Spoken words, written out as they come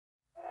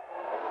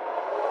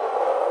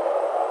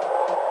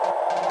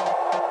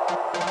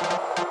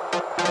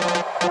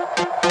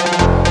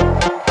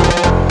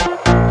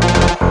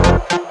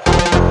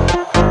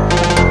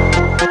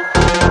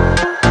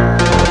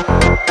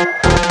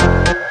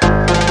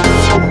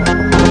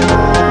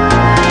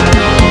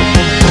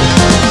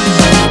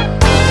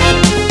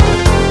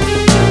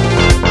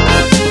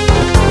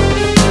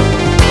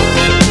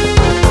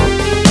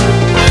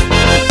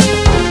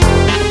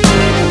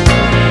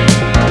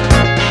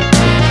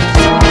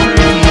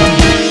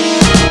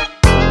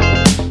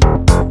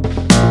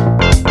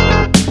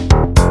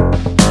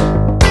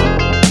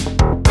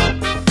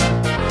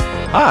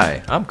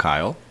Hi, I'm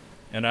Kyle.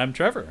 And I'm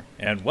Trevor,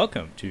 and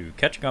welcome to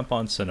Catching Up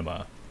on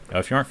Cinema.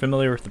 If you aren't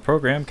familiar with the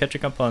program,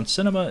 Catching Up on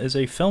Cinema is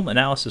a film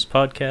analysis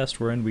podcast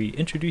wherein we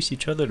introduce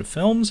each other to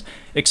films,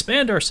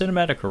 expand our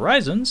cinematic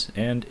horizons,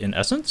 and, in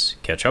essence,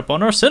 catch up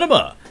on our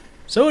cinema.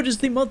 So it is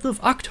the month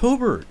of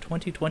October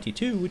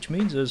 2022, which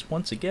means is,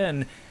 once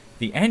again,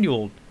 the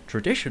annual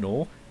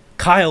traditional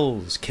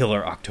Kyle's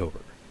Killer October.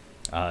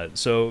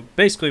 So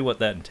basically what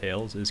that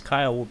entails is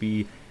Kyle will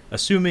be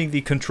assuming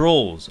the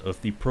controls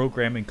of the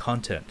programming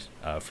content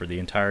for the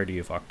entirety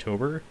of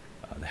October,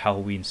 the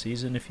Halloween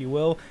season, if you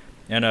will.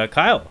 And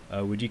Kyle,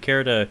 would you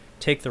care to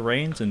take the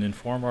reins and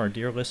inform our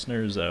dear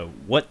listeners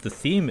what the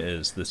theme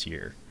is this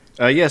year?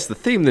 Yes, the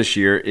theme this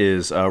year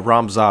is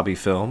Rom Zombie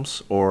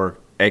films, or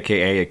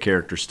AKA a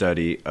character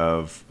study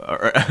of,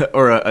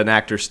 an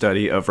actor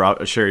study of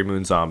Sherry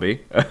Moon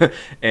Zombie.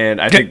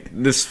 And I think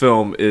this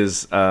film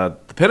is the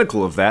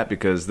pinnacle of that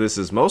because this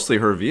is mostly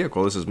her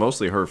vehicle. This is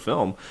mostly her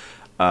film.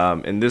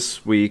 And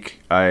this week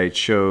I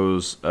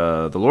chose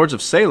The Lords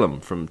of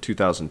Salem from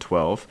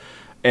 2012.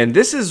 And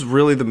this is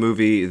really the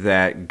movie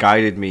that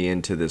guided me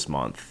into this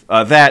month.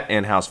 That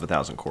and House of a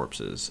Thousand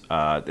Corpses.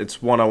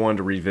 It's one I wanted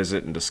to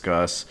revisit and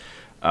discuss.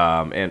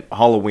 And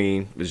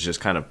Halloween is just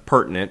kind of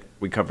pertinent.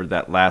 We covered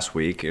that last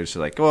week. It was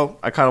like, well,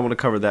 I kind of want to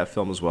cover that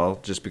film as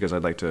well, just because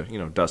I'd like to,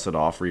 dust it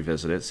off,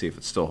 revisit it, see if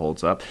it still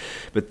holds up.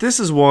 But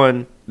this is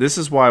why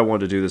I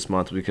wanted to do this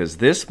month, because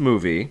this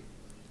movie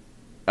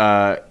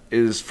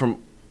is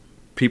from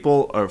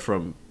people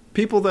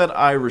that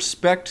I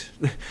respect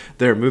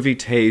their movie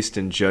taste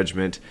and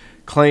judgment,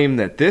 claim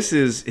that this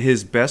is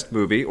his best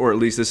movie, or at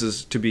least this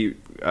is to be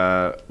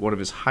one of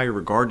his high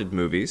regarded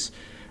movies,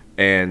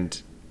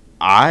 and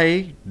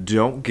I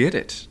don't get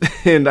it.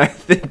 And I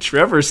think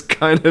Trevor's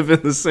kind of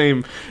in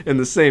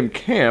the same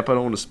camp. I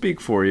don't want to speak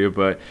for you,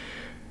 but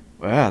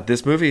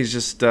this movie is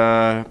just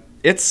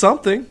it's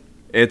something.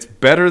 It's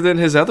better than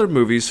his other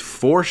movies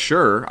for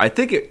sure. I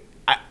think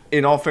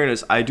in all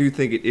fairness, I do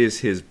think it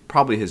is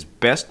probably his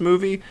best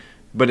movie,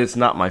 but it's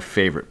not my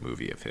favorite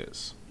movie of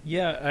his.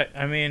 Yeah,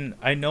 I mean,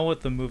 I know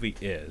what the movie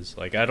is.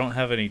 Like, I don't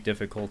have any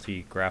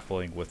difficulty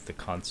grappling with the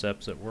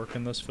concepts that work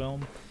in this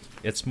film.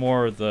 It's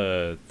more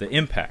the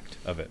impact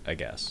of it, I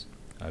guess.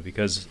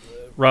 Because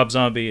Rob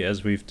Zombie,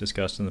 as we've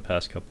discussed in the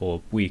past couple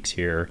of weeks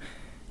here,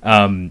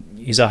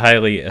 he's a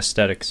highly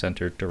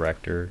aesthetic-centered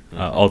director,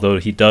 although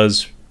he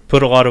does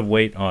put a lot of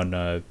weight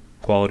on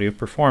quality of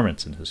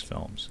performance in his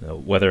films.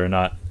 Whether or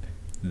not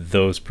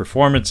those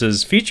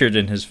performances featured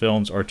in his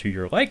films are to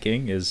your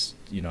liking is,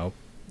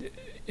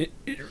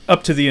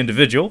 up to the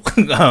individual.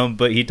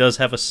 But he does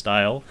have a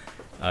style.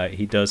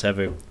 He does have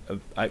a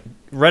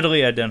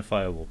readily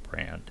identifiable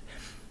brand.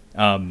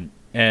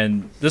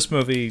 And this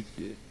movie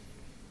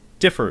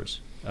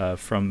differs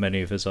from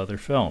many of his other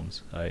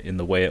films in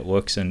the way it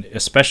looks, and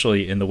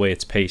especially in the way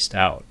it's paced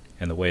out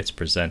and the way it's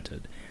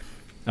presented.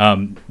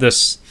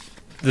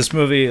 This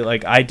movie,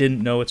 like, I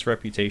didn't know its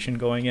reputation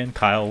going in.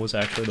 Kyle was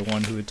actually the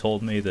one who had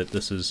told me that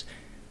this is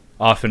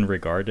often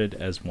regarded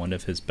as one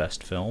of his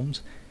best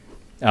films.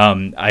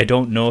 I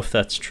don't know if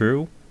that's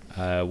true.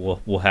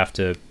 We'll have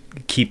to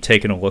keep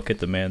taking a look at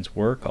the man's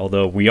work,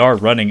 although we are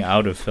running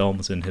out of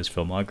films in his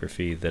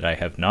filmography that I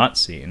have not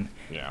seen.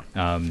 Yeah.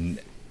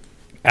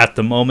 At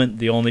the moment,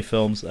 the only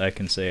films that I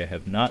can say I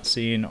have not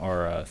seen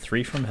are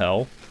Three from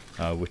Hell,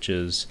 which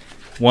is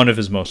one of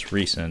his most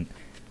recent,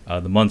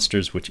 The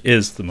Munsters, which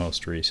is the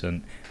most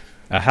recent,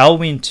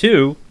 Halloween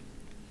 2,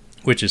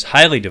 which is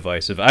highly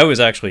divisive. I was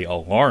actually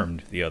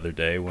alarmed the other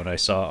day when I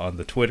saw on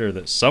the Twitter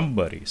that some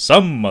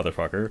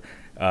motherfucker,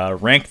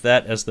 ranked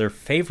that as their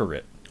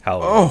favorite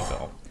Halloween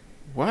film.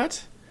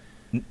 What?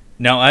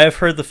 Now, I have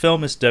heard the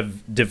film is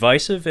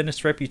divisive in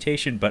its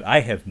reputation, but I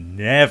have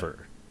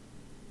never,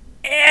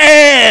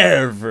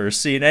 ever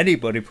seen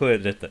anybody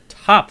put it at the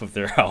top of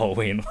their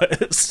Halloween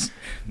list.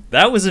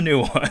 That was a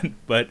new one.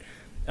 But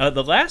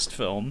the last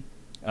film,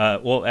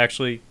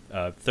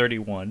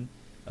 31,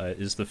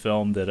 is the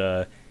film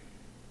that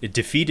it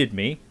defeated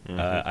me.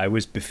 I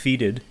was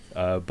defeated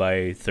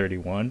by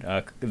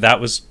 31. That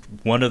was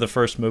one of the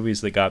first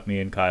movies that got me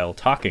and Kyle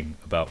talking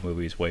about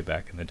movies way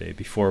back in the day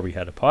before we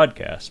had a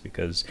podcast,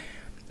 because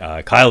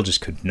Kyle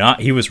just could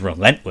not. He was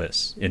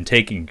relentless in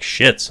taking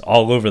shits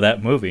all over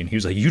that movie, and he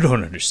was like, "You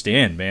don't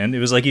understand, man." It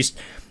was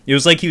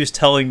like he was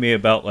telling me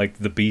about, like,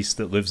 the beast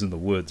that lives in the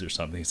woods or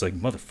something. He's like,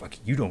 "Motherfucker,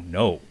 you don't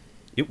know.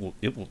 It will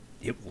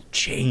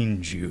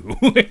change you.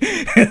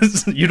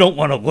 You don't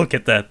want to look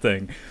at that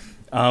thing."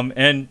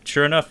 And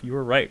sure enough, you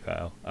were right,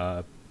 Kyle.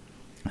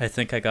 I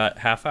think I got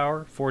half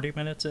hour, 40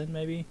 minutes in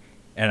maybe,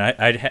 and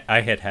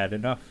I had had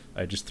enough.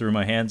 I just threw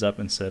my hands up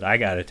and said, I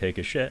gotta take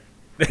a shit,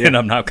 and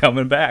I'm not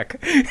coming back.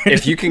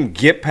 If you can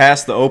get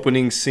past the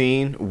opening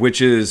scene,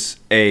 which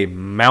is a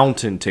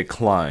mountain to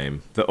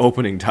climb, the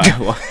opening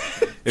dialogue,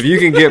 if you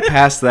can get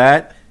past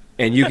that,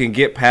 and you can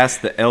get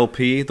past the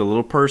LP, the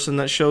little person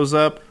that shows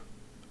up,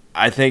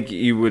 I think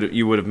you would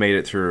have made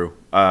it through.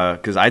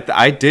 Because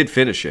I did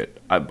finish it.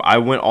 I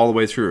went all the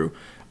way through.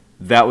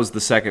 That was the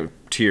second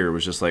tier.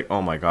 Was just like,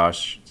 oh my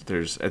gosh.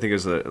 I think it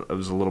was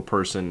a little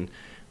person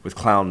with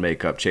clown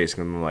makeup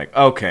chasing them. I'm like,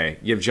 okay,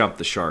 you've jumped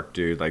the shark,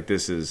 dude. Like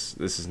this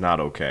is not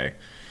okay.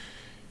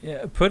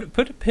 Yeah, put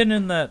a pin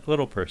in that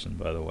little person,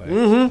 by the way,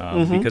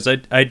 Mm-hmm. because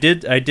I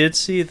did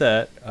see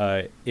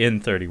that in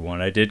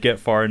 31. I did get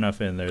far enough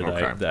in there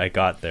that I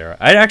got there.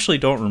 I actually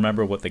don't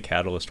remember what the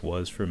catalyst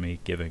was for me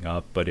giving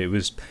up, but it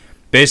was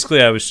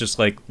basically I was just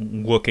like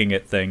looking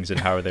at things and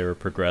how they were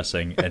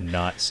progressing and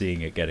not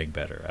seeing it getting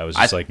better. I was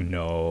just like,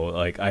 no,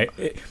 like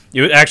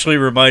it actually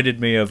reminded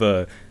me of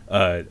a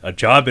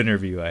job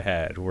interview I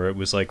had where it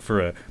was like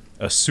for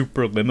a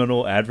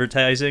superliminal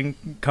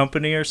advertising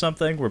company or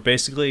something, where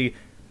basically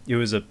it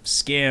was a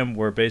scam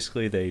where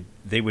basically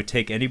they would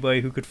take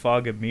anybody who could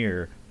fog a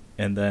mirror,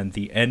 and then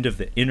the end of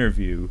the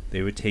interview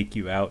they would take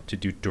you out to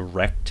do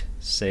direct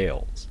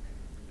sales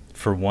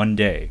for one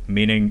day,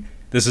 meaning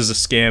this is a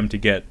scam to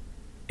get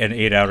an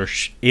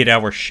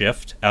 8-hour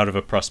shift out of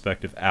a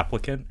prospective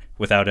applicant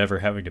without ever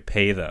having to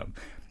pay them.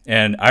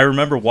 And I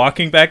remember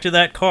walking back to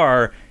that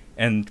car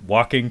and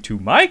walking to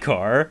my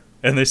car,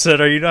 and they said,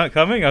 "Are you not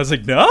coming?" I was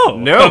like, No,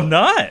 I'm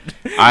not.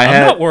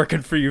 I'm not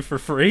working for you for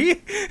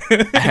free."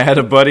 I had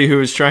a buddy who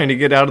was trying to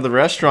get out of the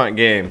restaurant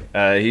game.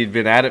 He'd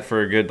been at it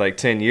for a good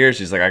 10 years.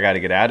 He's like, I got to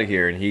get out of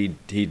here, and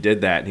he did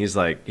that. And he's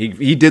like,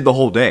 he did the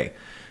whole day,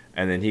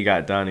 and then he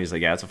got done. He's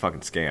like, yeah, it's a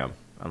fucking scam.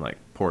 I'm like,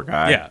 poor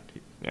guy.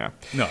 Yeah.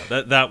 No,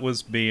 that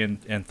was me in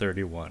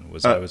 31.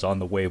 I was on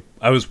the way.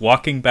 I was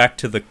walking back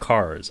to the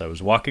cars. I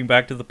was walking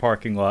back to the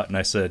parking lot, and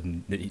I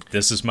said,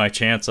 "This is my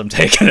chance. I'm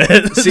taking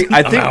it." See,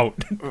 I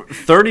think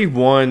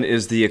 31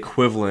 is the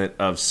equivalent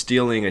of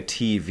stealing a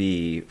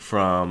TV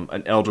from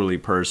an elderly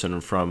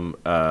person from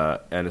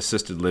an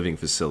assisted living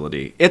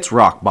facility. It's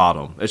rock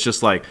bottom. It's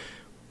just like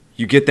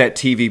you get that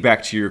TV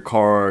back to your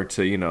car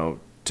to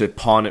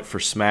pawn it for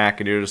smack,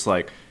 and you're just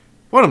like,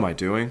 "What am I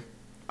doing?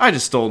 I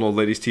just stole an old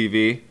lady's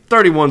TV."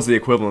 31's the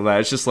equivalent of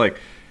that. It's just like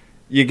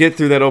you get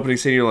through that opening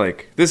scene, you're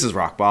like, this is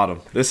rock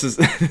bottom. This is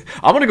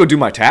I'm gonna go do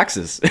my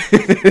taxes.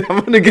 I'm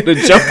gonna get a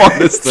jump on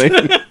this thing.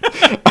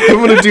 I'm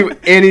gonna do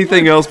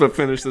anything else but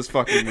finish this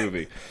fucking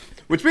movie.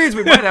 Which means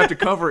we might have to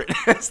cover it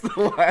as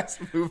the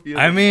last movie.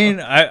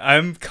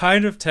 I'm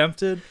kind of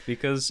tempted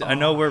because I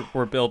know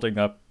we're building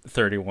up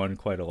 31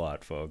 quite a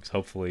lot, folks.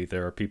 Hopefully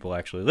there are people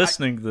actually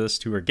listening to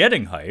this who are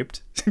getting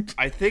hyped.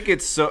 I think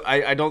it's so...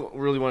 I don't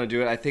really want to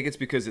do it. I think it's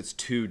because it's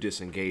too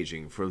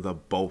disengaging for the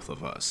both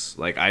of us.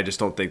 Like, I just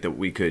don't think that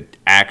we could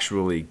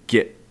actually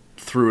get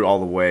through it all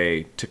the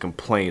way to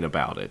complain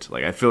about it.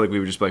 Like, I feel like we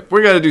would just be like,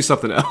 we got to do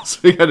something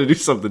else. We got to do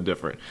something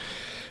different.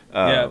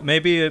 Yeah,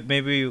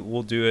 maybe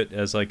we'll do it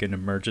as like an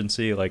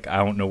emergency. Like, I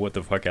don't know what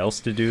the fuck else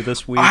to do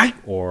this week,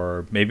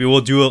 or maybe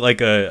we'll do it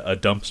like a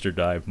dumpster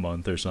dive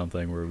month or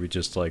something where we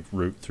just like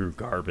root through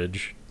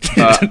garbage.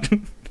 I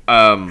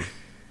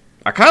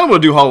kind of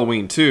want to do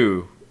Halloween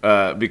too,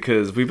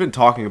 because we've been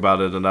talking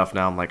about it enough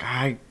now. I'm like,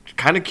 I'm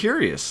kind of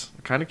curious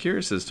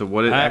as to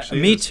what it actually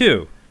is. Me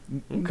too.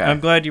 Okay. I'm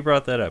glad you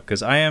brought that up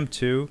because I am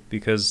too,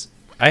 because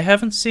I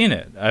haven't seen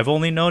it. I've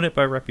only known it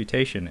by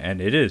reputation,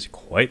 and it is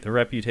quite the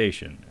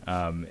reputation.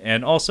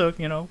 And also,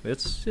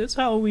 it's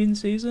Halloween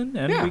season,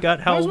 and we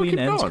got Halloween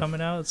Ends coming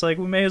out. It's like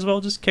we may as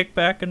well just kick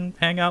back and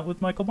hang out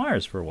with Michael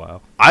Myers for a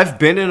while. I've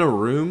been in a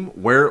room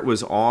where it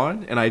was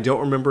on, and I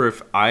don't remember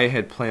if I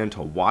had planned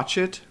to watch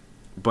it,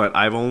 but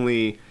I've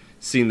only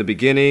seen the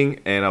beginning,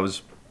 and I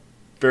was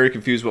very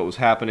confused what was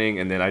happening,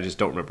 and then I just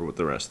don't remember what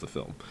the rest of the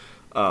film.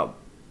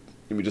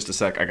 Give me just a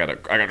sec. I gotta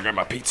grab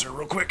my pizza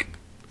real quick,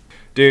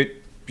 dude.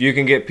 You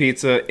can get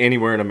pizza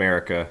anywhere in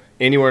America.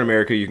 Anywhere in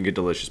America, you can get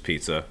delicious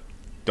pizza.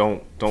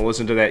 Don't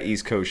listen to that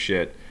East Coast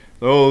shit.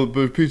 Oh,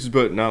 but pizza's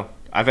but no.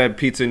 I've had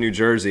pizza in New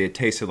Jersey. It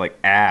tasted like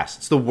ass.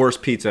 It's the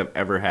worst pizza I've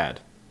ever had.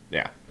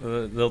 Yeah.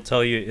 They'll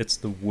tell you it's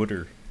the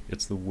wooder.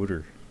 It's the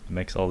wooder. It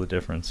makes all the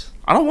difference.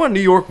 I don't want New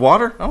York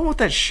water. I don't want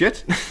that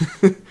shit.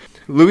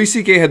 Louis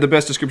C.K. had the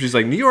best description. He's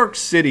like, New York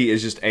City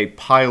is just a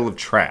pile of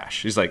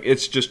trash. He's like,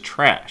 it's just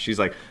trash. He's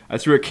like, I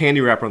threw a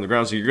candy wrapper on the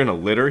ground, so you're going to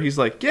litter? He's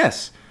like,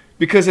 yes.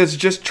 Because it's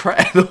just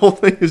trash. The whole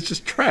thing is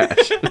just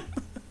trash.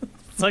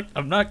 It's like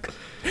I'm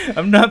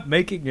not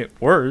making it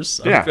worse.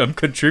 I'm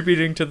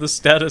contributing to the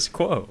status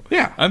quo.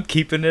 Yeah, I'm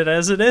keeping it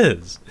as it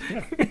is.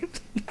 Yeah.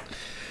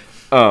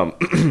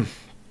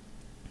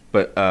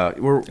 But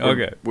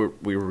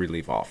we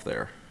leave off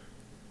there.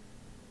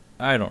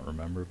 I don't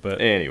remember,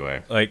 but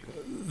anyway, like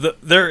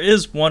there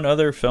is one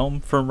other film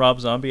from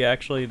Rob Zombie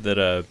actually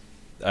that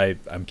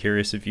I'm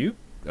curious if you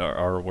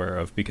are aware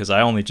of, because I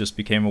only just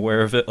became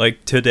aware of it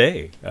like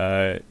today.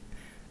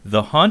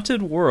 The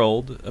Haunted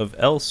World of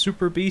El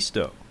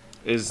Superbeasto.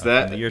 Is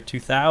that in the year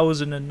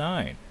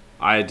 2009?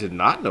 I did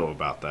not know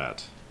about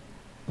that.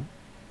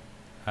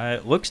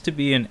 It looks to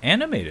be an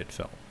animated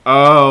film.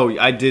 Oh,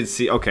 I did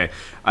see. Okay,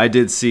 I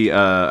did see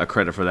a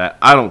credit for that.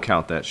 I don't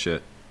count that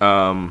shit.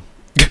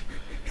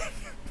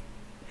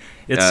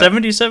 It's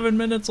 77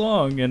 minutes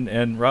long,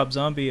 and Rob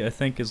Zombie, I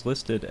think, is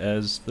listed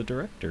as the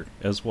director,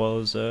 as well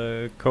as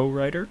a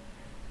co-writer,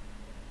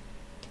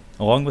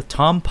 along with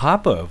Tom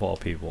Papa, of all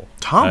people.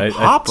 Tom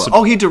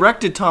Papa? He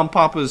directed Tom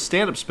Papa's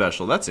stand-up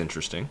special. That's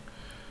interesting.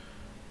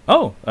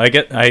 Oh,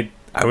 I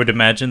I would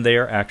imagine they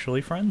are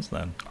actually friends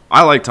then.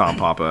 I like Tom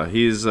Papa.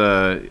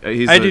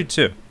 I do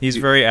too. He's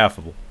very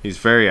affable. He's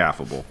very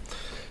affable.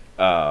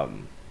 Yeah.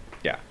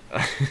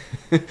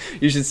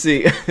 You should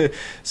see.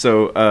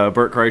 So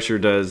Bert Kreischer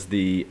does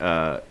the.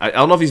 I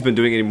don't know if he's been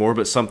doing it anymore,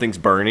 but Something's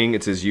Burning.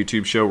 It's his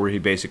YouTube show where he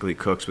basically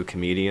cooks with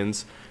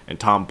comedians, and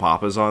Tom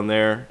Papa's on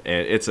there,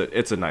 and it's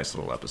a nice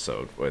little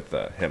episode with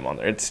him on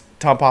there. It's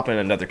Tom Papa and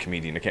another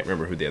comedian. I can't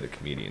remember who the other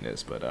comedian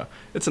is, but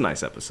it's a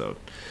nice episode.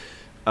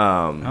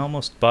 I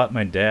almost bought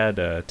my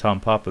dad Tom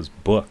Papa's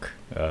book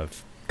a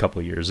couple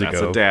of years ago.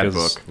 That's a dad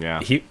book,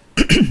 yeah.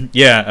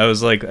 Yeah, I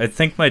was like, I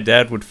think my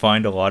dad would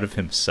find a lot of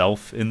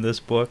himself in this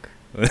book.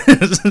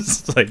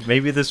 It's like,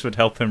 maybe this would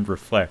help him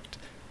reflect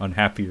on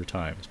happier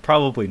times.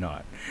 Probably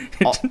not.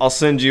 I'll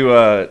send you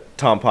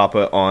Tom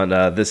Papa on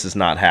This Is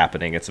Not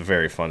Happening. It's a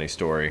very funny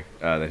story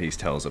that he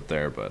tells up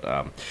there. But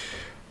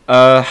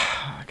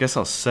I guess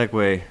I'll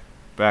segue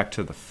back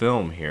to the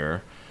film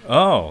here.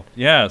 Oh,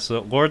 yeah,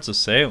 so Lords of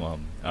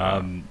Salem.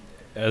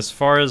 As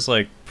far as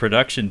like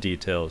production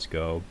details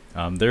go,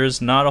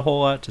 there's not a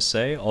whole lot to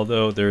say,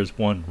 although there's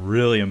one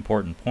really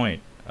important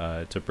point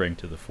to bring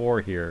to the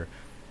fore here,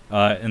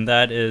 and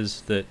that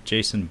is that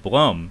Jason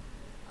Blum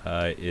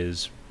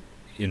is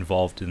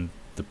involved in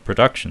the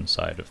production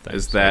side of things.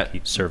 Is that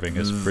like he's serving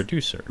as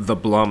producer? The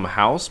Blum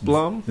House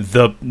Blum?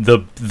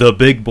 The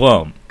big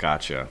Blum.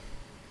 Gotcha.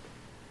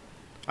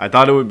 I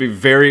thought it would be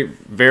very,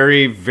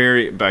 very,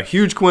 very a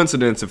huge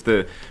coincidence if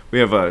we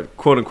have a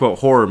quote unquote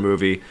horror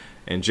movie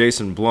and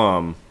Jason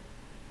Blum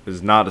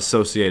is not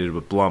associated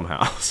with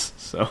Blumhouse.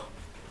 So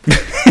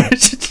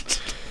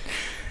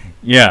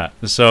yeah,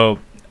 so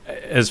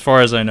as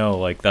far as I know,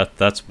 like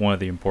that's one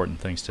of the important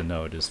things to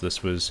note is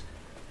this was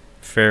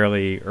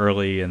fairly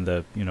early in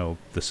the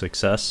the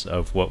success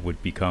of what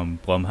would become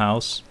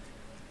Blumhouse.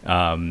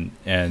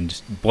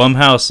 And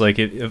Blumhouse, like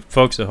if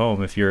folks at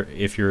home, if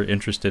you're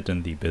interested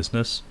in the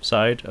business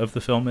side of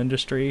the film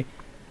industry,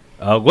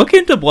 look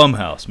into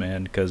Blumhouse,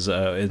 man, because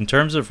in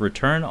terms of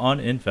return on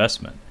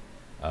investment,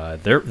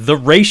 the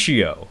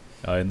ratio,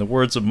 in the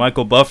words of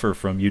Michael Buffer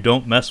from You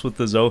Don't Mess with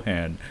the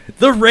Zohan,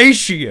 the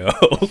ratio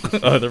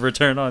of the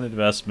return on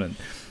investment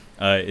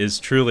is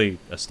truly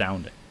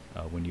astounding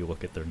when you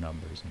look at their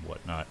numbers and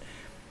whatnot.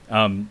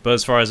 But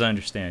as far as I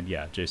understand,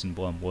 yeah, Jason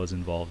Blum was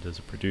involved as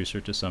a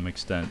producer to some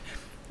extent.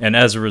 And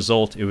as a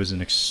result, it was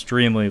an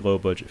extremely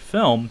low-budget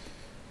film,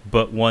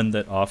 but one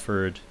that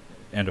offered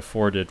and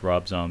afforded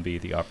Rob Zombie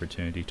the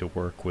opportunity to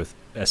work with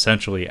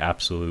essentially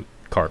absolute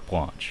carte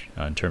blanche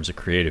in terms of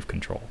creative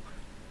control.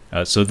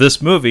 So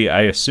this movie,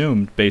 I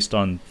assumed, based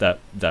on that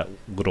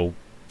little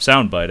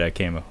soundbite I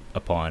came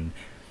upon,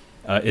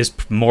 is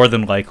more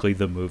than likely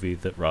the movie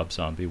that Rob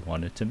Zombie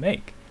wanted to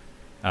make.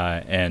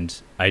 And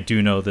I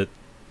do know that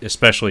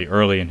especially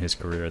early in his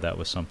career, that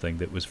was something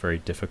that was very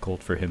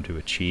difficult for him to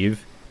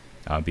achieve.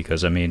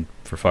 Because, I mean,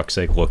 for fuck's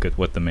sake, look at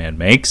what the man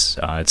makes.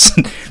 It's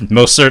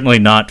most certainly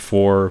not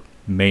for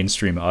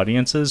mainstream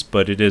audiences,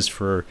 but it is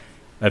for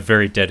a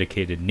very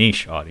dedicated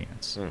niche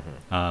audience.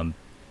 Mm-hmm.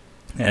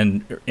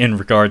 And in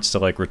regards to,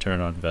 like,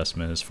 return on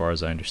investment, as far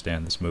as I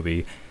understand, this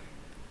movie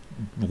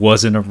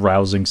wasn't a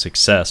rousing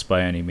success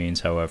by any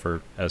means.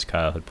 However, as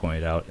Kyle had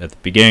pointed out at the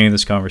beginning of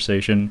this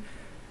conversation,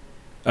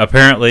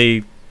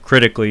 apparently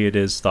critically it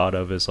is thought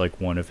of as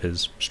like one of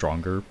his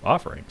stronger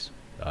offerings.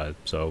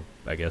 So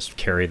I guess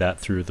carry that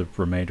through the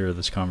remainder of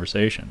this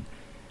conversation.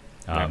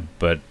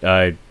 But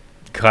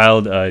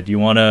Kyle, do you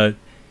want to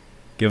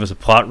give us a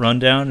plot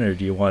rundown, or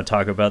do you want to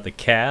talk about the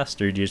cast,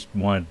 or do you just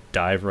want to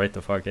dive right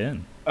the fuck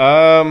in?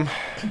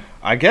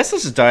 I guess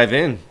let's just dive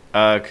in,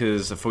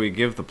 because if we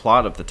give the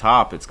plot up the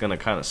top, it's going to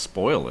kind of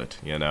spoil it,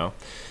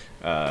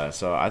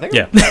 So I think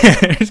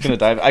it's going to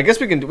dive. I guess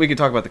we can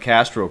talk about the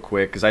cast real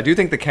quick, because I do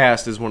think the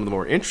cast is one of the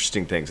more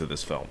interesting things of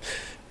this film.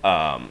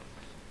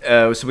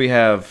 So we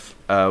have,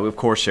 of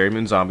course, Sherry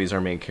Moon Zombie is our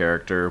main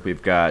character.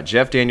 We've got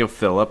Jeff Daniel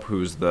Phillip,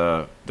 who's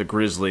the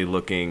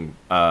grizzly-looking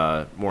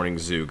morning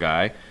zoo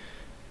guy.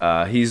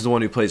 He's the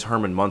one who plays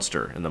Herman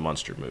Munster in the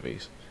Munster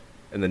movies,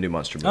 in the new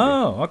Munster movie.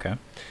 Oh, okay.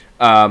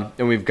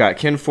 And we've got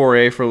Ken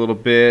Foray for a little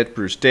bit,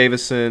 Bruce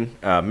Davison.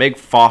 Meg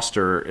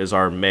Foster is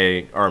our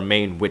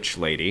main witch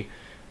lady.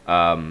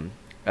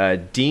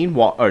 Dee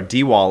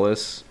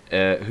Wallace,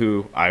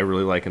 who I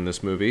really like in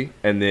this movie.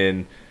 And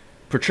then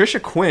Patricia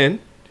Quinn,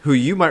 who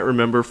you might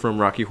remember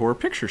from Rocky Horror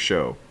Picture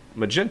Show,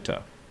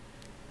 Magenta.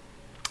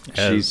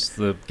 She's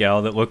the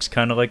gal that looks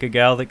kind of like a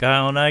gal that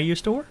Kyle and I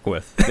used to work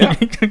with. Yeah.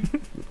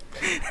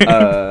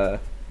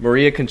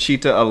 Maria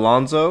Conchita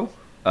Alonso.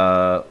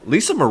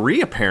 Lisa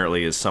Marie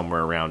apparently is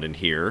somewhere around in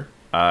here.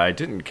 I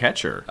didn't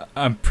catch her.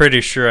 I'm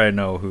pretty sure I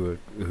know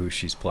who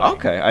she's playing.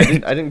 Okay, I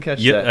didn't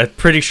catch that. I'm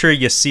pretty sure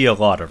you see a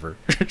lot of her.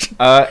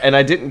 And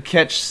I didn't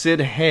catch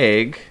Sid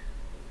Haig,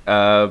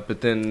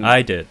 but then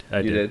I did.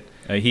 You did.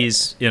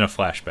 He's in a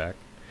flashback.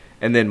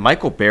 And then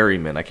Michael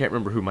Berryman. I can't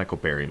remember who Michael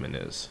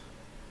Berryman is.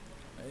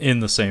 In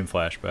the same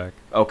flashback.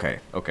 Okay,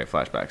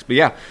 flashbacks. But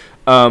yeah,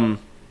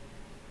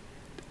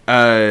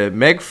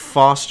 Meg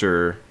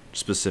Foster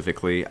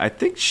specifically, I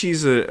think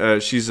she's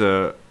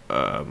a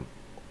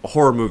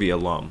horror movie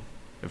alum,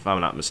 if I'm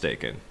not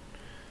mistaken.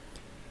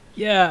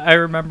 Yeah, I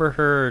remember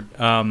her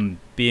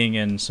being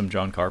in some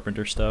John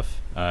Carpenter stuff.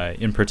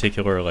 In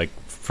particular, like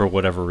for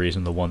whatever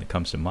reason, the one that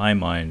comes to my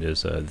mind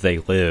is They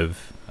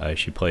Live.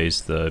 She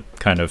plays the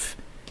kind of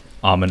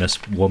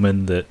ominous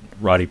woman that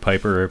Roddy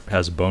Piper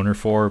has a boner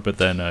for, but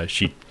then I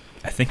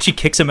think she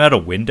kicks him out a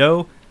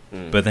window,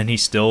 but then he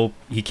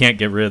can't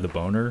get rid of the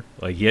boner.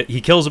 Like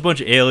he kills a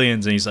bunch of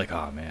aliens, and he's like,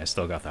 oh man, I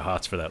still got the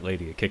hots for that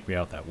lady that kicked me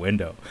out that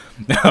window.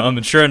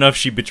 And sure enough,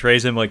 she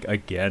betrays him like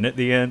again at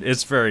the end.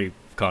 It's very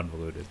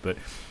convoluted, but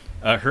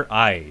her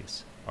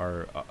eyes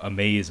are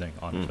amazing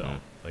on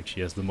film. Like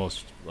she has the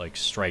most like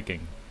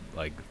striking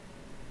like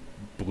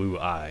blue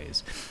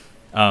eyes.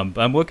 But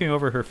I'm looking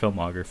over her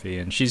filmography,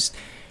 and she's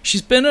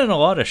been in a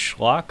lot of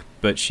schlock,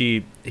 but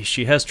she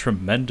has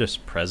tremendous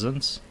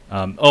presence.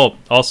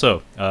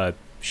 Also,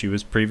 she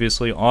was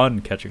previously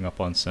on Catching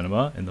Up on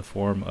Cinema in the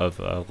form of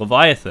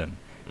Leviathan.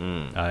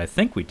 I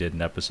think we did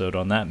an episode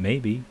on that,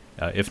 maybe.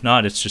 If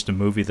not, it's just a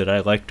movie that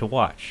I like to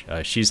watch.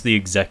 She's the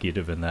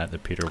executive in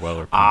that Peter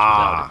Weller punches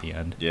out at the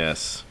end.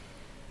 Yes.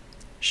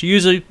 She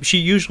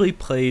usually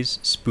plays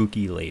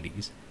spooky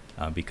ladies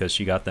because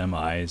she got them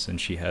eyes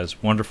and she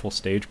has wonderful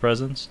stage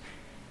presence.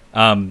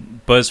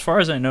 But as far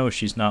as I know,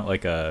 she's not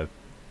like a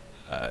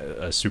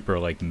super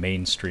like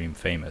mainstream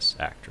famous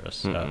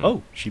actress.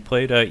 She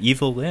played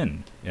Evil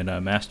Lynn in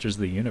Masters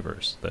of the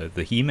Universe,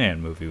 the He-Man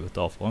movie with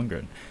Dolph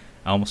Lundgren.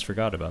 I almost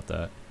forgot about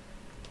that.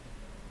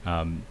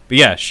 But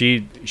yeah,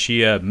 she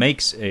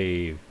makes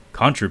a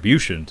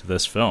contribution to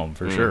this film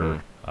for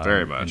sure.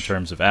 Very much in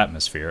terms of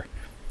atmosphere.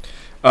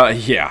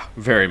 Yeah,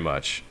 very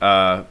much.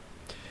 I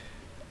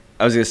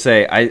was gonna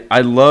say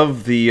I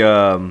love the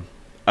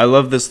I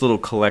love this little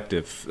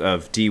collective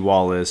of Dee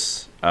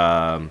Wallace,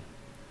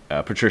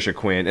 Patricia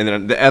Quinn, and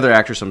then the other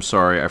actress. I'm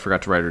sorry, I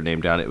forgot to write her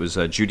name down. It was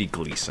Judy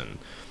Gleason.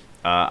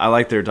 I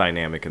like their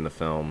dynamic in the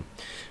film.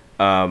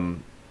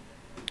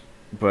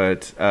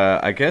 But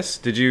I guess,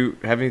 did you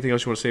have anything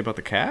else you want to say about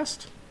the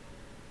cast?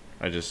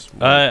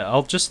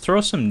 I'll just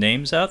throw some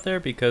names out there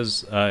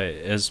because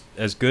as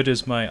good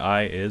as my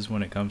eye is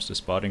when it comes to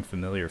spotting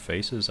familiar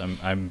faces,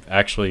 I'm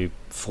actually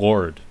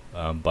floored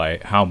by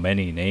how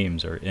many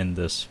names are in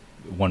this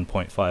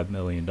 $1.5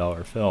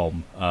 million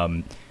film.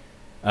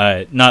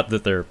 Not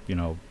that they're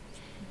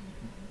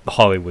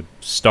Hollywood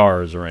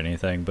stars or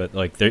anything, but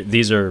like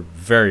these are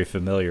very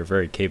familiar,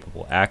 very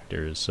capable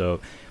actors.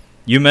 So.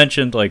 You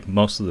mentioned like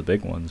most of the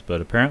big ones,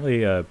 but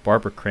apparently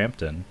Barbara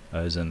Crampton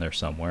is in there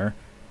somewhere.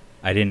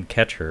 I didn't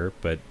catch her,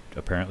 but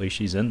apparently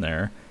she's in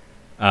there.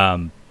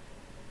 And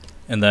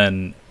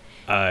then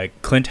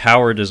Clint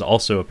Howard is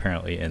also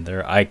apparently in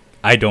there.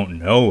 I don't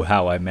know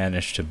how I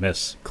managed to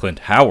miss Clint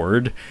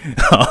Howard.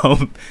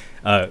 Udo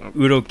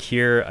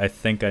Kier, I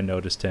think I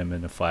noticed him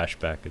in a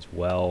flashback as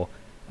well.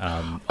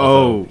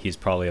 He's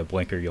probably a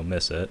blinker, you'll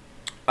miss it.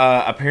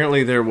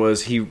 Apparently there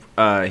was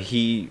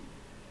he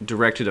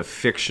directed a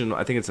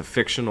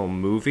fictional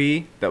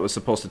movie that was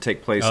supposed to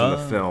take place in the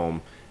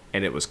film,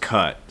 and it was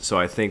cut. So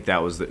I think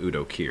that was the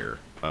Udo Kier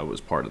was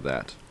part of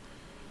that.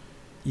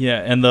 Yeah,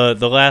 and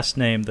the last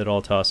name that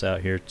I'll toss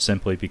out here,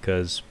 simply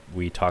because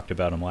we talked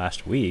about him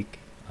last week,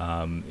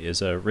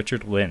 is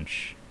Richard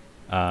Lynch,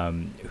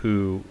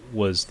 who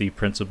was the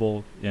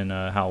principal in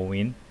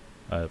Halloween,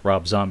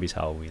 Rob Zombie's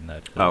Halloween.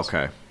 That is.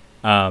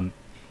 Okay.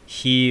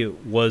 He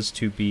was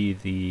to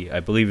be I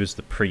believe is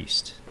the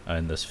priest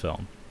in this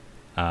film.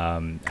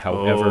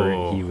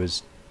 However,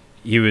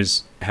 he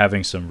was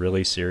having some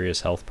really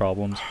serious health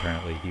problems.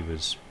 Apparently, he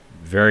was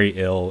very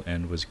ill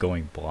and was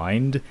going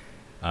blind.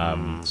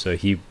 So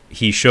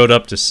he showed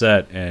up to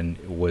set and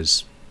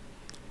was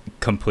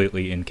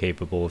completely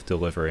incapable of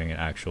delivering an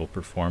actual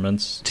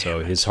performance. So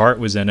his heart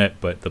was in it,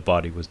 but the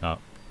body was not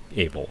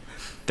able.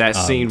 That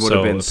scene would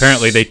have been.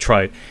 Apparently, they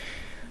tried.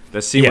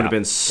 That scene would have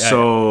been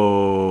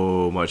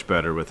so much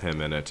better with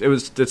him in it.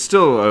 It's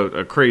still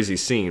a crazy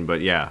scene,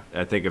 but yeah,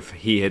 I think if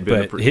he had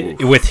been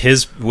with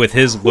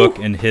his look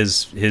and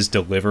his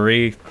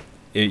delivery,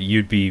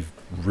 you'd be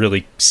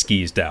really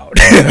skeezed out.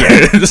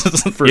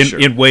 For sure.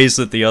 In ways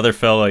that the other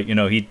fella,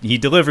 he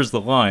delivers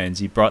the lines,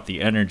 he brought the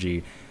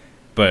energy,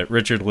 but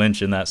Richard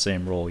Lynch in that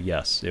same role,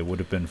 yes, it would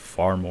have been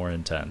far more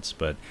intense.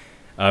 But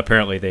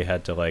apparently they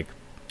had to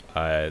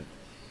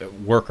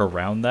work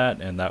around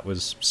that, and that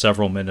was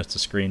several minutes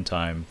of screen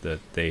time that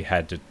they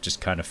had to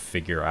just kind of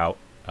figure out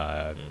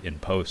in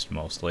post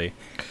mostly.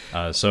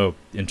 So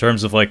in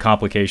terms of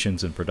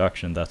complications in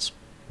production, that's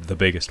the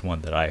biggest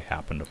one that I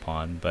happened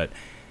upon. But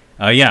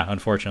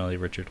unfortunately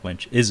Richard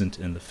Lynch isn't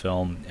in the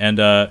film.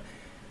 And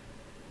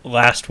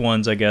last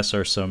ones, I guess,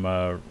 are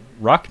some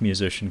rock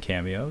musician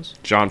cameos.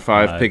 John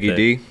Five, Piggy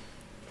D.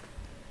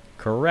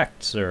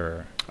 Correct,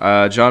 sir.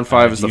 John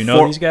Five is the. You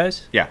know these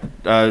guys? Yeah.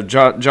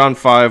 John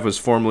Five was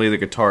formerly the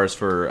guitarist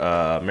for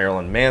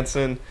Marilyn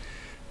Manson,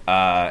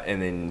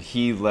 and then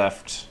he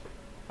left.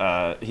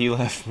 He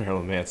left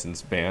Marilyn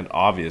Manson's band,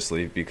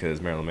 obviously,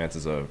 because Marilyn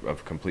Manson's a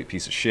complete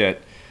piece of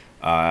shit.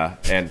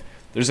 And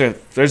there's an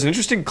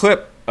interesting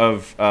clip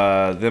of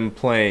them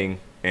playing,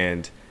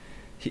 and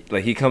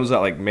he comes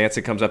out, like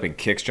Manson comes up and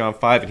kicks John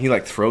Five, and he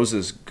like throws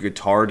his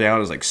guitar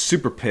down, is like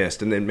super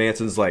pissed, and then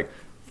Manson's like,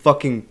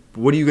 "Fucking,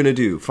 what are you gonna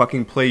do?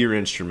 Fucking play your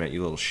instrument,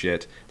 you little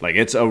shit!" Like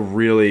it's a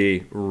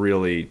really,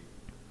 really,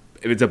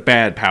 it's a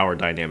bad power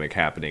dynamic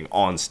happening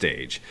on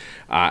stage,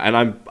 and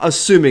I'm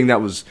assuming that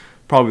was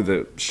probably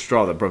the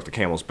straw that broke the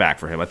camel's back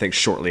for him. I think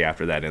shortly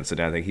after that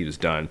incident, I think he was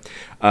done.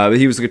 But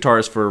he was the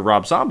guitarist for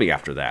Rob Zombie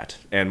after that,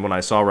 and when I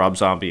saw Rob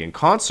Zombie in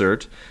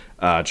concert,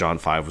 John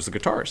Five was the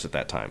guitarist at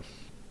that time.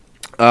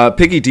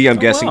 Piggy D, I'm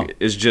guessing,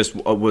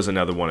 wow. was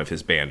another one of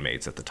his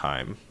bandmates at the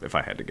time, if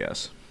I had to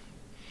guess.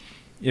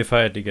 If I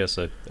had to guess,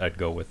 I'd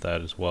go with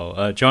that as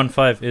well. John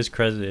Five is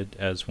credited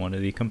as one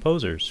of the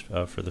composers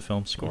for the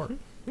film score.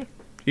 Mm-hmm. Yeah.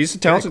 He's a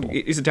talented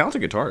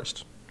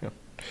guitarist. Yeah.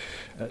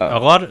 A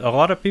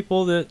lot of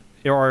people that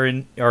are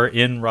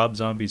in Rob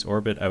Zombie's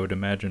orbit, I would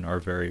imagine, are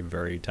very,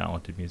 very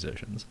talented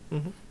musicians.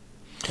 Mm-hmm.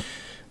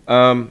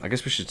 I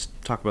guess we should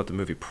talk about the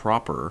movie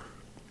proper.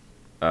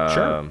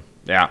 Sure.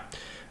 Yeah.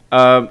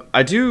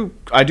 I do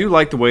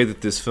like the way that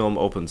this film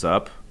opens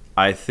up.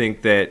 I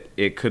think that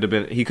he could have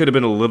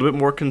been a little bit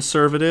more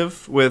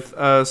conservative with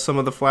some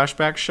of the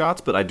flashback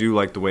shots, but I do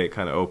like the way it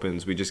kind of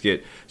opens. We just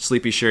get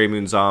sleepy Sherry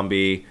Moon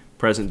Zombie,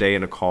 present day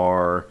in a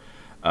car.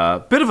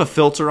 Bit of a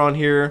filter on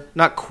here,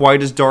 not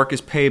quite as dark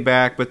as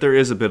Payback, but there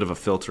is a bit of a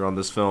filter on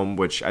this film,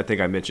 which I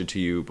think I mentioned to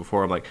you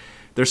before. I'm like,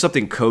 there's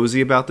something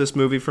cozy about this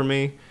movie for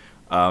me,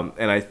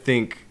 and I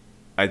think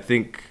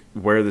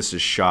where this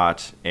is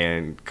shot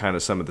and kind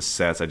of some of the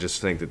sets, I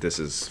just think that this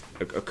is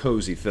a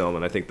cozy film,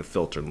 and I think the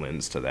filter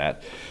lends to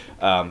that.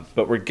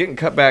 But we're getting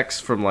cutbacks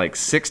from like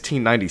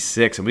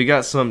 1696, and we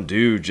got some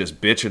dude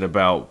just bitching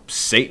about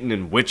Satan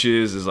and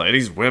witches. Is like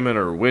these women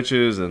are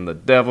witches and the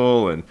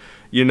devil, and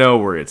you know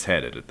where it's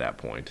headed at that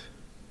point.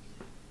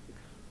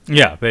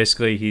 Yeah,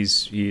 basically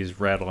he's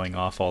rattling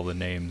off all the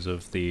names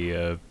of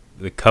the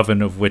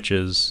coven of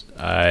witches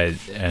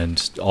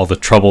and all the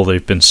trouble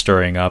they've been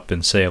stirring up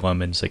in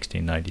Salem in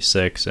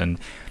 1696, and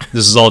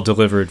this is all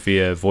delivered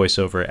via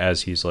voiceover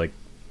as he's like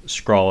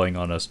scrawling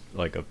on a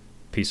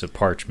piece of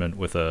parchment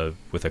with a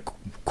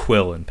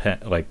quill and pen,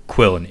 like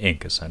quill and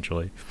ink,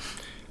 essentially.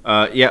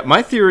 Yeah,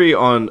 my theory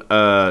on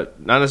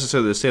not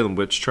necessarily the Salem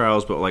witch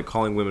trials, but like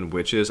calling women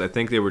witches, I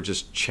think they were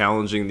just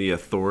challenging the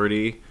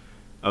authority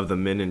of the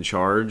men in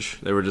charge.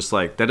 They were just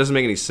like, that doesn't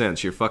make any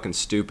sense. You're fucking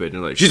stupid.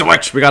 And they're like, she's a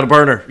witch. We got to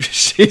burn her.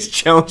 She's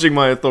challenging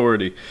my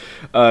authority.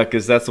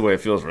 Because that's the way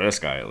it feels for this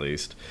guy, at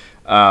least.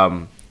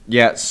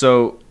 Yeah,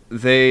 so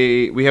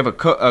we have a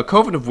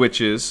coven of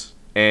witches,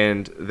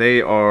 and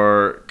they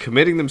are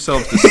committing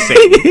themselves to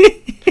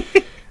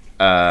Satan.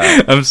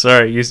 I'm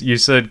sorry, you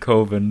said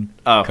coven.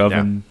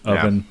 Coven, yeah,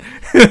 oven.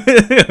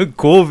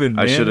 Coven,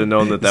 man. I should have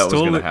known that was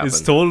going to happen. It's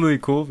totally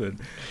coven.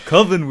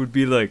 Coven would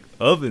be like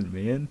oven,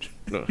 man.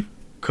 No.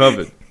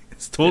 Coven.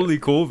 It's totally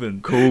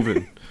coven.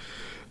 Coven.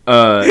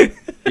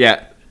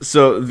 Yeah.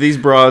 So these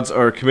broads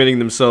are committing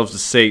themselves to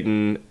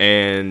Satan,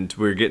 and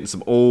we're getting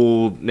some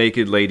old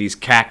naked ladies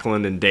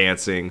cackling and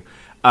dancing.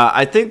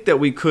 I think that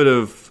we could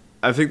have.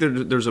 I think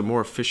there's a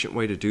more efficient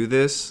way to do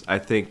this. I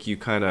think you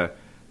kind of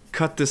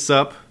cut this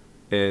up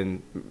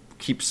and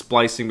keep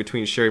splicing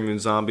between Sherry Moon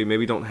Zombie.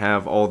 Maybe don't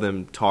have all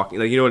them talking.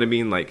 Like, you know what I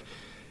mean? Like,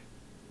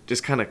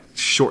 just kind of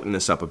shorten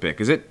this up a bit,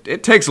 because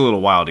it takes a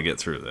little while to get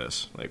through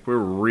this. Like, we're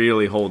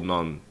really holding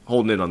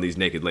in on these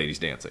naked ladies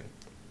dancing.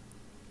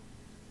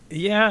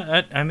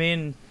 Yeah, I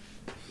mean,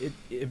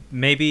 it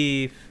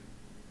maybe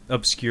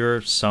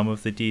obscure some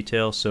of the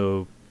detail,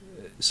 so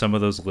some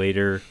of those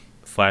later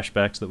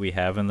flashbacks that we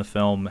have in the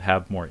film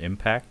have more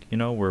impact. You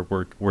know,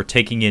 we're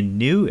taking in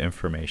new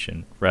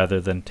information rather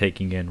than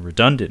taking in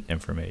redundant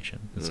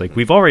information. It's like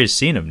we've already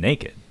seen them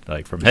naked,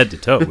 like from head to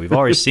toe. We've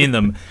already seen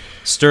them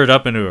stirred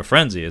up into a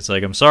frenzy. It's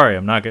like, I'm sorry,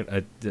 I'm not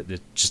gonna.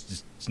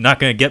 It's not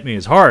gonna get me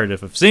as hard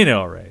if I've seen it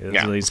already.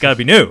 It's got to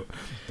be new.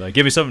 Like,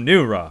 give me something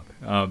new, Rob.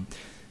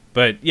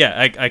 But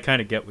yeah, I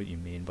kind of get what you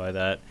mean by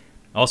that.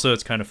 Also,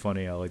 it's kind of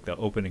funny how, like, the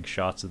opening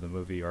shots of the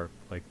movie are,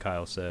 like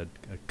Kyle said,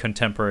 a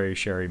contemporary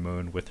Sherry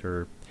Moon with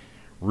her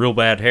real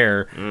bad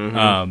hair,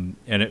 and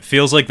it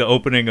feels like the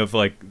opening of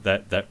like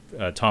that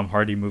Tom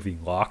Hardy movie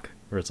Locke,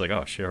 where it's like,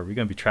 oh shit, are we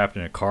gonna be trapped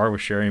in a car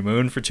with Sherry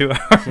Moon for 2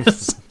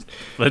 hours?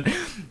 but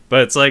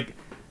it's like,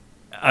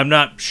 I'm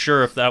not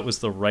sure if that was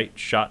the right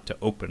shot to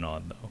open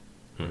on though.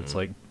 It's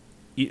like,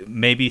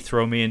 maybe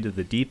throw me into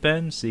the deep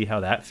end, see how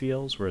that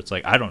feels, where it's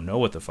like, I don't know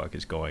what the fuck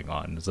is going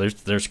on.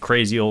 There's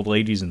crazy old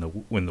ladies in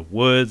the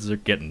woods, they're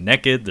getting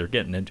naked, they're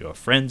getting into a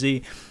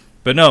frenzy.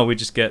 But no, we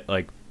just get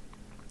like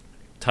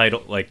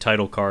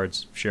title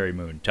cards, Sherry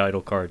Moon,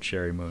 title card,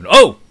 Sherry Moon.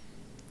 Oh,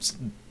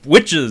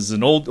 witches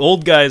and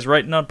old guys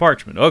writing on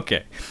parchment.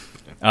 Okay.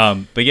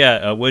 But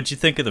yeah, what'd you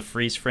think of the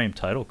freeze frame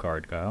title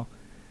card, Kyle?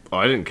 Oh,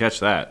 I didn't catch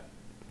that.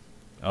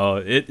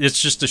 Oh,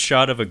 it's just a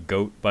shot of a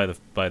goat by the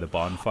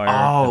bonfire,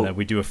 and then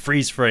we do a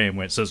freeze frame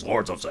when it says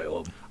Lords of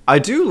Salem. I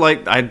do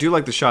like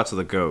the shots of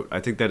the goat.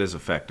 I think that is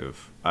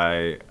effective.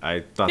 I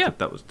thought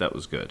that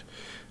was good.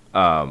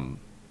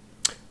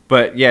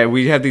 But yeah,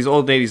 we have these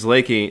old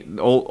naked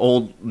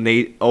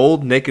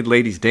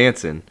ladies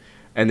dancing.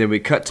 and then we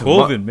cut to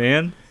Colvin,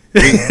 man.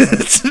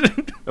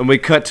 and we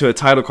cut to a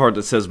title card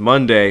that says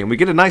Monday, and we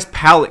get a nice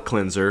palate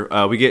cleanser.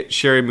 We get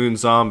Sherry Moon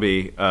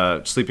Zombie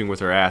sleeping with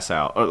her ass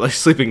out, or like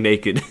sleeping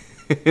naked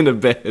in a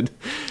bed.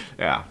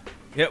 Yeah.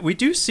 Yeah, we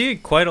do see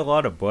quite a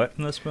lot of butt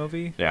in this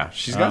movie. Yeah,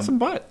 she's got some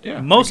butt.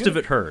 Yeah, most of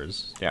it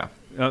hers. Yeah.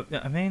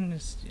 I mean,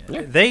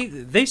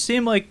 they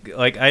seem like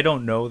I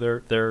don't know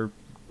their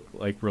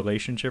like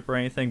relationship or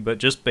anything, but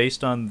just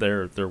based on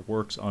their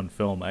works on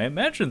film, I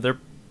imagine they're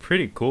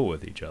pretty cool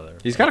with each other.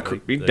 He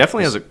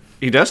definitely has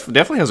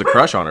a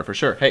crush on her for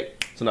sure. Hey,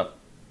 it's enough.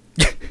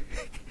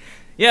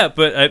 Yeah,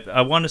 but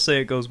I want to say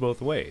it goes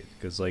both ways,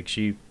 because like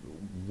she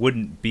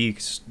wouldn't be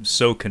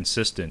so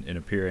consistent in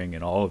appearing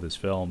in all of his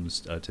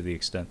films to the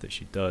extent that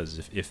she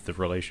does if the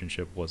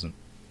relationship wasn't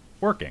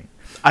working.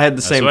 I had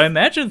the same. So I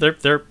imagine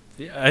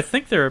I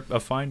think they're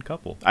a fine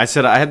couple. I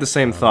had the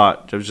same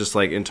thought. I was just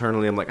like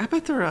internally, I'm like, I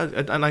bet they're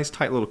a nice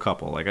tight little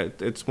couple. Like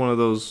it's one of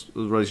those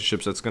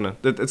relationships that's gonna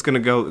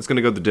go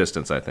the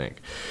distance, I think.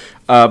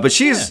 But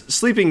she's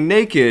sleeping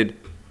naked,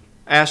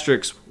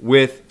 asterisk,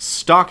 with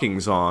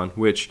stockings on,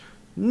 which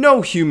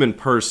no human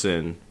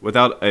person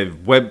without a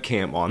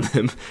webcam on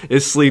them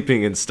is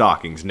sleeping in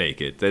stockings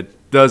naked.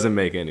 That doesn't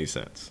make any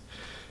sense.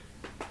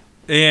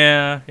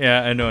 Yeah,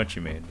 I know what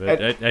you mean,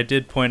 but I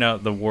did point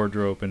out the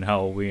wardrobe in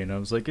Halloween. I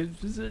was like,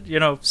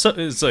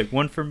 it's like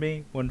one for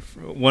me, one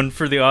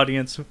for the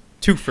audience,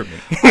 two for me.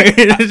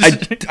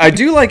 I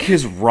do like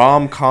his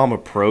rom-com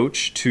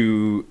approach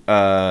to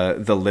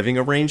the living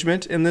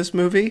arrangement in this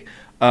movie.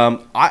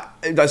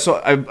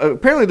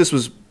 Apparently this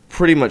was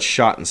pretty much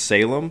shot in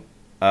Salem.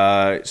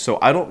 So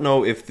I don't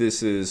know if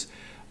this is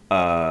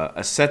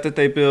a set that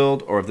they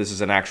build or if this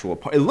is an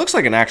actual. It looks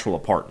like an actual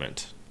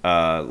apartment.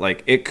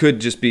 Like it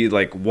could just be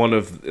like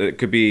it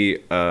could be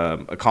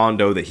a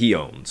condo that he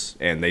owns,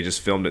 and they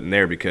just filmed it in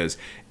there because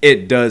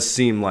it does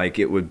seem like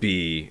it would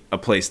be a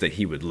place that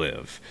he would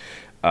live.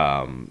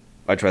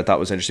 Which I thought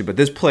was interesting. But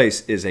this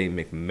place is a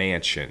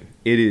McMansion.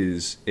 It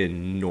is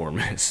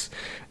enormous.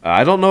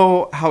 I don't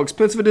know how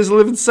expensive it is to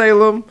live in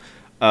Salem,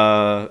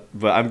 but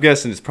I'm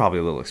guessing it's probably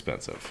a little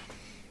expensive.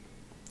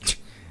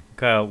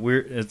 Kyle,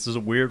 it's a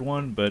weird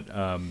one, but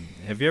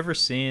have you ever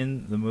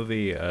seen the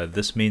movie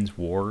This Means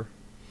War?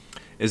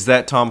 Is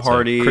that Tom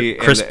Hardy?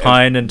 Chris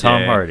Pine and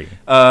Tom Hardy.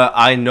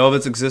 I know of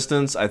its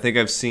existence. I think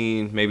I've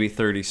seen maybe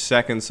 30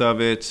 seconds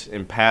of it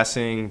in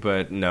passing,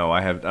 but no,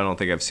 I don't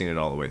think I've seen it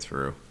all the way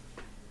through.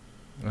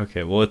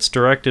 Okay, well, it's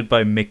directed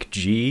by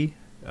McG,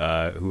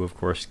 who, of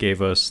course,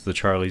 gave us the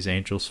Charlie's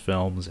Angels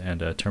films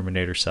and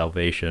Terminator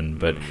Salvation.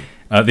 But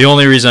the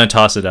only reason I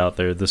toss it out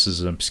there, this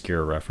is an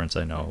obscure reference,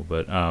 I know,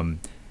 but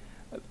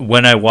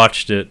when I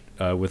watched it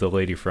with a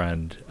lady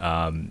friend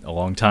a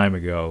long time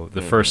ago,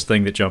 the first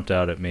thing that jumped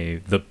out at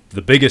me,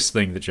 the biggest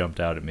thing that jumped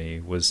out at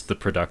me, was the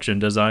production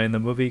design in the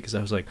movie, because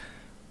I was like,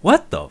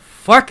 what the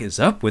fuck is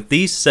up with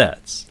these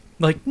sets?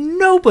 Like,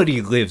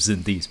 nobody lives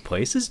in these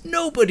places.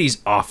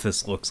 Nobody's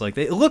office looks like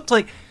that. It looked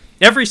like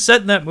every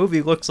set in that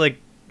movie looks like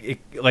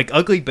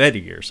Ugly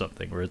Betty or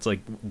something, where it's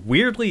like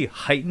weirdly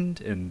heightened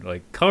and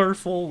like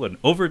colorful and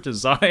over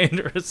designed.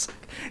 Or it's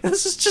like,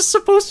 this is just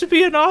supposed to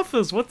be an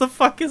office. What the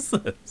fuck is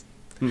this?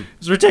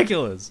 It's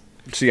ridiculous.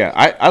 So yeah,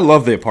 I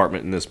love the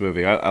apartment in this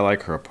movie. I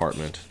like her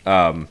apartment.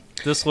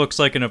 This looks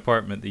like an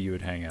apartment that you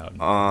would hang out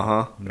in.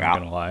 I'm not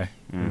gonna lie.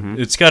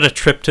 Mm-hmm. It's got a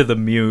trip to the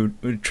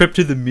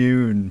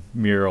moon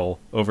mural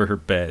over her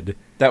bed.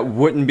 That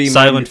wouldn't be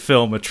silent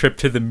film, A Trip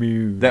to the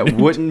Moon. That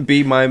wouldn't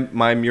be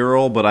my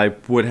mural, but I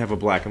would have a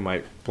black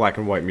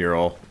and white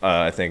mural.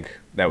 I think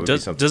that would be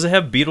something. Does it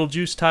have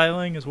Beetlejuice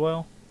tiling as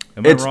well?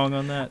 Am I wrong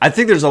on that? I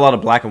think there's a lot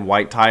of black and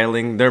white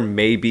tiling. There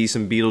may be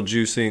some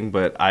Beetlejuicing,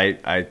 but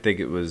I think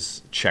it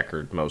was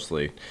checkered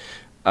mostly.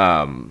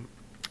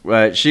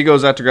 She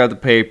goes out to grab the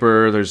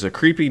paper. There's a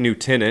creepy new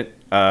tenant.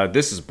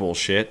 This is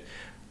bullshit.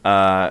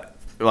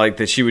 Like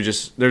that she would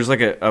just... There's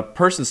like a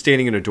person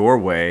standing in a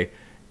doorway,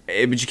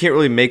 but you can't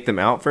really make them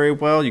out very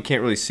well. You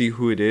can't really see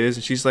who it is.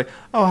 And she's like,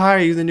 oh, hi, are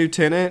you the new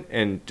tenant?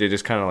 And they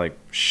just kind of like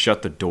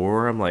shut the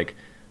door. I'm like,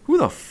 who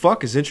the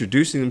fuck is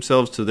introducing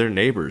themselves to their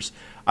neighbors?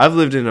 I've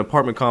lived in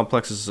apartment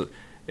complexes,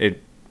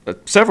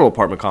 several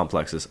apartment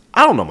complexes.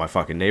 I don't know my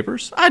fucking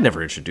neighbors. I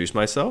never introduced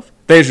myself.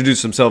 They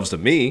introduced themselves to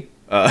me.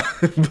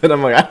 But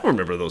I'm like, I don't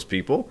remember those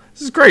people.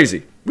 This is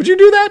crazy. Would you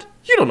do that?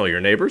 You don't know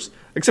your neighbors,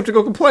 except to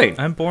go complain.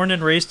 I'm born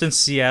and raised in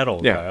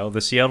Seattle, Kyle.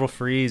 The Seattle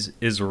freeze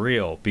is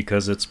real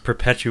because it's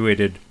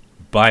perpetuated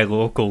by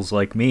locals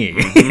like me.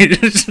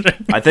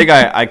 Mm-hmm. I think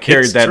I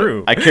carried that.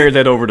 True. I carried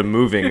that over to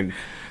moving.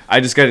 I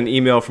just got an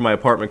email from my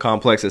apartment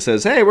complex that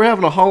says, hey, we're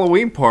having a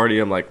Halloween party.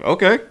 I'm like,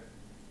 okay.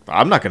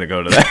 I'm not going to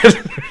go to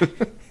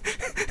that.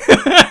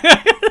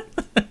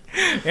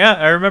 Yeah,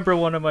 I remember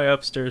one of my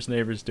upstairs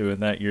neighbors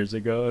doing that years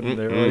ago, and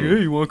they were like,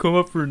 hey, you want to come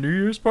up for a New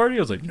Year's party? I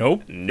was like,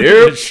 nope.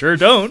 Sure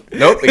don't.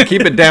 Nope, and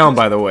keep it down,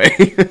 by the way.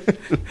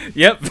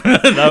 Yep.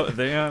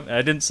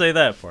 I didn't say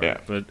that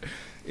part, but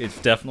it's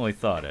definitely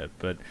thought it.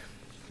 But,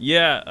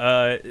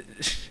 yeah,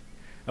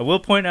 I will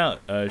point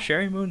out,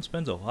 Sherry Moon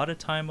spends a lot of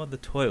time on the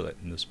toilet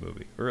in this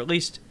movie, or at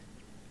least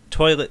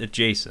toilet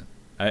adjacent.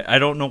 I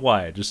don't know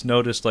why. I just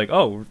noticed like,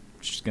 oh,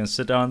 she's gonna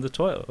sit down on the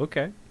toilet.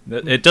 Okay,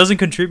 it doesn't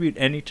contribute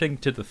anything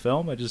to the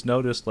film. I just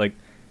noticed like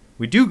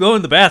we do go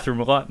in the bathroom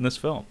a lot in this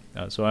film,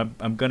 so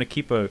I'm gonna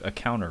keep a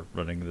counter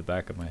running in the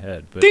back of my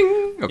head. But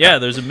Ding! Okay. yeah,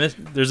 there's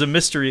a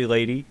mystery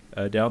lady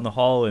down the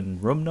hall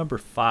in room number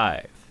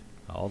 5,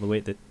 all the way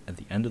at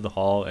the end of the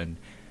hall, and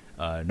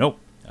nope,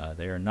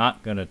 they are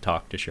not gonna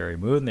talk to Sherry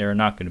Moon. They are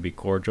not gonna be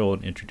cordial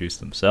and introduce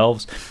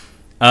themselves.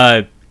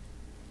 And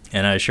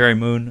Sherry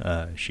Moon,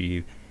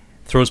 she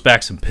throws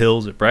back some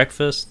pills at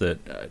breakfast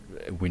that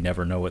we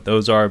never know what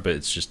those are, but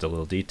it's just a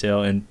little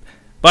detail. And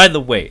by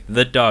the way,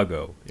 the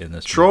doggo in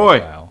this Troy.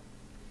 movie, wow.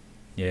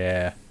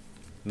 Yeah.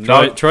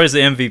 Troy's the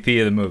MVP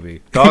of the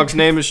movie. Dog's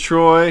name is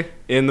Troy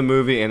in the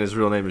movie, and his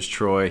real name is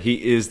Troy.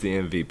 He is the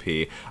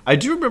MVP. I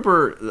do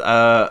remember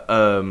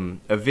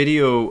a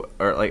video,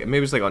 or like maybe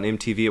it was like on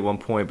MTV at one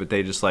point, but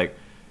they just like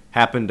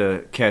happened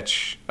to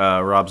catch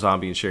Rob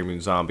Zombie and Sherry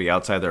Moon Zombie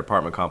outside their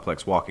apartment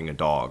complex walking a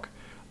dog.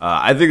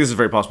 I think this is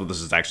very possible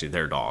this is actually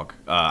their dog.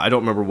 I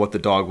don't remember what the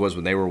dog was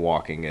when they were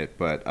walking it,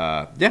 but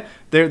yeah,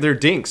 they're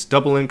dinks,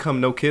 double income,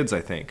 no kids, I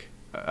think.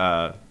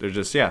 They're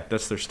just, yeah,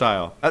 that's their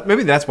style.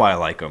 Maybe that's why I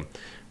like them.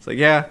 It's like,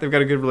 yeah, they've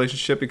got a good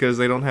relationship because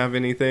they don't have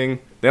anything.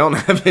 They don't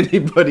have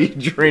anybody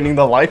draining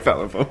the life out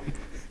of them.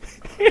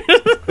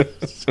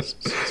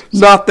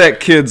 Not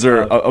that kids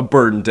are a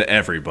burden to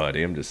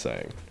everybody, I'm just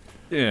saying.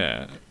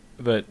 Yeah.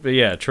 But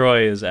yeah,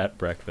 Troy is at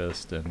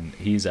breakfast, and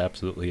he's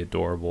absolutely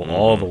adorable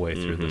all the way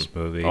through this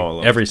movie.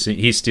 Oh, every scene,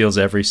 he steals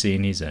every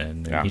scene he's in,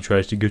 and Yeah. he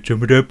tries to get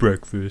some of that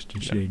breakfast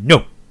and say,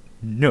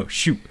 no,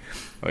 shoot.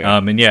 Oh, yeah.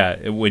 And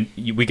yeah, when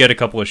we get a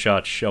couple of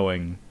shots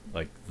showing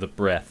like the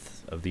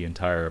breadth of the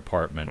entire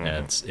apartment,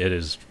 and it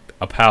is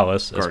a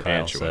palace, as Kyle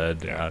Gargantuan,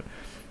 said. yeah.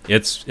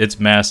 It's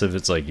massive.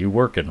 It's like, you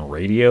work in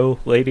radio,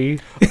 lady?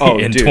 Oh,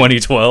 in dude.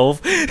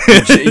 2012?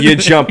 You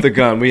jumped the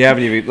gun. We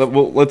haven't even.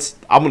 Well,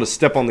 I'm gonna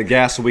step on the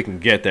gas so we can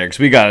get there because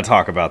we got to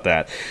talk about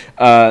that.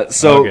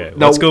 Okay,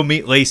 let's go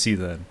meet Lacey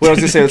then. Well, I was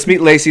gonna say, let's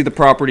meet Lacey, the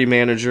property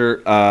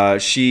manager.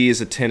 She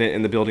is a tenant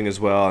in the building as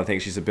well. I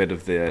think she's a bit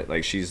of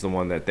she's the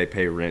one that they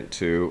pay rent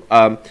to.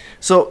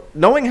 So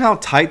knowing how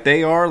tight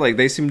they are, like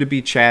they seem to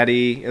be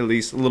chatty, at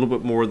least a little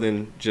bit more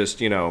than just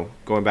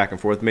going back and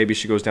forth. Maybe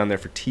she goes down there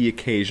for tea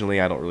occasionally.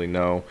 I don't really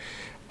know.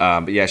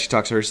 But yeah, she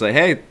talks to her. She's like,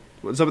 "Hey,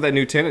 what's up with that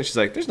new tenant?" She's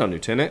like, "There's no new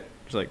tenant."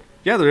 She's like,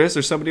 "Yeah, there is.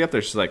 There's somebody up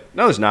there." She's like,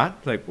 "No, there's not."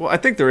 She's like, "Well, I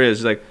think there is."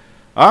 She's like,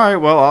 "All right,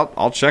 well,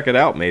 I'll check it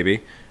out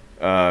maybe.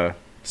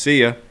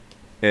 See ya."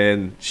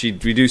 And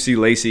we do see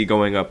Lacey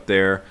going up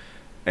there,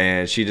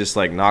 and she just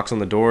like knocks on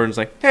the door and is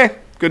like, "Hey,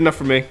 good enough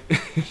for me."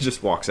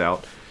 Just walks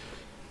out.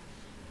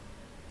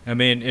 I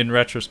mean, in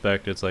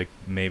retrospect, it's like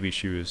maybe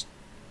she was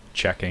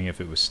checking if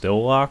it was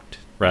still locked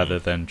rather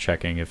than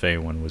checking if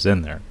anyone was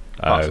in there.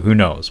 Who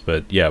knows?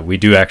 But yeah, we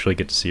do actually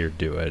get to see her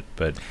do it.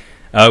 But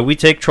we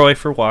take Troy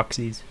for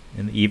walksies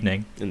in the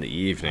evening.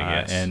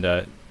 Yes.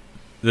 And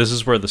this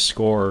is where the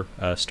score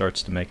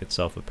starts to make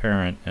itself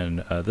apparent.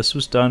 And this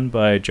was done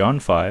by John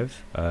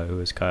Five,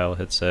 who, as Kyle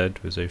had said,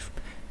 was a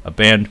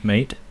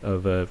bandmate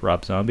of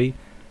Rob Zombie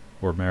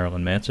or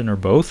Marilyn Manson or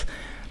both.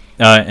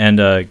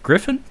 And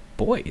Griffin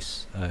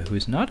Boyce, who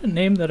is not a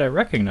name that I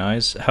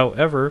recognize.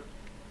 However,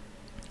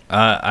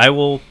 I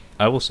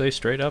will say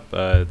straight up,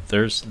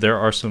 there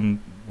are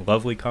some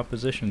lovely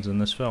compositions in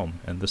this film,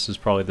 and this is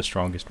probably the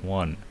strongest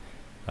one.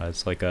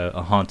 It's like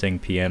a haunting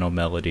piano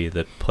melody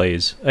that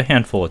plays a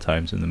handful of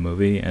times in the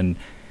movie, and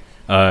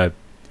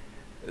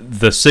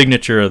the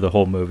signature of the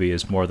whole movie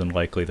is more than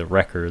likely the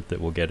record that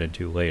we'll get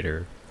into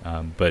later.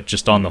 But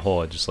just on the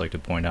whole, I'd just like to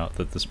point out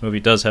that this movie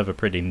does have a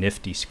pretty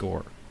nifty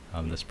score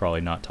that's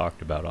probably not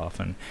talked about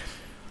often.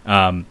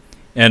 And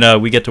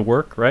we get to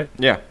work, right?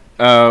 Yeah.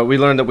 We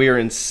learned that we are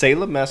in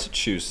Salem,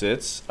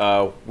 Massachusetts.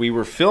 We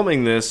were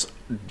filming this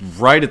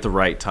right at the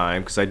right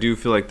time because I do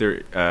feel like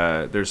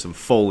there's some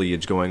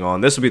foliage going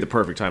on. This would be the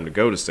perfect time to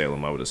go to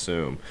Salem, I would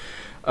assume.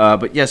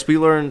 But yes, we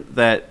learned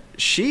that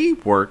she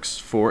works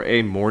for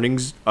a morning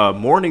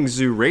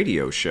zoo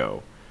radio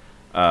show.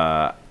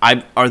 Are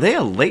they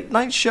a late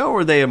night show or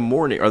are they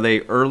Are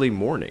they early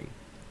morning?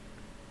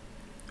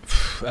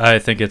 I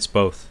think it's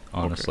both,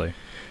 honestly.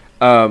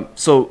 Okay.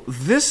 So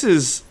this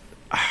is,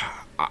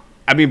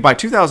 I mean, by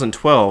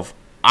 2012,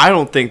 I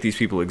don't think these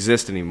people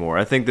exist anymore.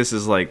 I think this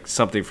is like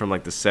something from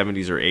like the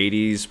 70s or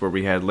 80s where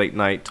we had late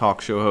night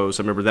talk show hosts.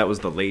 I remember that was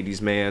the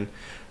Ladies Man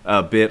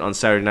bit on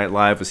Saturday Night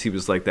Live, was he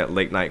was like that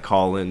late night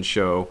call-in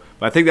show.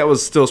 But I think that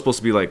was still supposed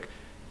to be like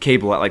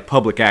cable, like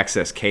public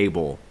access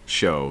cable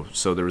show.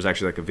 So there was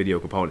actually like a video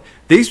component.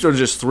 These are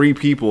just three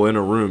people in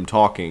a room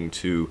talking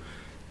to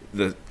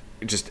the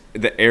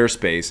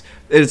airspace.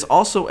 It's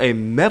also a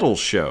metal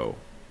show.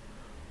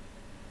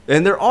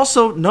 And they're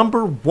also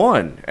number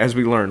one, as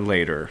we learn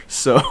later.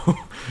 So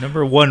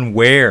number one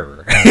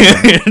where?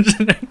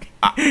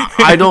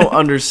 I don't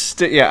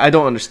understand. Yeah, I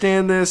don't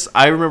understand this.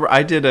 I remember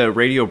I did a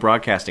radio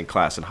broadcasting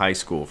class in high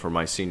school for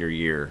my senior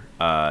year,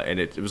 and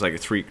it was like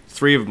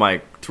three of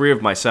my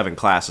 7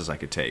 classes I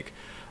could take.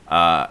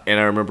 And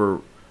I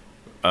remember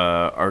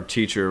our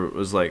teacher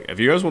was like, if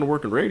you guys want to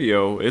work in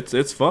radio,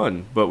 it's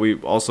fun. But we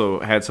also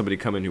had somebody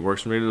come in who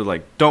works in radio.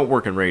 Like, don't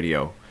work in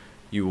radio.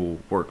 You will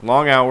work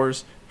long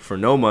hours for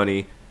no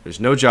money. There's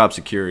no job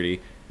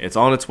security. It's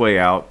on its way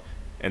out.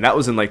 And that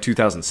was in like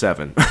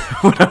 2007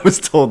 when I was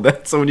told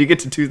that. So when you get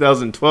to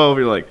 2012,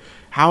 you're like,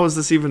 how is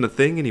this even a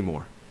thing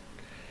anymore?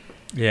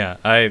 Yeah,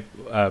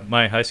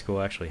 my high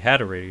school actually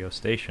had a radio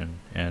station,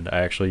 and I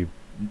actually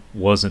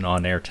wasn't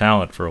on air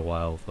talent for a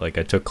while. Like,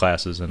 I took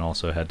classes and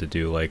also had to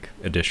do like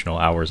additional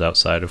hours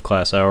outside of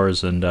class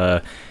hours, and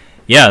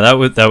yeah,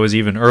 that was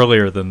even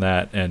earlier than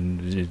that,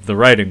 and the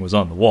writing was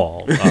on the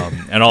wall.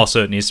 And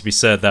also, it needs to be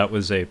said that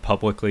was a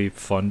publicly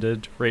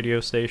funded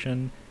radio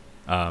station,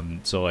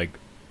 so like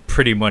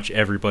pretty much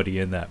everybody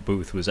in that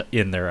booth was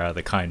in there out of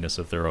the kindness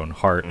of their own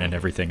heart, and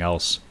everything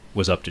else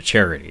was up to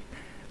charity.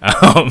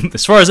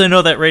 As far as I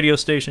know, that radio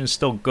station is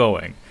still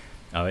going.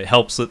 It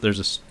helps that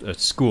there's a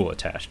school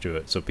attached to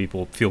it, so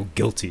people feel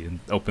guilty and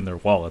open their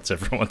wallets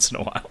every once in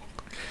a while.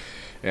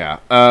 Yeah,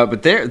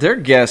 but their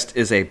guest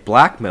is a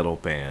black metal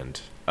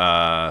band,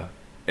 and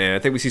I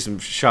think we see some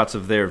shots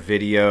of their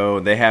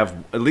video. They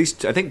have at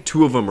least, I think,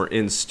 2 of them are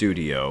in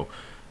studio,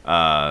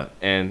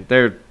 and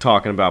they're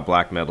talking about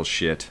black metal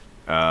shit.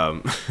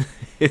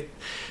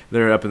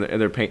 They're up in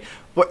their paint.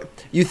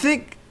 But you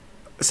think,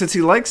 since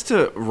he likes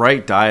to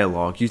write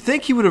dialogue, you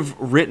think he would have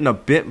written a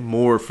bit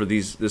more for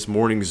this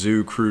Morning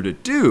Zoo crew to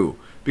do,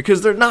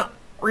 because they're not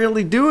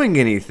really doing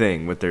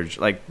anything with their,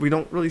 like, we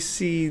don't really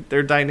see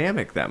their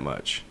dynamic that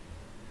much.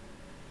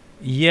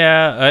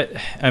 Yeah,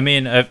 I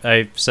mean,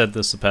 I've said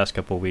this the past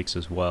couple of weeks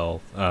as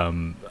well.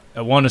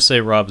 I want to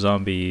say Rob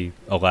Zombie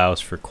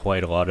allows for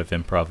quite a lot of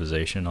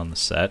improvisation on the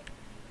set.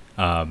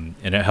 And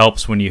it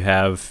helps when you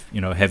have,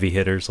 heavy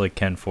hitters like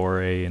Ken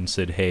Foree and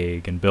Sid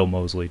Haig and Bill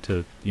Moseley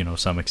to,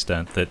 some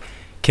extent, that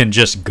can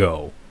just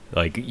go.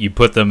 Like, you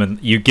put them in,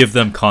 you give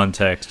them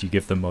context, you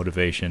give them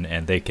motivation,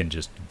 and they can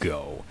just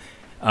go.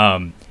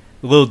 A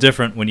little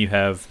different when you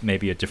have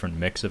maybe a different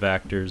mix of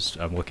actors.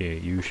 I'm looking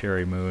at you,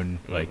 Sherry Moon.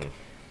 Like,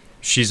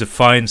 she's a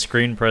fine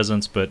screen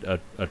presence, but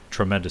a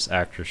tremendous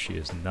actress she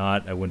is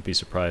not. I wouldn't be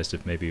surprised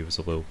if maybe it was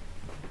a little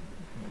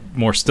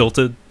more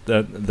stilted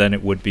than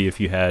it would be if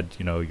you had,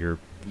 your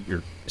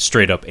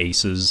straight up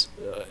aces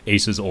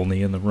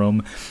only in the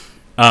room.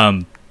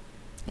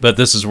 But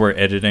this is where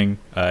editing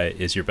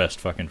is your best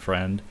fucking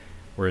friend,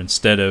 where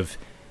instead of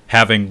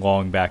having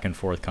long back and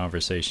forth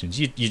conversations,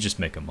 you just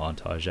make a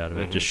montage out of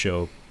it. Just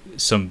show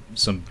some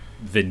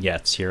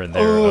vignettes here and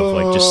there of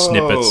like just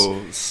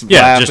snippets. Slapping.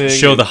 Yeah, just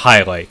show the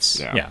highlights.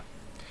 Yeah.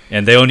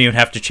 And they don't even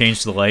have to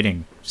change the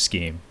lighting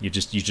scheme. You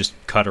just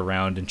cut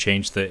around and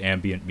change the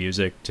ambient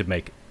music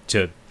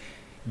to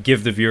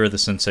give the viewer the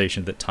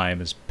sensation that time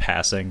is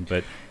passing.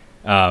 But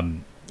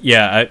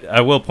yeah,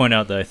 I will point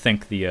out that I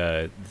think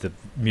the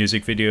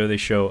music video they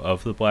show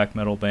of the black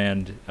metal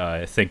band,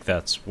 I think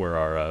that's where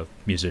our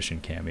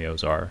musician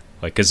cameos are.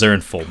 Like, because they're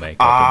in full makeup and they're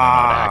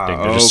not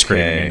acting. They're just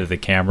screaming into the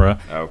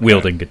camera,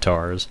 wielding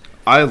guitars.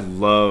 I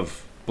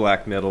love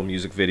black metal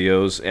music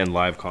videos and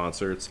live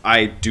concerts.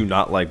 I do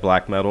not like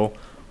black metal,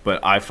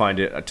 but I find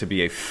it to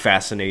be a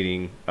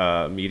fascinating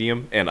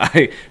medium, and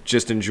I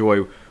just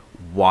enjoy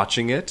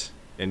watching it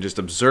and just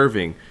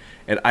observing.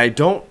 And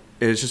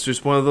it's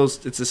just one of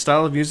those, it's a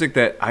style of music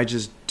that I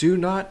just do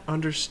not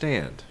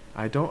understand.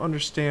 I don't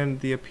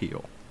understand the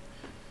appeal.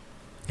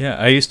 Yeah,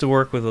 I used to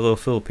work with a little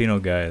Filipino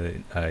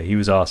guy. He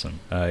was awesome.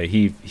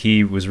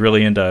 He was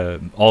really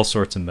into all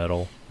sorts of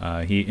metal.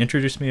 He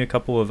introduced me a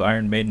couple of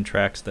Iron Maiden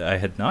tracks that I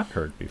had not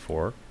heard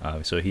before.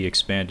 So he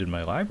expanded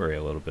my library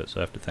a little bit. So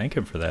I have to thank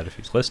him for that if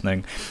he's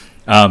listening.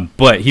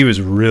 But he was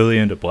really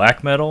into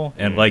black metal,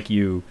 and like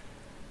you,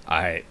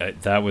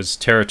 that was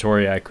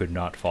territory I could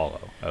not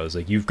follow. I was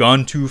like, you've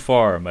gone too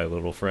far, my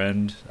little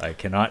friend. I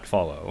cannot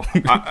follow.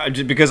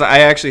 Because I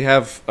actually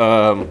have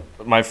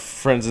my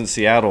friends in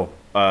Seattle.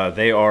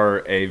 They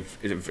are a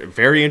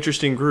very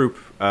interesting group.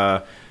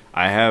 I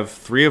have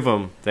 3 of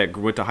them that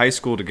went to high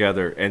school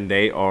together, and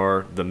they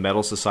are the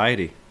Metal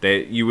Society.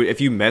 If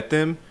you met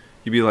them,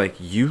 you'd be like,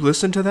 you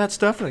listen to that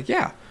stuff? Like,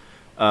 yeah.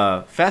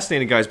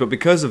 Fascinating guys. But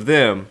because of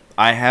them,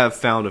 I have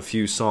found a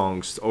few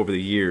songs over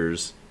the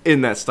years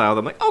in that style that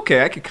I'm like,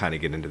 okay, I could kind of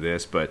get into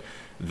this, but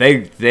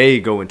they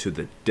go into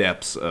the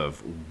depths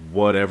of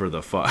whatever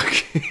the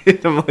fuck.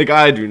 I'm like,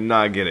 I do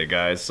not get it,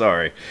 guys.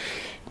 Sorry.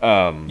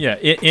 Yeah,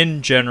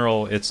 in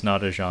general, it's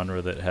not a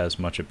genre that has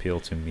much appeal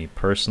to me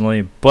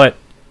personally, but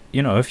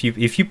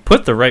if you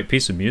put the right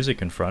piece of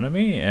music in front of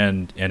me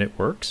and it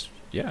works,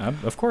 yeah,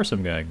 of course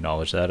I'm going to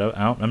acknowledge that.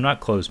 I'm not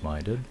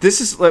closed-minded.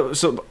 This is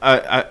so.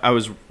 I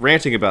was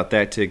ranting about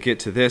that to get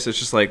to this. It's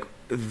just like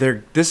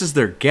this is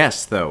their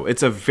guest, though.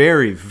 It's a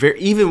very, very,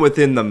 even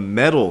within the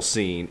metal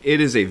scene, it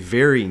is a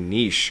very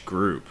niche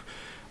group.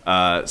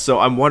 So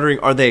I'm wondering,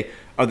 are they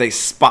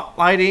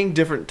spotlighting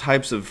different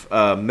types of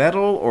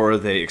metal, or are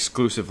they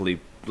exclusively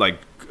like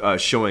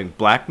showing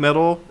black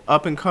metal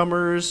up and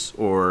comers?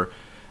 Or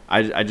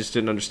I just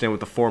didn't understand what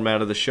the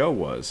format of the show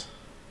was.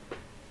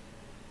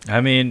 I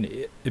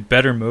mean, a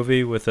better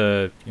movie with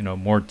a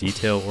more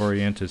detail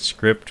oriented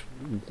script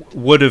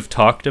would have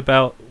talked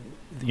about,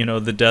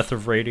 the death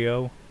of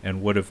radio,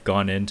 and would have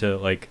gone into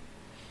like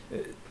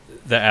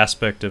the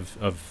aspect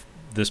of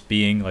this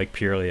being like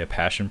purely a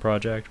passion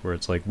project, where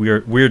it's like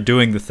we're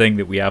doing the thing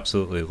that we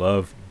absolutely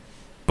love,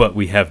 but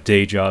we have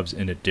day jobs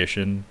in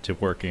addition to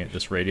working at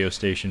this radio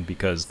station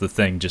because the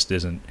thing just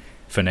isn't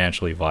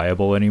financially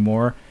viable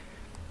anymore.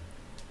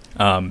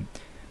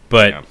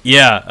 But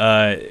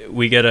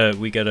we get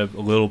a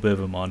little bit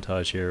of a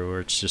montage here where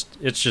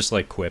it's just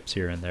like quips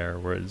here and there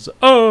where it's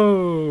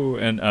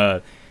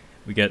and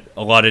we get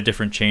a lot of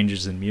different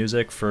changes in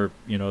music for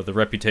the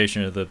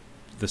reputation of the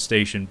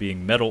station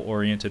being metal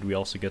oriented. We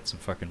also get some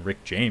fucking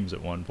Rick James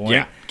at one point.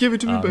 Yeah, give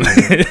it to me, baby.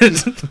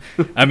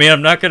 I mean,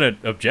 I'm not gonna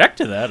object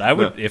to that. I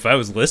would, if I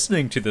was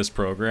listening to this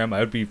program, I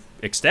would be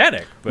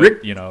ecstatic. But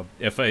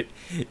if I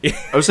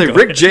would say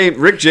Rick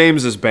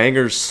James's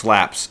bangers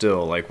slap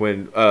still. Like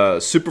when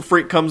Super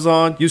Freak comes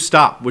on, you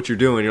stop what you're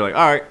doing. You're like,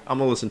 all right, I'm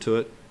gonna listen to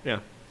it. Yeah.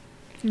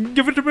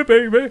 Give it to me,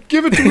 baby.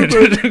 Give it to me,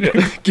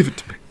 baby. Give it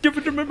to me. Give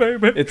it to me,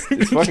 baby. It's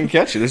fucking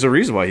catchy. There's a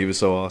reason why he was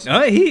so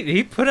awesome.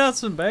 He put out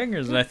some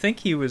bangers, and I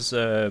think he was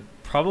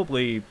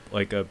probably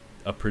like a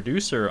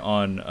producer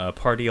on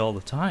Party All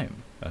the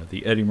Time,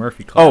 the Eddie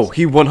Murphy classic. Oh,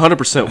 he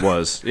 100%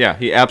 was. Yeah,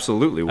 he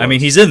absolutely was. I mean,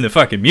 he's in the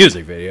fucking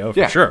music video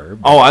for sure.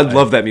 Oh, I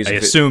love that music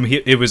video. I assume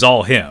it was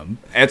all him.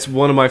 It's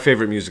one of my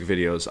favorite music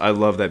videos. I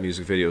love that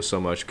music video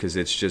so much because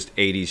it's just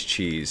 80s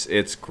cheese.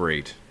 It's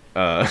great.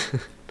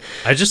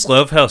 I just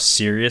love how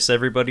serious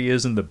everybody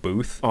is in the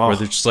booth, where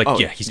they're just like,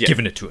 he's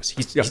giving it to us.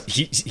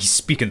 He's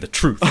speaking the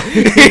truth.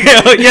 He's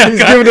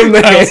giving him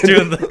the hand.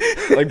 Doing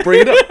like, bring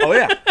it up. Oh,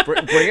 yeah.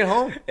 Bring it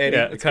home, Eddie.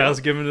 Yeah, Kyle's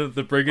giving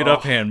the bring it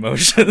up hand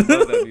motion. I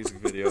love that music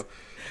video.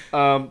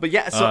 But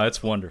yeah, so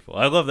it's wonderful.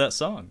 I love that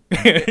song.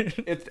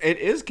 it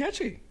is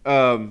catchy.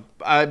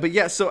 But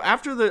yeah, so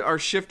after our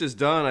shift is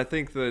done, I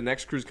think the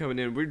next crew's coming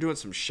in. We're doing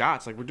some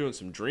shots, like we're doing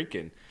some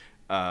drinking.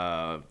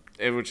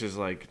 Which is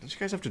like, don't you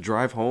guys have to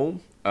drive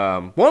home?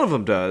 One of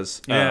them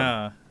does.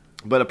 Yeah.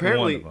 But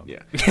apparently,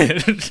 yeah.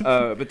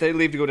 But they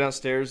leave to go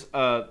downstairs.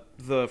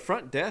 The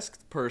front desk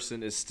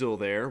person is still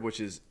there, which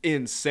is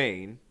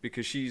insane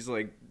because she's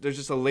like, there's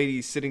just a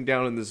lady sitting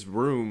down in this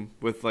room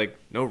with like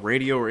no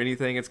radio or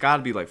anything. It's got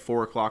to be like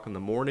 4:00 in the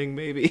morning,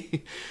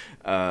 maybe.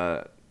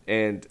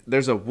 And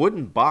there's a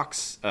wooden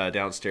box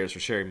downstairs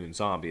for Sherry Moon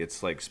Zombie.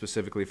 It's like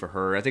specifically for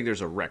her. I think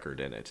there's a record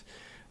in it.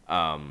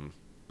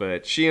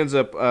 But she ends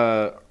up,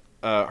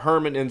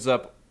 Herman ends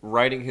up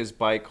riding his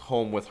bike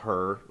home with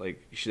her.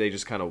 Like, they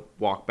just kind of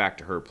walk back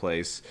to her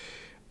place.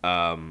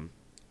 And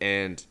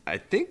I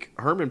think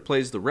Herman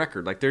plays the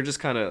record. Like, they're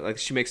just kind of, like,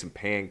 she makes some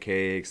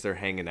pancakes. They're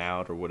hanging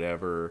out or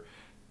whatever.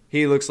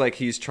 He looks like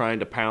he's trying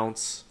to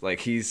pounce.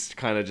 Like, he's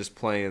kind of just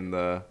playing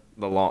the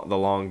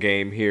long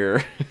game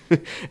here.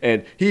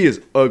 And he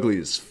is ugly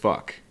as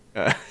fuck.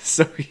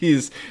 So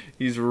he's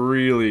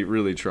really,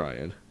 really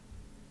trying.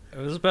 I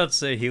was about to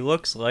say, he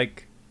looks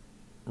like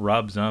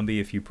Rob Zombie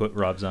if you put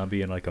Rob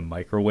Zombie in like a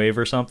microwave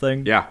or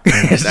something. Yeah,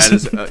 that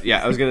is.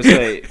 I was gonna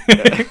say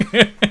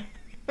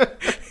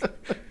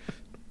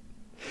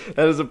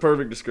that is a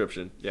perfect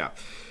description. Yeah,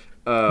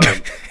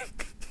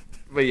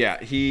 but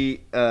yeah,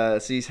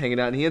 he's hanging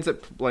out and he ends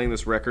up playing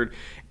this record,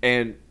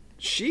 and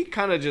she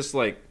kind of just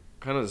like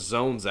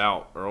zones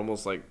out or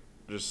almost like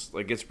just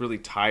like gets really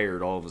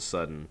tired all of a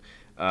sudden,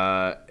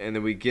 and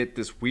then we get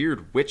this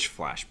weird witch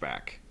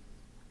flashback.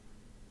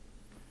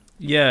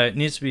 Yeah, it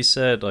needs to be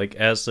said, like,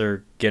 as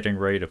they're getting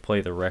ready to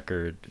play the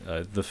record,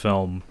 the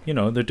film,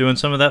 they're doing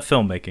some of that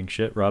filmmaking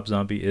shit. Rob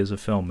Zombie is a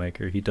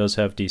filmmaker. He does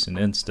have decent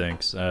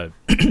instincts.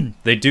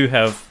 They do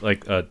have,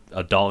 like, a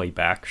dolly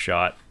back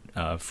shot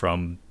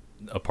from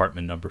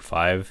apartment number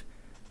 5.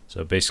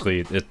 So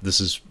basically,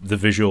 this is the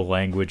visual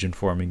language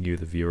informing you,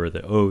 the viewer,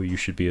 that, you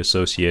should be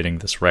associating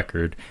this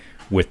record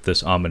with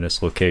this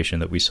ominous location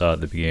that we saw at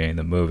the beginning of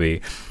the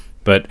movie.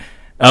 But,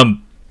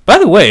 by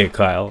the way,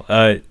 Kyle,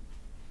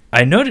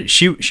 I noticed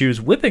she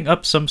was whipping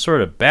up some sort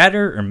of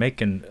batter or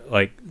making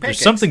like there's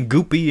something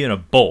goopy in a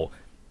bowl.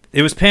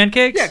 It was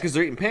pancakes? Yeah, because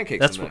they're eating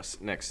pancakes in the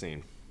next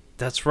scene.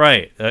 That's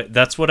right.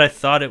 That's what I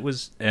thought it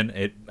was,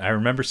 and I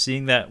remember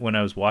seeing that when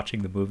I was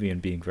watching the movie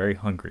and being very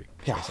hungry.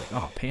 Yeah. I was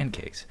like,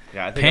 pancakes.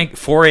 Yeah, I think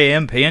 4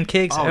 a.m.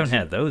 pancakes? I haven't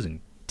had those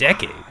in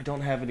decades. I don't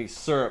have any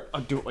syrup.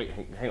 Wait,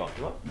 hang on.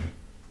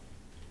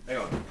 Hang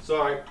on.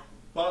 Sorry.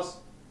 Pause.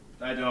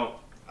 I don't.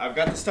 I've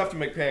got the stuff to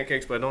make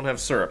pancakes, but I don't have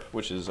syrup,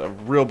 which is a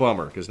real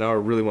bummer, because now I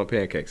really want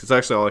pancakes. It's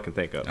actually all I can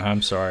think of.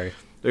 I'm sorry.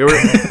 Well,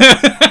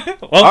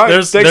 right,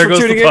 there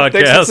goes the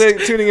podcast.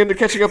 Thanks for tuning in to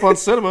Catching Up on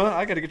Cinema.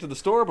 I got to get to the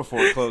store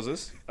before it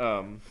closes.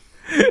 But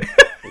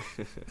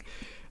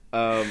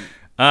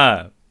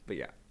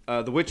yeah.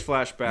 The witch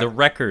flashback. The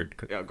record.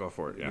 Yeah, go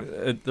for it,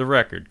 yeah. The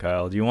record,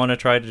 Kyle. Do you want to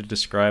try to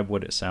describe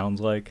what it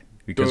sounds like?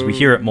 Because we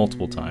hear it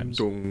multiple times.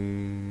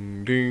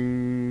 Dong,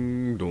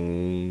 ding,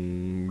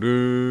 dong,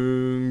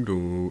 ding,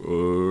 dong.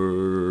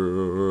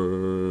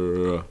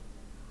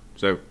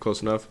 Is that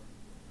close enough?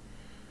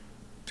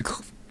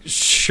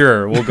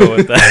 Sure, we'll go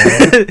with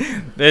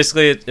that.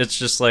 Basically, it's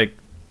just like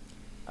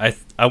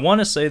I want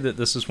to say that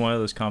this is one of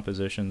those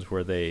compositions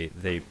where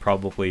they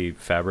probably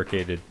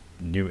fabricated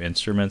new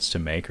instruments to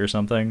make or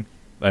something.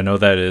 I know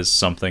that is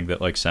something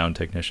that like sound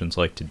technicians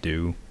like to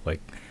do,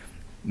 like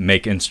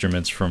make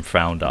instruments from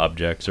found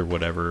objects or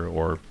whatever,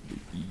 or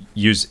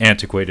use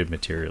antiquated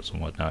materials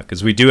and whatnot.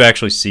 Because we do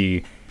actually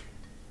see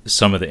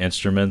some of the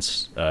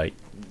instruments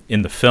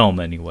in the film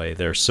anyway.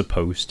 They're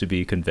supposed to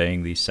be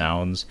conveying these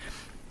sounds,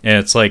 and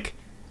it's like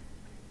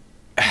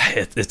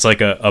it's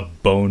like a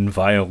bone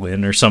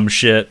violin or some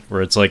shit,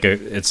 where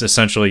it's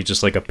essentially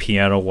just like a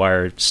piano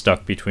wire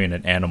stuck between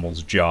an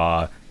animal's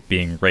jaw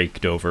being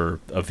raked over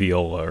a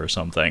viola or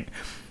something.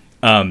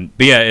 But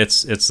yeah,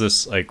 it's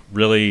this like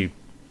really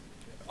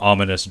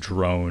ominous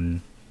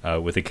drone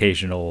with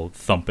occasional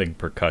thumping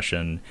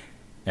percussion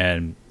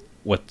and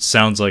what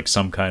sounds like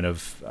some kind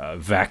of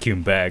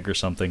vacuum bag or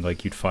something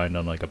like you'd find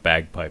on like a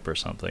bagpipe or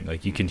something.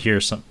 Like you can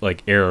hear some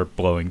like air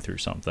blowing through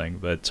something,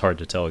 but it's hard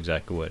to tell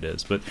exactly what it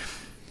is. But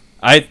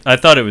I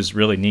thought it was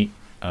really neat.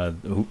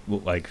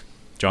 Like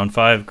John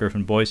Five,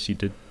 Griffin Boyce, you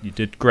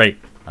did great.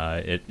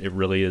 It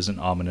really is an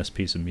ominous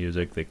piece of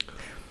music that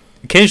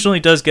occasionally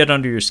does get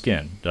under your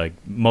skin, like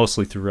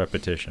mostly through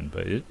repetition,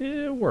 but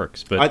it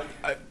works. But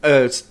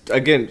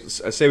again,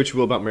 I say what you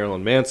will about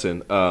Marilyn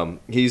Manson.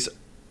 He's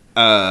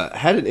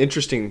had an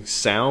interesting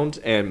sound,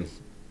 and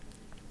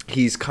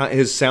his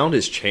sound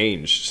has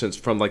changed since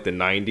from like the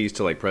 90s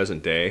to like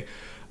present day.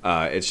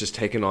 It's just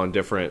taken on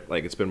different,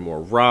 like it's been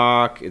more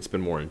rock, it's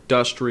been more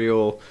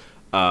industrial.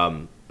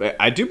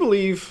 I do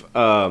believe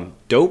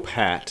Dope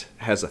Hat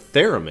has a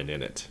theremin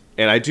in it.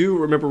 And I do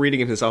remember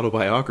reading in his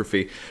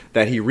autobiography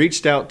that he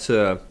reached out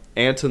to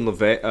Anton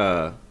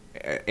LaVey,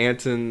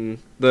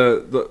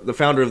 the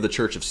founder of the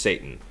Church of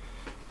Satan.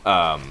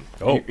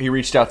 He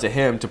reached out to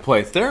him to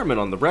play theremin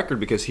on the record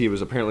because he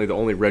was apparently the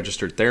only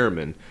registered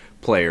theremin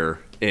player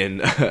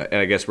in,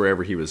 I guess,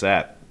 wherever he was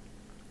at.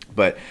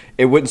 But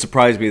it wouldn't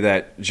surprise me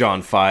that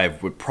John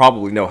Five would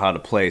probably know how to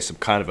play some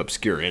kind of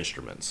obscure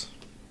instruments.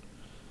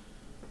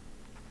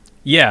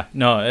 Yeah,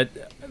 no,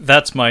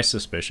 that's my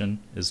suspicion,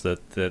 is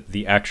that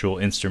the actual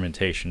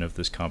instrumentation of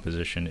this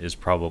composition is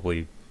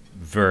probably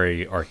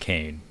very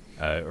arcane,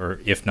 or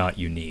if not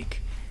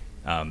unique.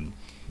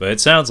 But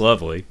it sounds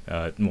lovely.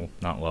 Well,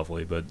 not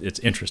lovely, but it's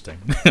interesting.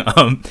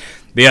 But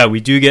yeah, we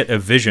do get a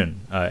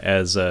vision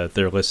as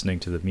they're listening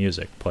to the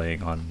music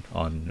playing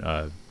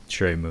on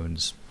Sherry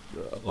Moon's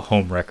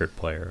home record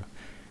player.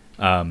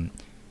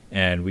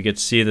 And we get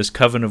to see this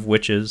coven of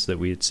witches that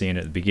we had seen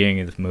at the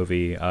beginning of the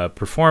movie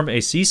perform a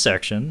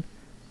C-section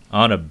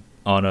on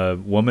a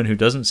woman who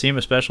doesn't seem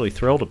especially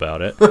thrilled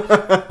about it.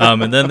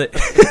 And then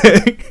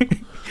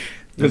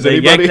they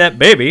yank that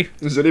baby.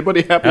 Is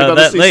anybody happy about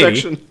a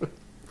C-section?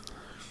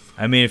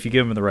 I mean, if you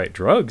give them the right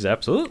drugs,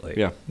 absolutely.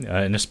 Yeah.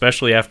 And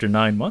especially after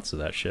 9 months of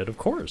that shit, of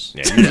course.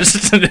 Yeah,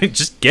 just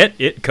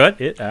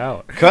cut it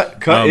out.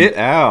 Cut it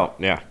out.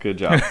 Yeah, good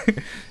job.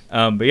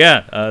 But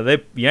yeah,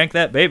 they yank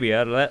that baby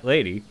out of that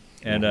lady.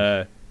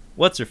 And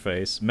what's her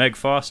face? Meg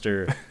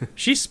Foster.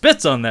 She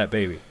spits on that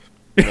baby.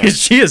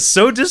 She is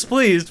so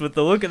displeased with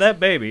the look of that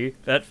baby,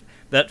 that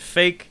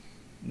fake,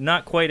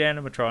 not quite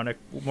animatronic,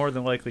 more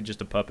than likely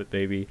just a puppet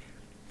baby,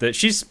 that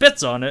she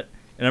spits on it.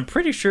 And I'm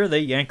pretty sure they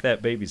yank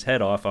that baby's head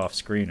off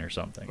screen or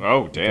something.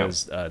 Oh, damn.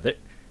 Because,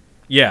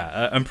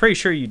 I'm pretty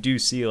sure you do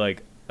see,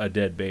 like, a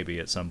dead baby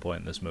at some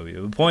point in this movie.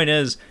 The point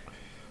is,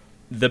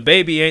 the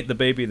baby ain't the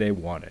baby they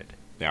wanted.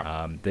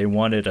 Yeah. They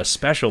wanted a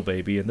special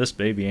baby, and this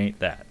baby ain't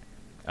that.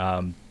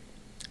 And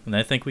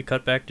I think we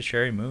cut back to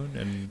Sherry Moon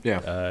and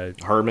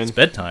Herman. It's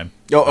bedtime.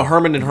 Oh,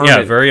 Herman and Herman.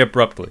 Yeah, very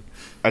abruptly.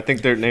 I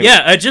think their names.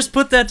 Yeah, I just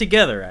put that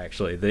together,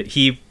 actually. That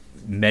he,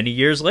 many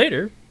years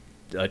later,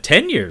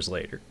 10 years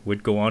later,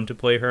 would go on to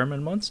play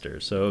Herman Munster.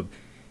 So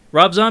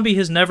Rob Zombie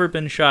has never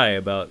been shy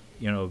about,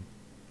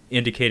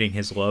 indicating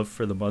his love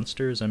for the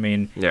Munsters. I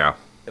mean, yeah.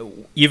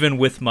 Even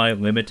with my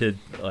limited,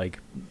 like,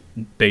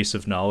 base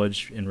of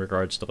knowledge in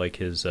regards to, like,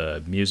 his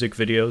music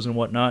videos and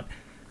whatnot,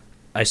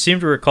 I seem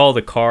to recall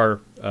the car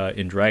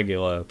in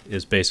Dragula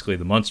is basically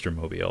the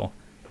Munstermobile.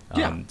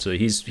 So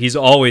he's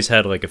always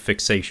had, like, a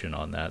fixation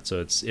on that. So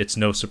it's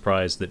no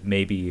surprise that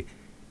maybe,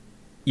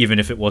 even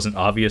if it wasn't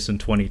obvious in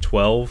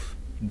 2012,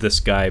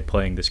 this guy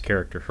playing this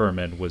character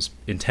Herman was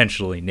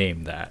intentionally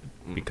named that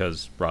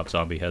because Rob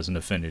Zombie has an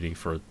affinity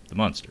for the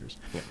Munsters.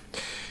 Yeah.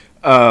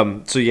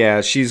 So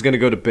yeah, she's gonna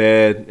go to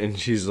bed and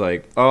she's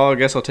like, "Oh, I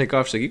guess I'll take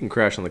off." She's like, "You can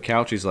crash on the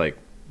couch." He's like,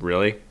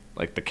 "Really?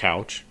 Like the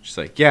couch?" She's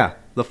like, "Yeah,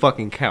 the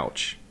fucking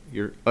couch.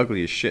 You're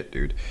ugly as shit,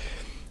 dude."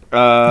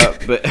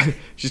 But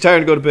she's tired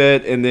to go to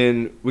bed, and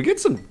then we get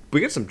some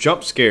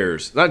jump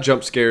scares. Not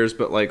jump scares,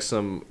 but like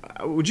some.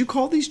 Would you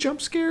call these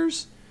jump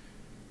scares?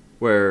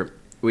 Where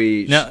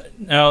we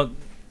now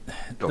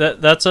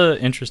that's a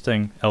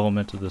interesting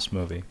element of this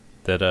movie,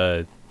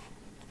 that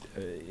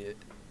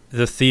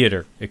the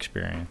theater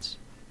experience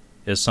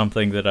is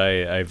something that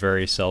I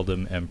very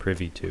seldom am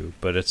privy to,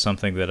 but it's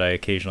something that I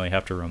occasionally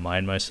have to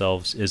remind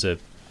myself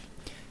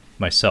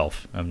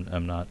myself.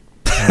 I'm not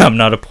I'm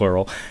not a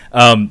plural.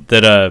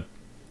 That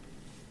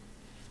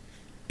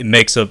it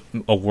makes a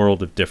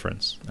world of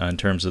difference in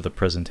terms of the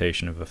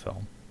presentation of a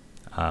film.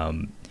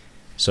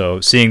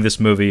 So seeing this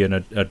movie in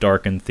a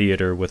darkened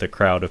theater with a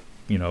crowd of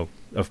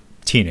of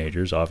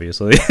teenagers,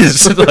 obviously,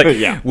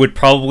 would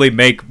probably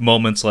make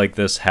moments like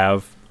this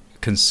have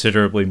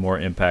considerably more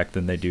impact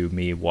than they do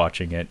me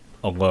watching it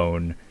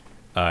alone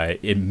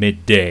in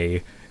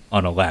midday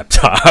on a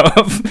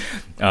laptop.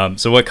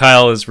 So what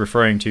Kyle is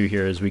referring to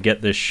here is we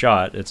get this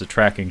shot. It's a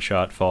tracking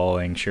shot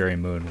following Sherry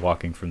Moon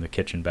walking from the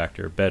kitchen back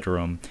to her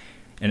bedroom,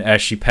 and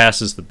as she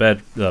passes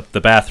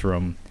the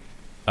bathroom,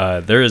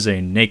 there is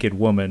a naked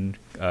woman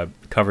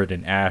covered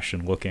in ash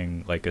and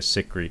looking like a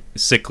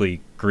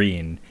sickly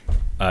green,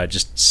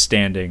 just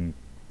standing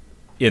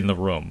in the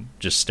room,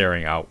 just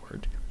staring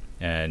outward.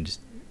 And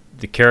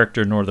the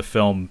character nor the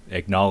film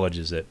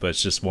acknowledges it, but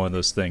it's just one of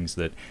those things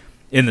that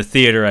in the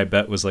theater I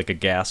bet was like a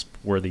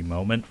gasp-worthy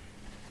moment,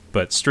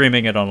 but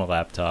streaming it on a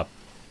laptop,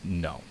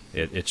 no.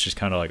 It's just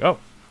kind of like, oh,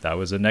 that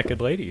was a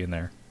naked lady in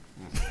there.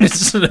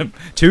 It's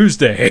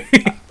Tuesday.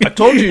 I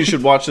told you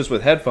should watch this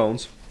with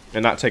headphones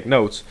and not take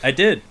notes. I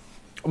did.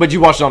 But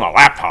you watched it on a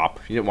laptop.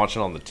 You didn't watch it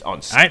on the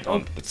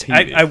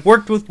TV. I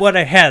worked with what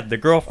I had. The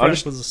girlfriend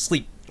was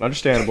asleep.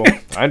 Understandable.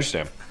 I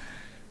understand.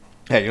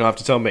 Hey, you don't have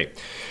to tell me.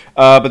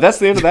 But that's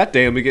the end of that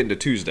day, and we get into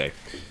Tuesday.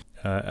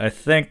 I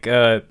think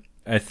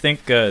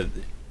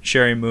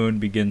Sherry Moon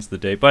begins the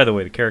day. By the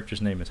way, the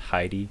character's name is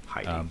Heidi.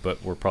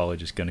 But we're probably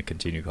just going to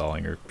continue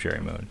calling her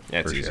Sherry Moon.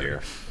 That's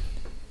easier.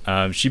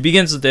 She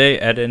begins the day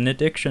at an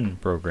addiction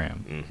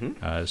program.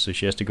 Mm-hmm. So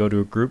she has to go to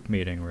a group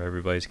meeting where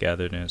everybody's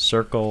gathered in a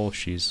circle.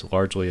 She's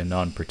largely a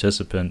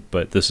non-participant,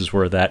 but this is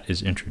where that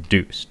is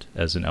introduced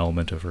as an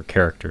element of her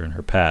character and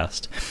her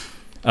past.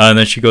 And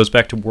then she goes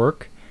back to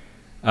work,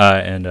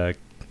 and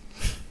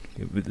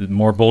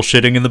more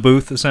bullshitting in the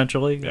booth,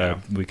 essentially. Yeah.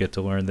 We get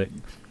to learn that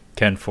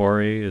Ken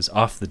Foree is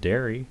off the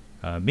dairy.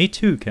 Me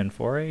too, Ken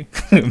Foree.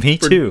 Me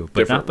too,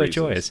 but not by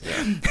choice.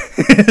 Yeah.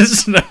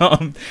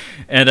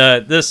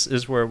 And this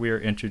is where we are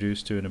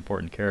introduced to an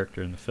important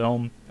character in the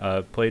film,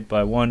 played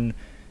by one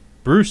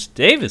Bruce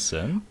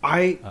Davison.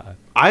 I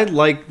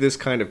like this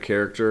kind of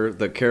character,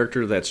 the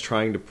character that's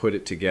trying to put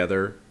it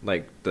together,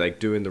 like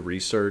doing the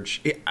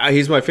research.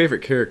 He's my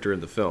favorite character in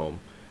the film.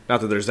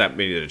 Not that there's that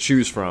many to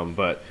choose from,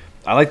 but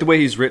I like the way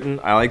he's written.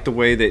 I like the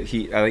way that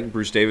I think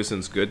Bruce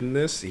Davison's good in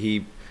this.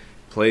 He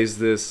plays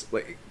this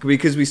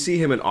because we see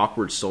him in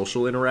awkward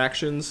social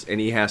interactions, and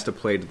he has to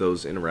play to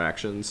those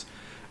interactions,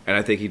 and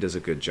I think he does a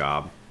good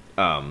job.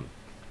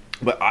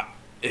 But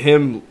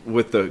him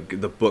with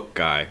the book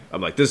guy,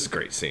 I'm like, this is a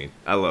great scene.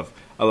 I love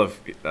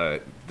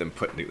them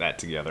putting that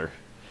together.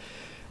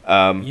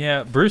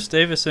 Yeah, Bruce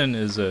Davison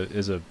is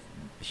a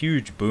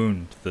huge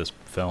boon to this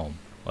film.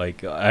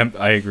 Like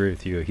I agree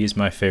with you. He's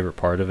my favorite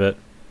part of it.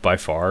 By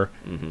far.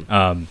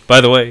 Mm-hmm. By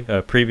the way,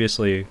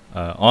 previously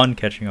on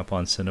Catching Up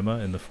on Cinema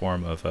in the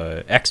form of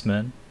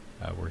X-Men,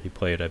 where he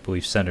played, I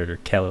believe, Senator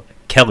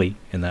Kelly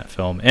in that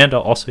film, and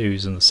also he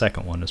was in the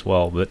second one as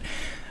well. But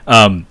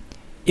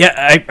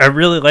yeah, I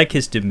really like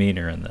his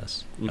demeanor in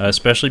this,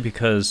 especially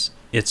because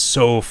it's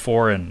so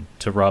foreign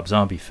to Rob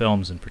Zombie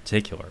films in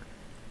particular.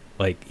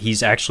 Like,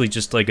 he's actually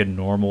just like a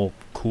normal,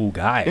 cool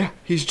guy. Yeah,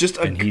 he's just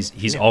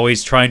he's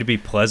always trying to be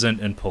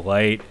pleasant and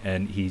polite,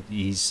 and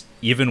he's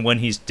even when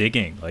he's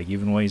digging, like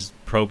even when he's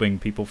probing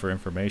people for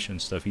information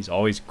and stuff, he's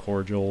always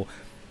cordial,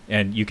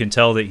 and you can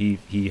tell that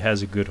he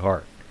has a good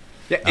heart.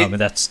 Yeah, and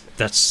that's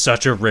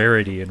such a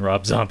rarity in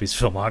Rob Zombie's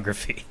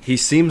filmography. He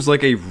seems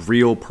like a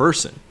real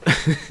person.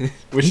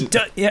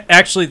 Yeah,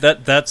 actually,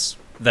 that's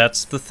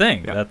the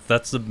thing. Yeah.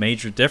 That's the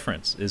major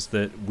difference, is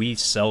that we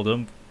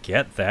seldom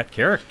get that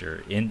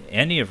character in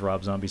any of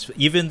Rob Zombie's,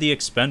 even the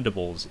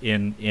Expendables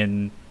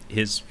in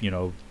his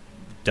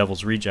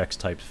Devil's Rejects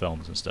type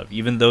films and stuff.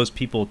 Even those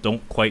people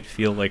don't quite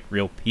feel like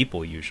real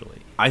people usually.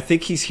 I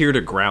think he's here to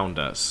ground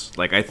us.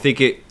 Like, I think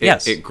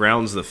it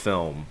grounds the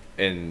film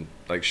in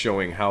like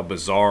showing how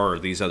bizarre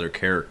these other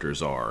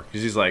characters are.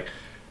 Because he's like,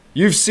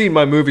 you've seen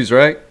my movies,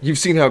 right? You've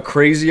seen how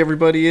crazy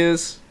everybody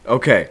is.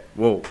 Okay,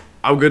 well,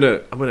 I'm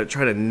gonna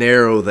try to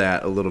narrow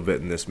that a little bit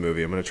in this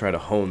movie. I'm gonna try to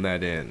hone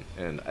that in,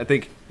 and I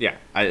think,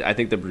 I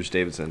think that Bruce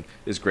Davison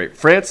is great.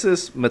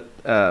 Francis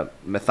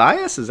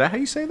Matthias, is that how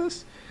you say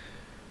this?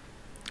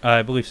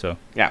 I believe so.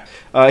 Yeah,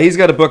 he's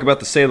got a book about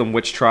the Salem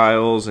witch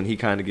trials, and he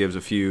kind of gives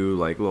a few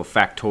like little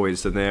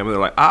factoids to them, and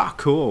they're like,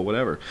 cool,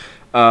 whatever.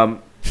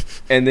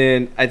 And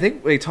then I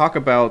think they talk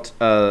about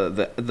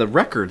the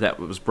record that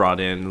was brought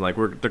in. Like,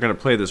 they're gonna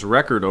play this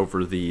record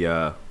over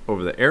the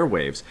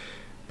airwaves.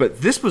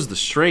 But this was the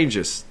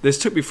strangest. This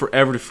took me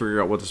forever to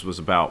figure out what this was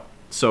about.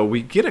 So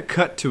we get a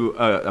cut to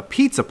a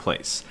pizza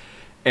place.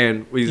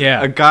 And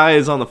a guy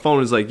is on the phone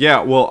and is like,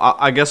 yeah, well,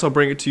 I guess I'll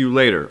bring it to you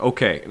later.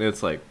 Okay. And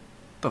it's like,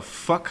 the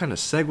fuck kind of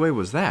segue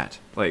was that?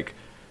 Like,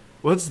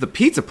 what does the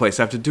pizza place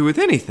have to do with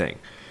anything?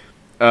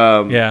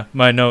 Yeah,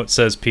 my note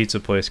says pizza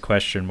place ?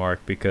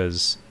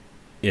 Because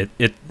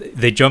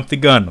they jumped the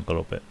gun a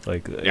little bit.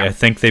 Like, yeah. I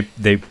think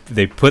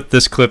they put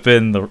this clip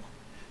in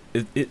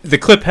the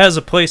clip has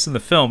a place in the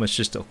film. It's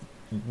just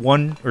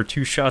one or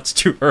two shots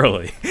too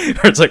early.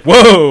 Or it's like,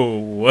 whoa,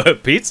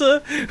 what,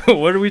 pizza?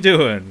 What are we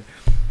doing?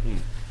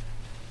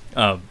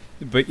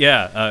 But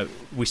yeah,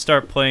 we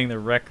start playing the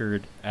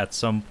record at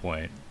some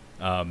point.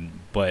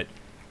 But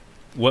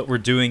what we're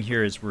doing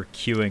here is we're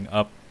queuing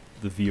up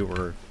the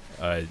viewer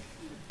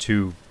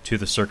to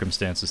the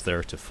circumstances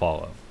there to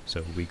follow.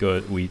 So we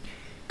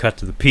cut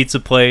to the pizza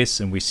place,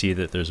 and we see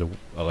that there's a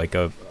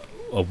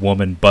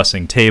woman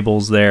bussing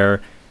tables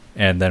there,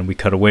 and then we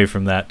cut away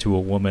from that to a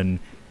woman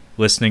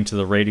listening to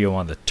the radio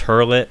on the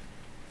toilet,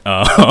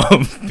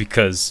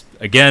 because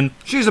again,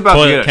 she's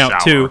about to get a shower.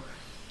 2.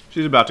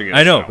 She's about to get.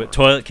 I know, but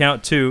toilet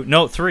count 2,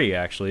 no 3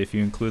 actually, if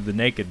you include the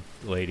naked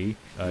lady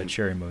at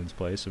Sherry Moon's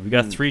place. So we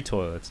got 3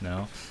 toilets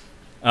now,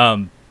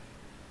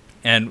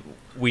 and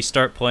we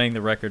start playing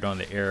the record on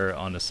the air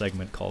on a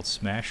segment called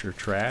Smash or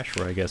Trash,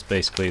 where I guess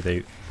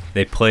basically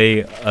they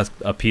play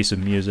a piece of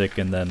music,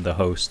 and then the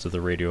host of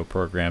the radio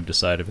program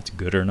decide if it's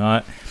good or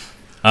not.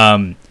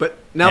 But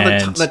now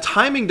the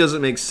timing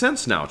doesn't make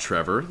sense now,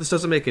 Trevor. This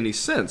doesn't make any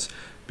sense,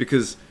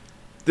 because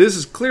this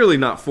is clearly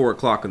not 4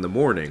 o'clock in the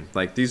morning.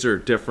 Like, these are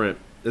different.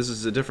 This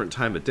is a different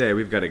time of day.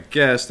 We've got a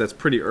guest that's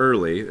pretty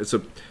early.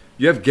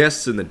 You have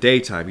guests in the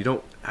daytime.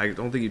 I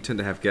don't think you tend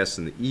to have guests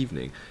in the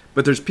evening.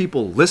 But there's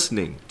people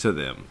listening to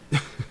them,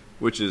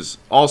 which is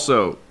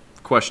also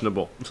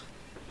questionable.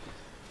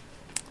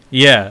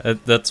 Yeah,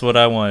 that's what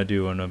I want to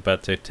do when I'm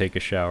about to take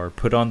a shower.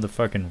 Put on the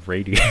fucking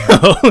radio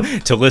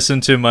to listen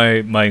to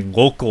my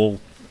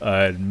local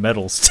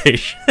metal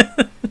station.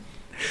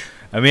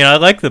 I mean, I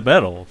like the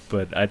metal,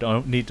 but I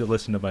don't need to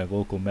listen to my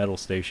local metal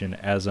station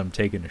as I'm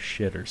taking a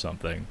shit or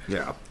something.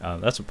 Yeah.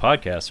 That's what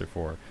podcasts are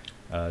for.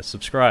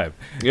 Subscribe.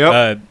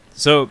 Yep.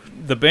 So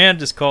the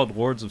band is called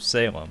Lords of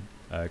Salem,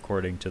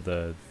 according to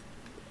the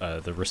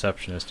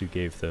receptionist who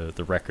gave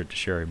the record to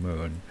Sherry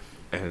Moon.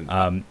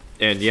 And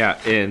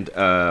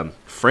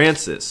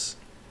Francis.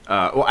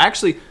 Well,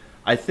 actually,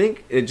 I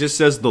think it just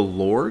says the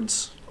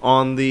Lords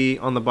on the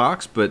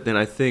box, but then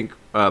I think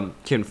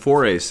Ken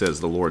Foray says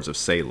the Lords of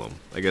Salem.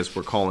 I guess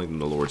we're calling them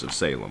the Lords of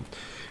Salem.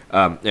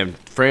 And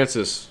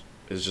Francis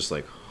is just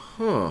like,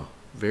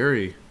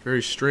 very,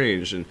 very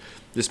strange. And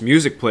this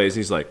music plays, and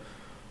he's like,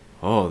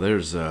 oh,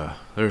 there's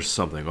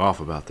something off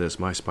about this.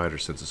 My spider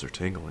senses are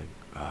tingling.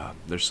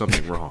 There's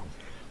something wrong.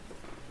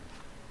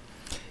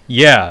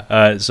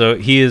 Yeah, so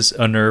he is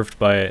unnerved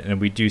by it, and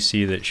we do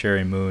see that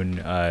Sherry Moon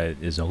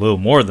is a little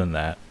more than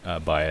that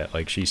by it.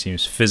 Like, she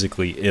seems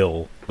physically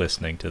ill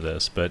listening to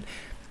this. But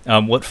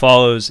what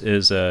follows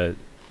is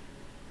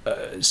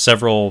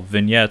several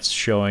vignettes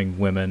showing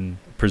women,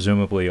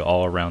 presumably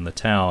all around the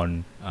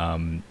town,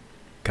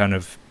 kind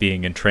of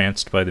being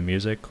entranced by the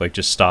music, like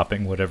just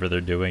stopping whatever they're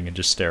doing and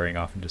just staring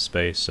off into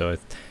space. So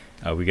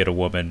we get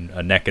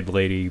a naked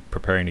lady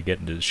preparing to get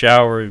into the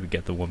shower. We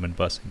get the woman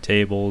bussing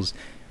tables.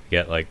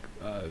 Get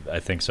I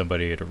think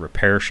somebody at a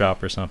repair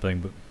shop or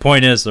something. But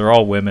point is, they're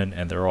all women,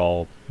 and they're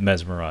all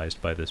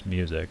mesmerized by this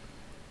music.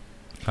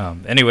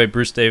 Anyway,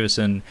 Bruce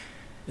Davison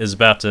is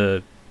about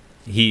to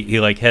he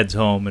heads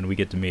home, and we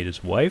get to meet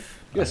his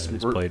wife. Yes,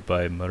 who's played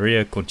by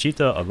Maria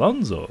Conchita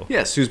Alonso.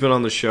 Yes, who's been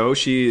on the show.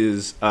 She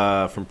is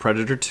from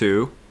Predator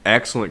 2.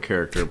 Excellent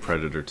character in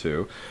Predator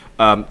 2.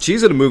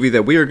 She's in a movie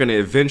that we are going to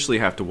eventually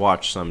have to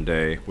watch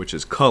someday, which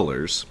is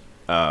Colors,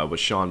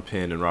 with Sean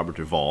Penn and Robert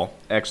Duvall.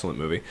 Excellent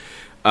movie.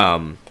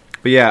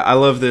 But yeah, I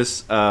love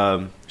this.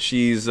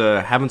 She's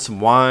having some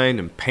wine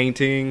and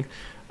painting,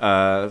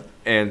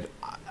 and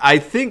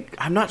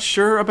I'm not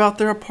sure about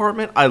their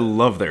apartment. I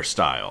love their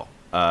style.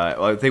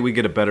 I think we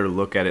get a better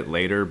look at it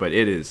later, but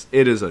it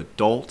is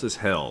adult as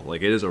hell.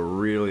 Like, it is a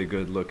really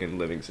good looking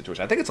living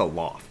situation. I think it's a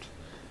loft.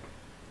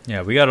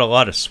 Yeah, we got a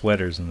lot of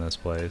sweaters in this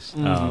place.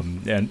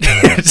 Mm-hmm. And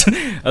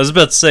I was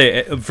about to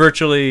say,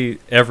 virtually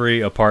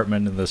every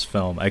apartment in this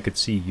film, I could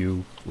see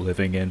you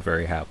living in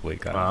very happily,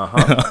 Kyle.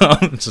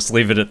 Uh-huh. Just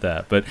leave it at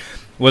that. But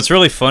what's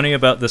really funny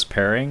about this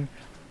pairing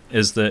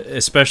is that,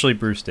 especially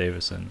Bruce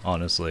Davison,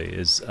 honestly,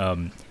 is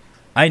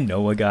I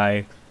know a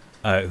guy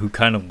who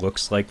kind of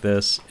looks like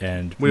this,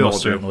 and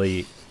most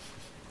certainly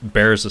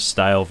bears a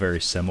style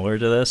very similar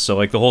to this. So,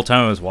 like, the whole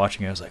time I was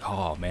watching it, I was like,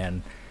 oh,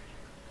 man,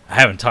 I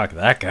haven't talked to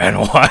that guy in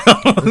a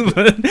while,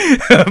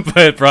 but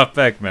it brought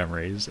back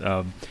memories.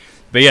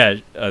 But yeah,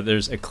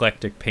 there's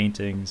eclectic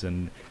paintings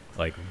and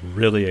like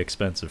really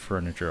expensive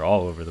furniture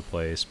all over the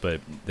place.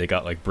 But they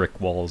got like brick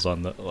walls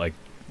on the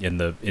in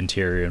the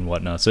interior and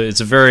whatnot. So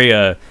it's a very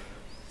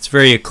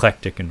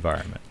eclectic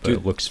environment.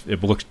 But Dude,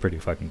 it looks pretty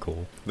fucking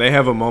cool. They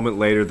have a moment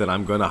later that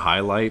I'm going to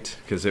highlight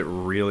because it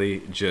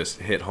really just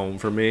hit home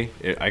for me.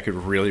 I could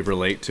really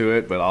relate to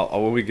it, but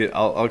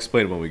I'll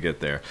explain it when we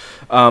get there.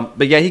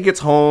 But yeah, he gets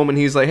home and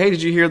he's like, "Hey,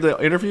 did you hear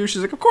the interview?"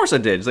 She's like, "Of course I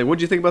did." He's like, "What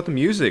did you think about the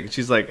music?" And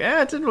she's like,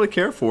 "I didn't really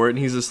care for it." And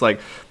he's just like,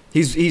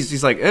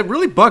 he's like, "It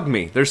really bugged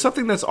me. There's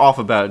something that's off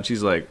about it." And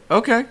she's like,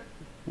 "Okay,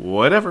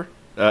 whatever.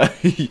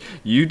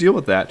 You deal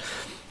with that."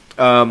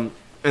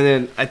 And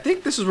then I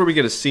think this is where we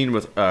get a scene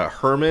with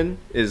Herman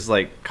is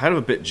like kind of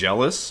a bit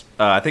jealous.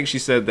 I think she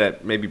said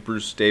that maybe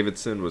Bruce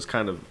Davison was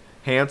kind of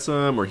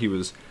handsome, or he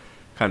was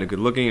kind of good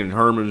looking, and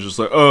Herman's just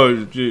like,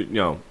 oh,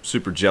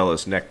 super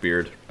jealous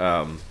neckbeard.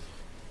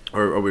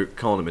 Or are we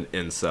calling him an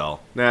incel?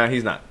 Nah,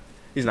 he's not.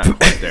 He's not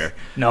quite there.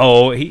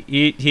 No,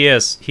 he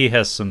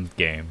has some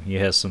game. He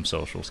has some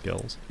social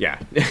skills. Yeah,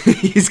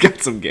 he's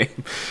got some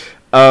game.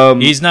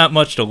 He's not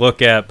much to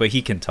look at, but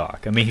he can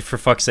talk. I mean, for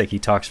fuck's sake, he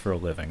talks for a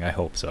living. I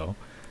hope so.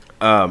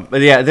 But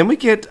yeah, then we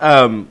get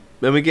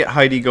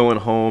Heidi going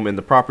home, and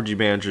the property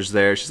manager's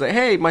there. She's like,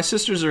 "Hey, my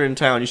sisters are in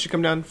town. You should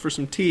come down for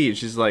some tea." And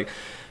she's like,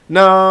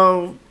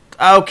 "No,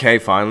 okay,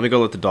 fine. Let me go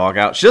let the dog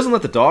out." She doesn't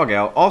let the dog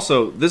out.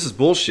 Also, this is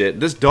bullshit.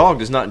 This dog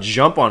does not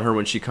jump on her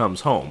when she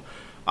comes home.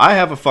 I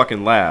have a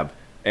fucking lab,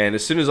 and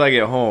as soon as I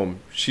get home,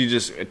 she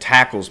just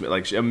tackles me.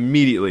 Like,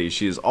 immediately,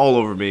 she is all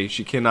over me.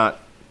 She cannot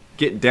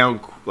get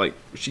down, like,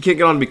 she can't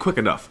get on me quick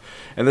enough.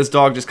 And this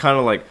dog just kind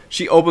of, like,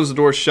 she opens the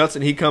door, shuts,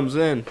 and he comes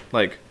in,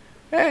 like,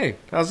 "Hey,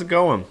 how's it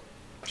going?"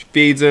 She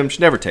feeds him. She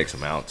never takes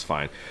him out. It's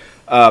fine.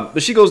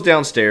 But she goes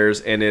downstairs,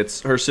 and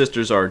her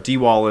sisters are Dee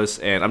Wallace,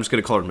 and I'm just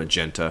going to call her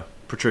Magenta.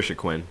 Patricia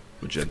Quinn,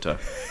 Magenta.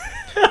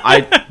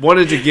 I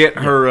wanted to get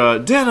her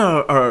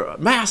dinner, or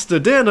master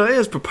dinner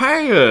is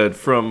prepared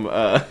from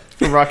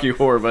Rocky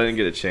Horror, but I didn't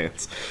get a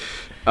chance.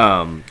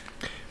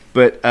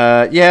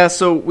 Yeah,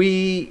 so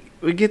we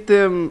get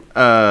them.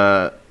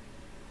 I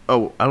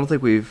don't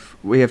think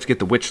we have to get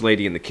the witch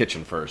lady in the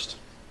kitchen first.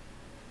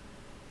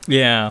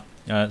 Yeah,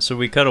 so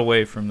we cut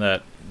away from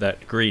that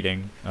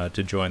greeting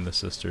to join the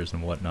sisters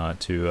and whatnot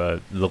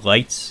to the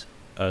lights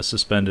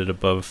suspended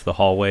above the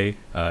hallway,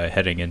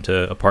 heading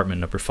into apartment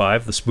number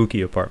 5, the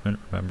spooky apartment.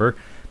 Remember,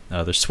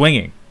 they're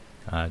swinging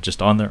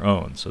just on their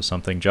own. So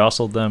something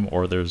jostled them,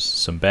 or there's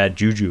some bad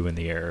juju in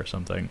the air or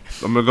something.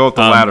 I'm gonna go with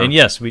the latter. And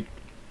yes, we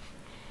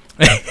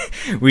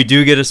we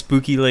do get a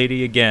spooky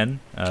lady again.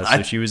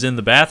 So she was in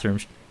the bathroom.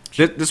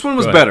 This one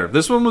was better.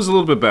 This one was a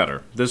little bit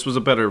better. This was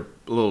a better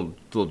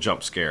little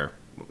jump scare,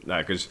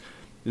 because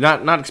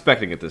not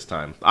expecting it this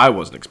time. I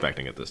wasn't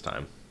expecting it this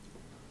time.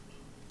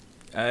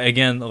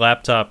 Again, the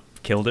laptop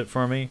killed it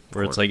for me,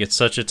 where it's like it's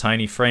such a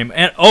tiny frame.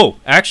 And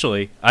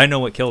actually, I know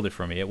what killed it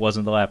for me. It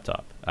wasn't the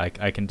laptop. I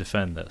can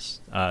defend this.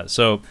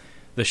 So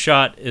the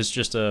shot is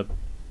just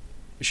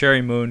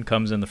Sherry Moon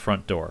comes in the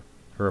front door.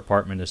 Her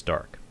apartment is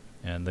dark,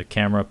 and the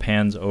camera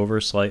pans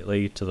over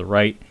slightly to the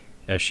right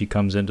as she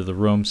comes into the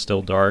room,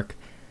 still dark.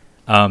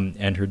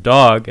 And her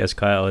dog, as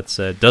Kyle had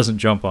said, doesn't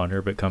jump on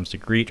her, but comes to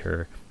greet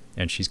her.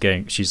 And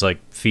she's like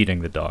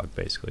feeding the dog,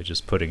 basically,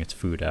 just putting its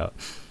food out.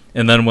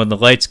 And then when the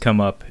lights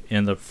come up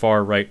in the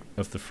far right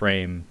of the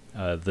frame,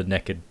 the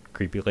naked,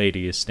 creepy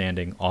lady is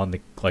standing on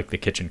the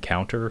kitchen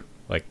counter,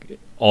 like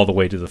all the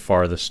way to the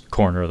farthest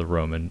corner of the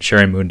room, and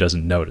Sherry Moon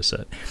doesn't notice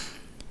it.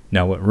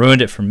 Now, what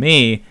ruined it for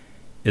me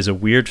is a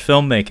weird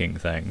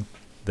filmmaking thing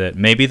that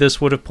maybe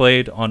this would have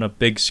played on a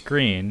big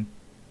screen,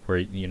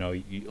 where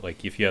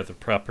like if you have the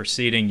proper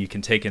seating, you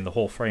can take in the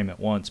whole frame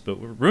at once. But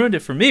what ruined it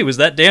for me was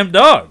that damn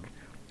dog.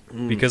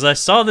 Because I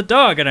saw the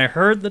dog and I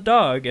heard the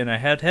dog and I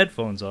had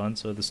headphones on,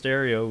 so the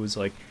stereo was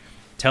like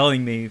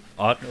telling me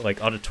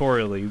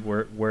auditorially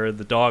where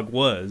the dog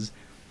was.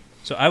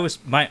 So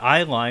my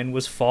eye line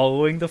was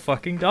following the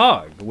fucking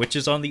dog, which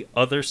is on the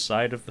other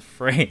side of the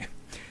frame.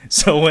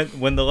 So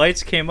when the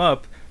lights came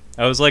up,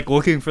 I was like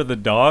looking for the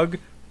dog,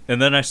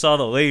 and then I saw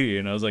the lady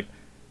and I was like,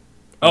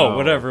 oh,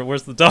 whatever,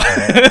 where's the dog?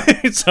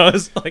 So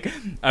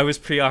I was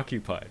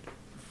preoccupied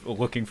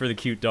looking for the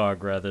cute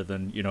dog rather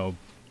than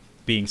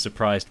being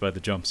surprised by the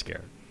jump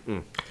scare.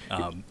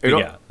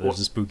 There's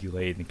a spooky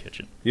lady in the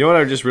kitchen. You know what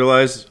I just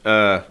realized?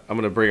 I'm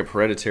going to bring up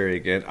Hereditary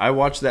again. I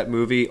watched that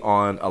movie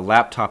on a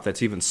laptop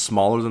that's even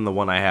smaller than the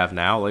one I have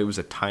now. It was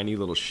a tiny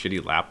little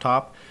shitty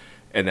laptop,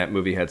 and that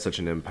movie had such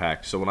an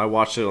impact. So when I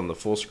watched it on the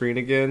full screen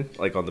again,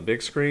 like on the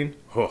big screen,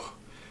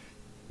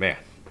 man,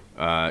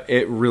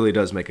 it really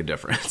does make a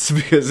difference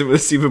because it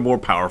was even more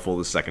powerful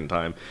the second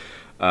time.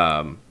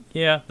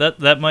 Yeah,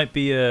 that might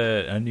be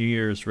a New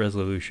Year's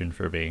resolution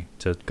for me,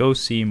 to go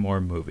see more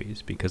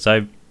movies, because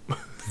I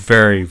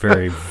very,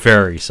 very,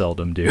 very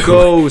seldom do.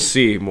 Go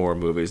see more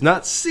movies.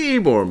 Not see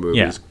more movies.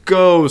 Yeah.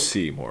 Go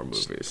see more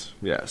movies.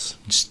 Yes.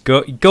 Just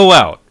go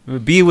out.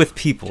 Be with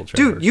people,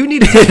 Trevor. Dude, you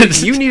need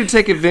to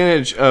take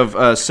advantage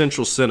of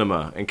Central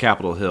Cinema and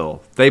Capitol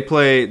Hill.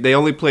 They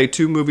only play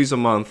 2 movies a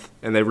month,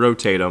 and they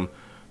rotate them.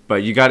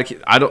 But you got to.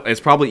 It's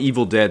probably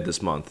Evil Dead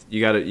this month. You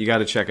got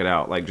to check it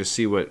out. Like, just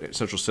see what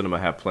Central Cinema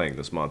have playing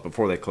this month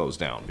before they close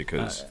down.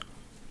 Because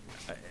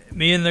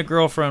me and the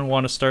girlfriend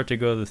want to start to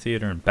go to the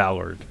theater in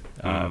Ballard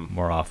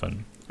more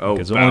often. Oh,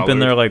 because I've only been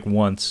there like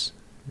once,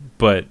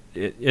 but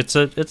it's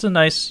a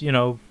nice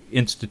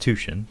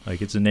institution.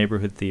 Like, it's a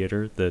neighborhood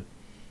theater that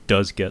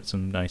does get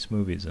some nice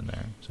movies in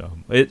there. So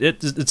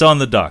it's on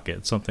the docket.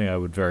 It's something I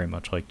would very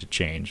much like to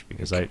change,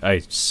 because I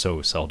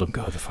so seldom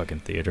go to the fucking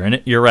theater.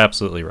 And you're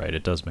absolutely right.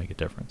 It does make a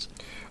difference.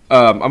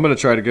 I'm going to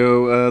try to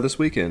go this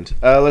weekend.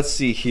 Let's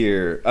see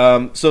here.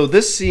 So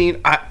this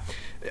scene,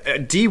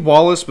 Dee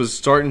Wallace was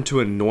starting to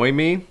annoy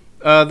me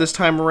this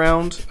time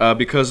around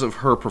because of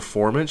her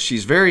performance.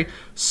 She's very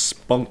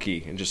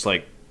spunky and just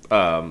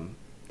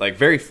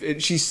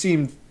she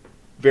seemed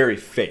very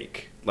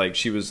fake. Like,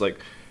 she was like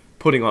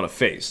putting on a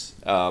face.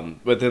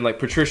 But then like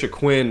Patricia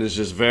Quinn is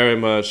just very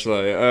much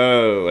like,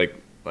 oh,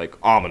 like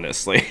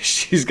ominously.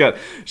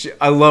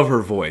 I love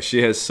her voice.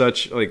 She has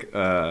such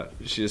a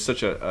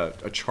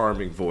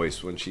charming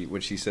voice when she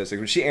says things.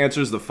 When she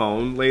answers the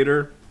phone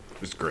later,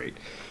 it's great.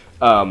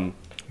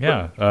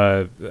 Yeah.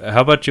 How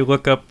about you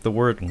look up the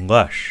word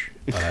lush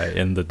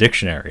in the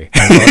dictionary,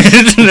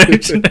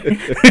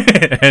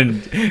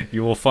 and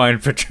you will find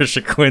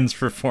Patricia Quinn's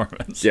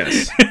performance.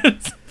 Yes.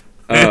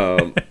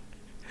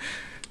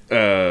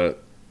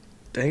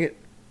 Dang it.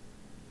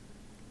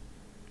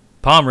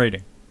 Palm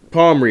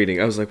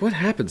reading. I was like, what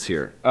happens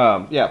here?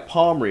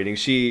 Palm reading.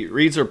 She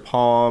reads her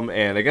palm,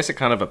 and I guess it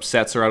kind of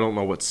upsets her. I don't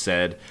know what's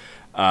said.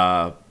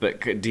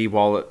 But Dee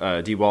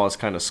Wallace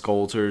kind of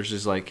scolds her.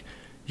 She's like,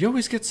 you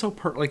always get so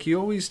you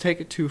always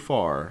take it too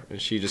far.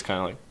 And she just kind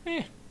of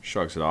like,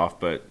 shrugs it off.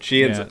 But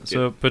she ends up...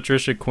 So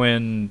Patricia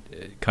Quinn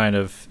kind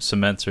of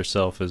cements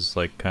herself as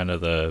like kind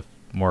of the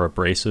more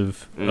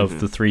abrasive of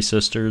the three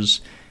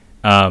sisters.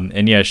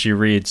 And yeah, she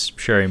reads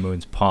Sherry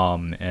Moon's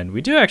palm, and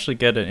we do actually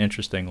get an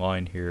interesting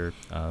line here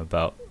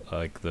about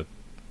like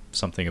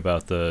something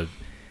about the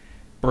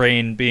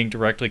brain being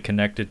directly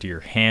connected to your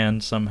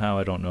hand somehow.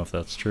 I don't know if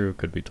that's true.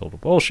 Could be total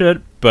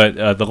bullshit.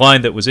 But the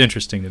line that was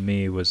interesting to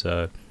me was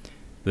the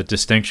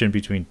distinction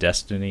between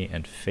destiny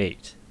and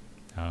fate,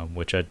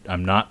 which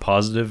I'm not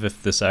positive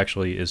if this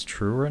actually is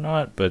true or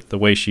not. But the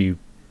way she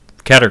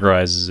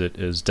categorizes it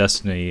is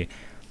destiny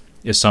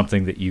is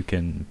something that you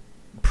can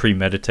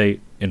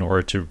premeditate in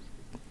order to,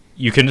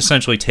 you can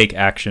essentially take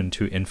action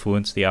to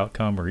influence the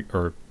outcome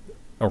or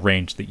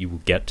arrange that you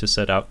will get to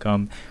said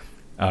outcome,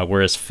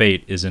 whereas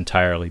fate is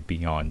entirely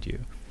beyond you.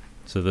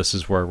 So this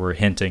is where we're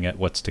hinting at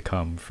what's to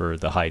come for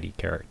the Heidi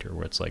character,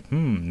 where it's like,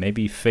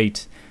 maybe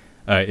fate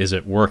is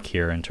at work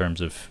here in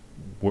terms of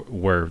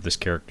where this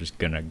character's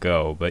gonna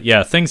go. But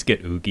yeah, things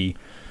get oogie.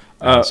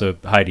 So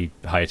Heidi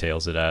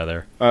hightails it out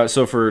of there.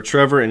 So for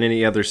Trevor and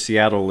any other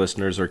Seattle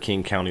listeners or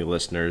King County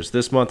listeners,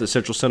 this month at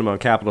Central Cinema on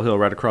Capitol Hill,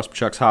 right across from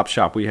Chuck's Hop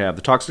Shop, we have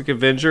The Toxic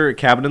Avenger,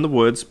 Cabin in the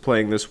Woods,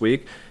 playing this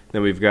week.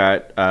 Then we've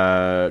got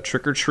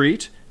Trick or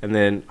Treat, and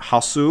then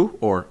Hasu,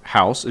 or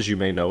House, as you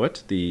may know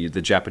it, the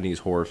Japanese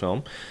horror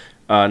film.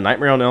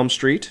 Nightmare on Elm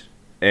Street,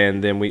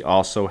 and then we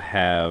also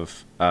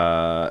have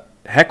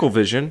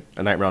Hecklevision,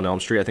 A Nightmare on Elm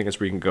Street. I think that's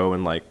where you can go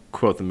and like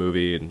quote the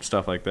movie and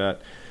stuff like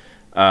that.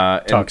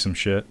 Talk some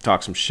shit.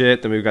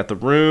 Then we've got The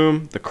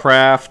Room, The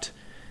Craft,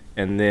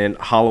 and then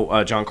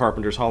John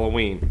Carpenter's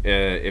Halloween.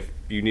 If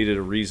you needed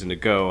a reason to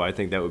go, I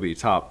think that would be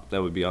top.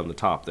 That would be on the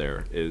top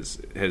there. Has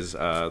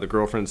the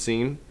girlfriend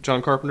seen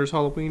John Carpenter's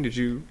Halloween? Did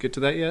you get to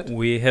that yet?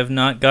 We have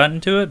not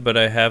gotten to it, but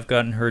I have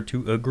gotten her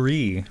to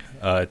agree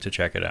to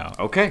check it out.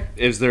 Okay.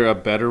 Is there a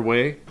better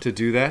way to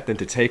do that than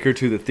to take her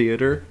to the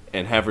theater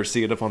and have her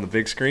see it up on the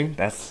big screen?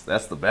 That's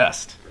the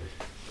best.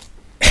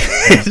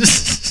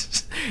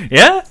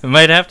 Yeah, it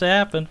might have to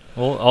happen.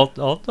 Well,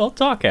 I'll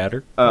talk at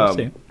her. We'll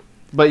see.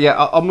 But yeah,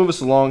 I'll move us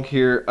along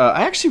here.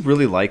 I actually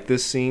really like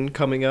this scene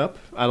coming up.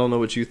 I don't know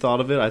what you thought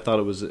of it. I thought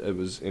it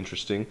was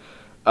interesting.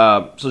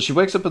 So she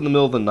wakes up in the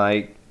middle of the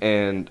night,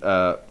 and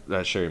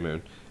that's Sherry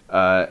Moon,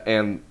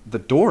 and the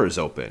door is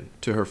open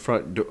to her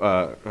front.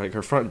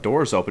 Her front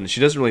door is open, and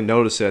she doesn't really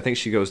notice it. I think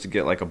she goes to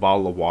get like a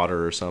bottle of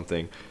water or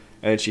something,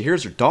 and she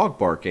hears her dog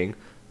barking.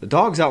 The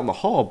dog's out in the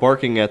hall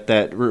barking at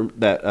that room,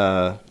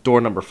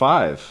 door number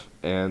 5.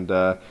 And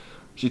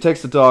she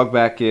takes the dog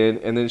back in,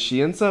 and then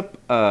she ends up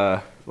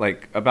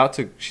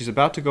she's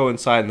about to go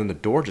inside, and then the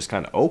door just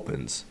kind of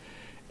opens,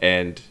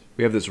 and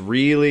we have this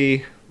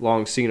really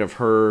long scene of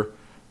her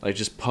like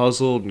just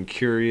puzzled and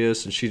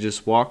curious, and she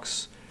just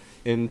walks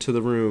into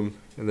the room,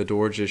 and the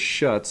door just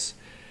shuts,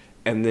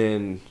 and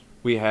then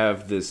we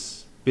have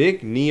this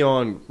big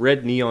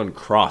red neon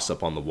cross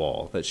up on the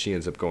wall that she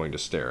ends up going to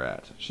stare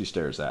at. She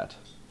stares at.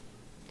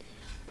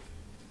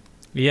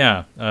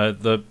 Yeah,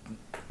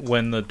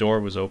 when the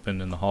door was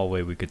open in the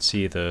hallway, we could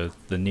see the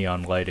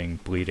neon lighting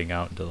bleeding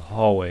out into the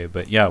hallway.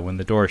 But yeah, when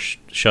the door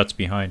shuts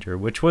behind her,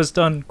 which was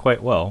done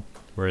quite well,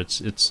 where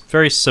it's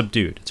very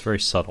subdued, it's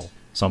very subtle,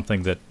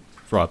 something that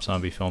Rob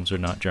Zombie films are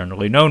not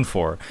generally known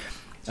for.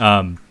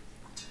 But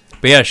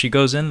yeah, she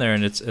goes in there,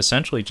 and it's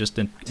essentially just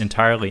an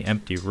entirely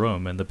empty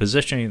room, and the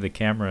positioning of the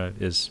camera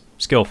is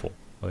skillful.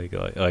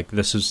 Like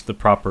this is the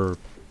proper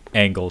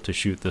angle to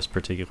shoot this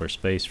particular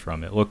space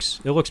from. It looks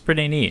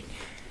pretty neat.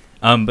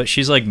 But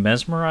she's like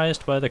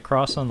mesmerized by the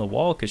cross on the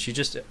wall because she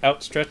just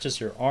outstretches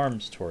her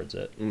arms towards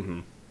it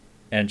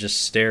and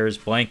just stares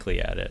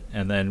blankly at it.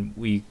 And then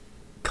we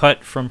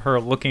cut from her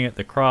looking at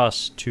the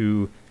cross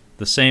to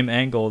the same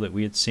angle that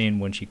we had seen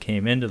when she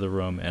came into the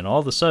room, and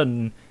all of a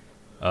sudden,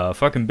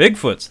 fucking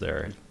Bigfoot's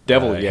there.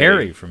 Devil Yeti.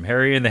 Harry from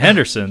Harry and the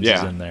Hendersons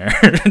is in there.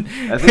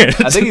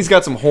 I think he's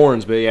got some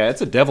horns, but yeah,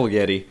 it's a Devil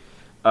Yeti.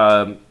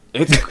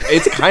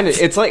 It's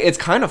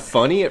kind of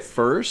funny at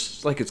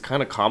first, like it's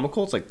kind of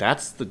comical. It's like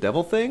that's the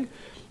devil thing,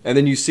 and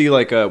then you see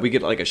like we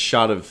get like a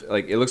shot of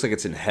like it looks like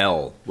it's in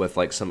hell with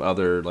like some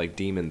other like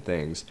demon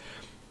things,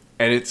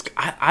 and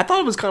I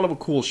thought it was kind of a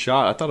cool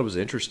shot. I thought it was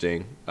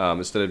interesting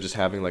instead of just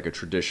having like a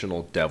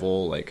traditional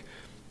devil like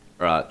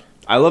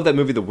I love that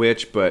movie, The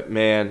Witch, but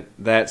man,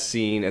 that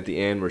scene at the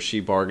end where she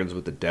bargains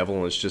with the devil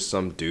and it's just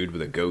some dude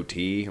with a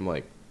goatee. I'm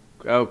like,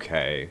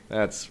 okay,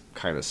 that's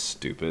kind of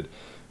stupid.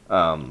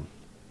 But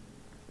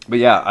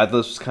yeah, I thought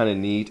this was kind of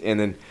neat. And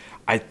then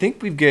I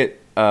think we get,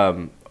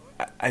 I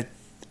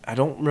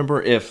don't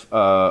remember if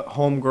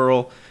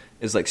Homegirl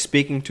is like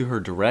speaking to her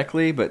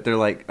directly, but they're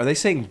like, are they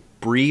saying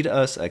breed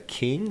us a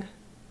king?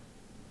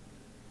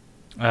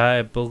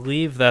 I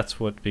believe that's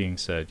what's being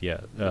said.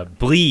 Yeah,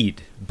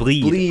 bleed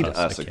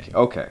us a king.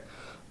 Okay.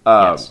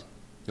 Yes.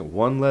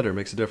 One letter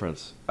makes a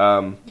difference.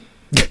 But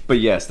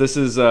yes, this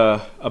is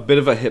a bit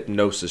of a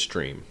hypnosis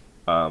dream,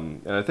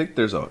 and I think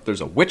there's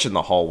a witch in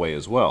the hallway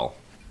as well.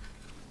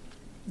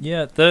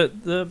 Yeah,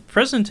 the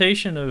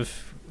presentation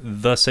of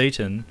the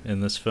Satan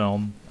in this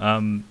film,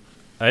 I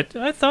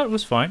thought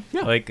was fine.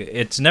 Yeah. Like,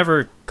 it's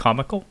never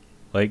comical.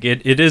 Like,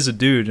 it is a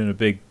dude in a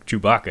big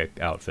Chewbacca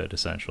outfit,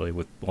 essentially,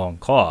 with long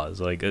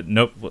claws. Like,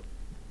 no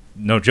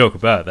joke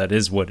about it. That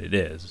is what it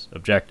is,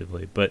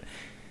 objectively. But,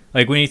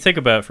 like, when you think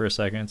about it for a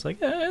second, it's like,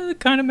 it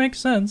kind of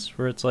makes sense.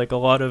 Where it's like a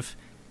lot of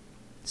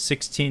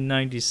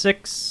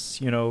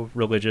 1696,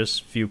 religious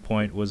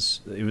viewpoint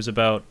was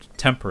about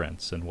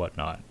temperance and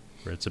whatnot.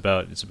 Where it's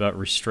about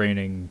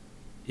restraining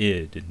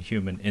id and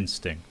human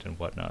instinct and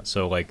whatnot.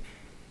 So, like,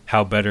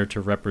 how better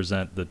to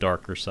represent the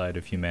darker side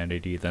of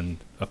humanity than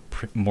a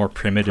more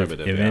primitive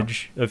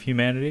image of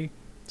humanity?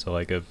 So,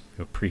 like a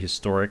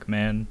prehistoric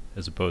man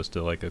as opposed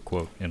to like a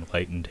quote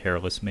enlightened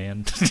hairless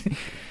man.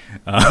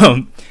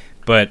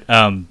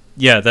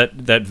 Yeah,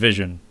 that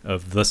vision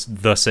of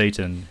the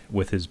Satan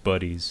with his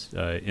buddies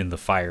in the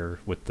fire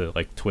with the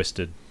like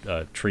twisted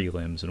tree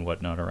limbs and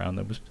whatnot around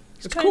them was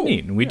kind of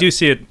neat. And we do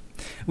see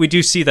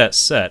that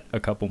set a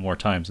couple more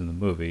times in the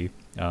movie.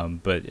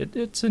 But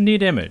it's a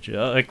neat image.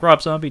 Like,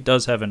 Rob Zombie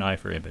does have an eye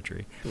for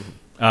imagery.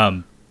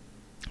 Mm-hmm.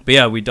 But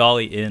yeah, we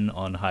dolly in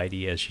on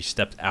Heidi as she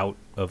steps out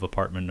of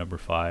apartment number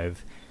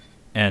 5,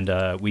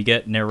 and we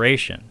get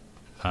narration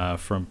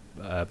from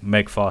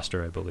Meg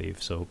Foster, I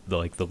believe. So the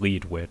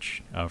lead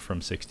witch from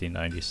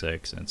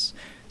 1696, and it's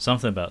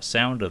something about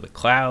sound of the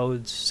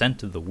clouds,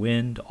 scent of the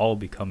wind, all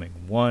becoming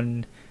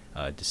one,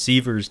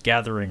 deceivers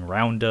gathering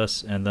round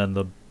us, and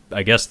then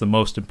I guess the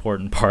most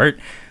important part.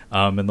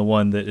 And the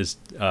one that is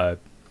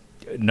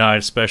not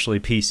especially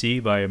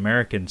PC by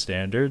American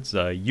standards.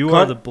 You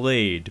are the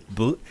blade.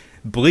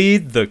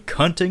 Bleed the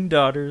cunting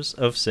daughters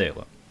of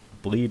Salem.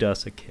 Bleed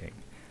us a king.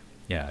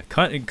 Yeah,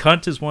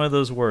 cunt is one of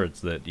those words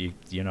that,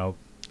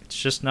 it's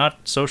just not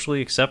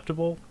socially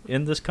acceptable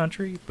in this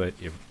country. But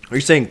are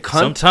you saying cunt?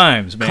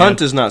 Sometimes, man.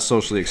 Cunt is not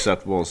socially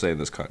acceptable to say in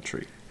this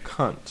country.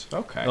 Cunt.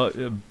 Okay.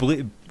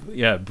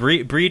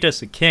 Breed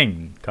us a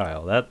king,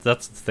 Kyle.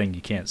 That's the thing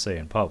you can't say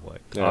in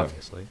public,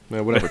 obviously.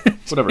 Yeah, whatever,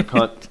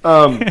 cunt.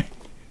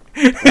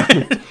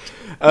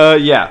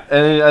 Yeah,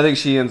 and I think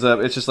she ends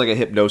up. It's just like a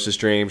hypnosis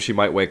dream. She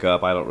might wake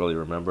up. I don't really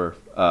remember.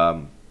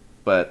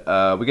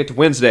 But we get to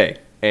Wednesday,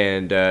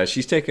 and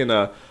she's taking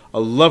a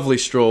lovely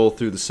stroll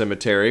through the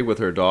cemetery with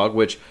her dog,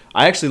 which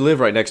I actually live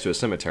right next to a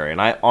cemetery, and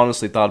I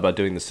honestly thought about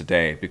doing this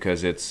today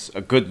because it's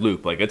a good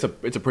loop. Like, it's a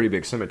pretty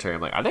big cemetery.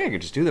 I'm like, I think I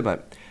could just do that,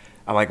 but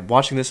I'm like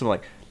watching this and I'm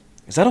like,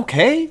 is that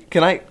okay?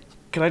 Can I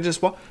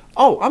just walk?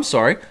 Oh, I'm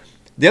sorry.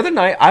 The other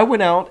night I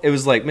went out. It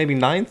was like maybe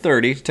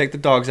 9:30 to take the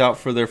dogs out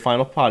for their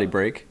final potty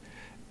break,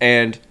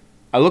 and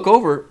I look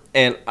over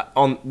and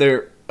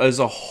there is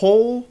a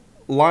whole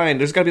line.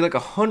 There's got to be like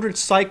 100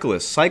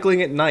 cyclists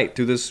cycling at night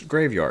through this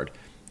graveyard.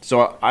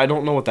 So I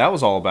don't know what that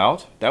was all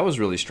about. That was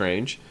really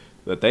strange.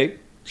 That they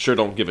sure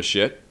don't give a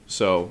shit.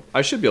 So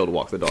I should be able to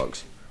walk the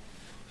dogs.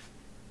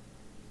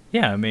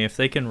 Yeah, I mean, if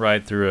they can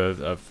ride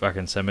through a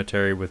fucking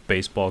cemetery with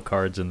baseball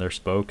cards in their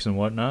spokes and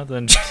whatnot,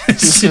 then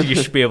you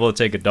should be able to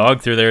take a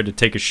dog through there to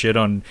take a shit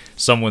on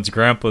someone's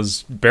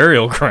grandpa's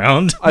burial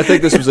ground. I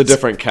think this was a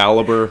different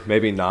caliber.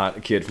 Maybe not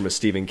a kid from a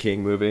Stephen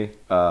King movie.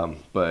 Yeah,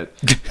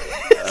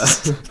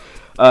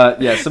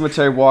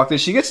 cemetery walk. Then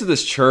she gets to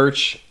this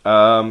church,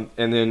 and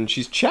then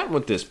she's chatting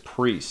with this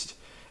priest.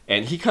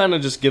 And he kind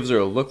of just gives her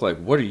a look like,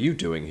 what are you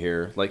doing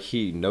here? Like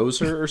he knows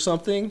her or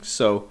something.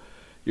 So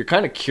you're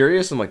kind of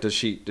curious. I'm like, does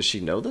she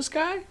know this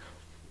guy?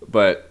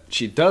 But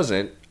she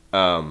doesn't.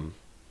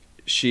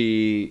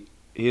 He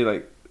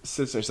like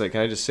sits there. She's like,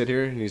 can I just sit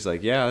here? And he's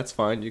like, yeah, that's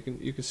fine. You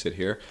can sit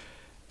here.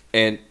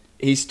 And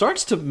he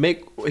starts to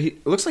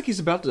it looks like he's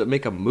about to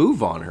make a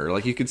move on her.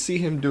 Like you could see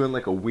him doing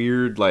like a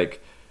weird,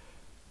 like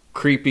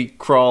creepy,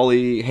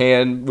 crawly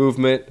hand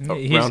movement around her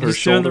shoulder.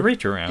 He's doing the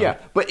reach around. Yeah,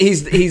 but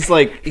it's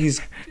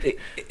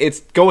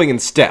going in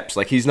steps.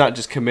 Like he's not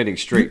just committing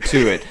straight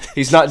to it.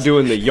 He's not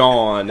doing the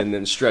yawn and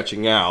then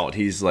stretching out.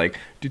 He's like,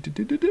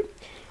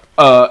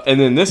 and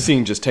then this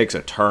scene just takes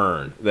a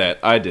turn that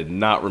I did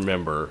not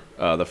remember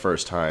the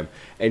first time.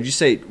 And you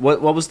say,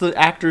 what was the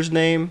actor's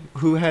name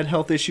who had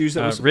health issues?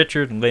 That was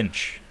Richard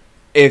Lynch.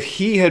 If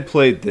he had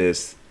played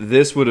this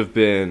would have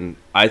been,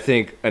 I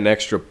think, an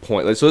extra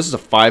point. So this is a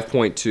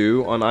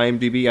 5.2 on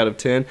IMDb out of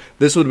 10.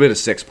 This would have been a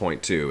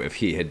 6.2 if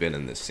he had been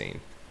in this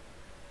scene.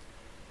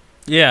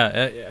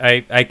 Yeah,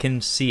 I can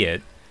see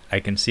it. I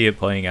can see it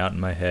playing out in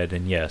my head,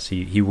 and yes,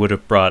 he would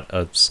have brought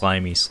a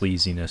slimy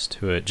sleaziness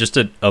to it, just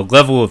a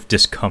level of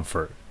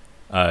discomfort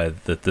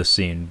that the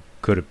scene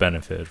could have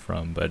benefited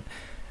from. But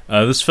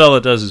this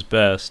fella does his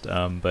best.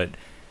 But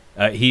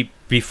he,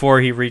 before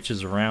he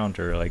reaches around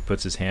her, like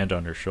puts his hand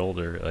on her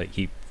shoulder, like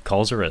he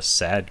calls her a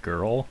sad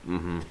girl,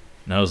 and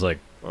I was like,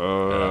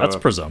 that's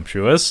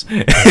presumptuous.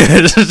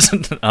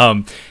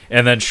 And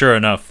then sure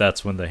enough,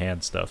 that's when the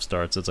hand stuff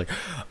starts. It's like,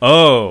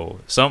 oh,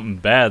 something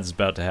bad's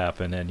about to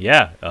happen. And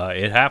yeah,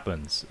 it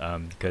happens,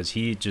 because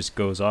he just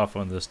goes off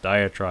on this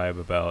diatribe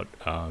about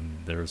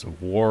there's a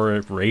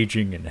war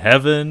raging in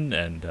heaven,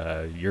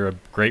 and you're a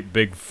great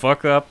big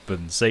fuck up,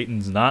 and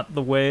Satan's not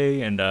the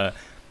way. And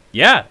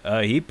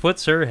he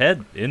puts her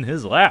head in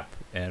his lap,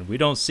 and we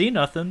don't see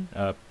nothing,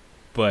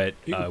 but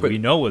we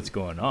know what's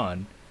going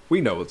on.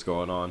 We know what's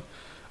going on.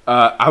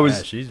 I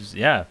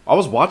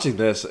was watching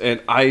this,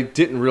 and I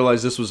didn't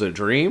realize this was a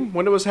dream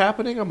when it was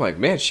happening. I'm like,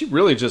 man, she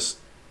really just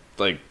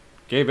like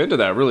gave into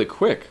that really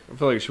quick. I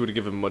feel like she would have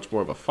given much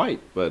more of a fight,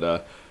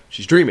 but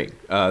she's dreaming.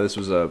 This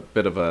was a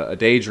bit of a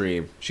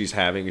daydream she's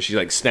having, and she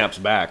like snaps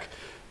back,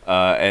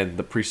 and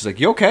the priest is like,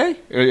 "You okay?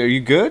 Are you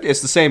good?"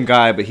 It's the same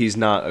guy, but he's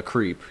not a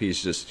creep.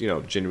 He's just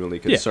genuinely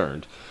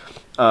concerned.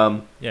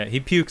 He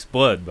pukes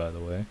blood, by the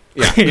way.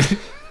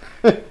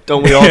 Yeah,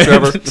 don't we all,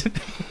 Trevor?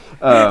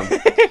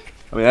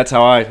 I mean, that's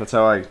how I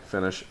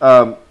finish.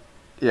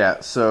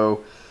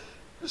 So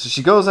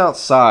she goes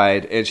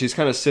outside, and she's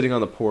kind of sitting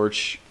on the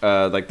porch,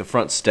 like the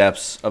front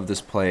steps of this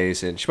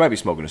place, and she might be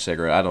smoking a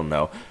cigarette. I don't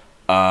know.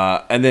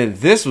 And then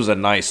this was a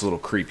nice little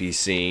creepy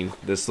scene.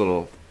 This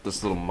little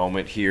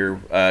moment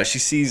here. She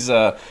sees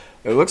it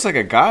looks like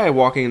a guy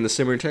walking in the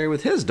cemetery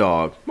with his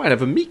dog. Might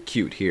have a meet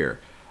cute here.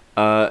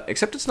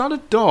 Except it's not a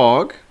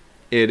dog.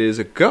 It is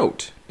a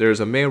goat.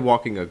 There's a man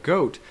walking a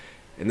goat.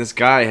 And this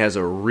guy has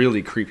a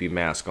really creepy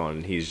mask on,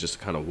 and he's just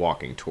kind of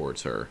walking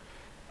towards her.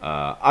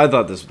 I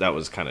thought that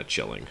was kind of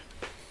chilling.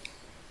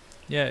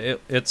 Yeah,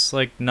 it's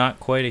like not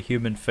quite a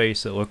human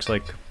face. It looks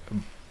like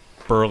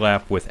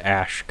burlap with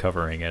ash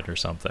covering it or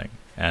something.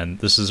 And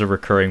this is a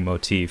recurring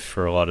motif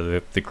for a lot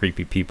of the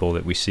creepy people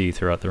that we see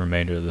throughout the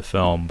remainder of the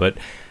film. But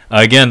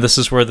again, this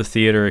is where the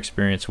theater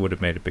experience would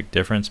have made a big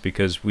difference,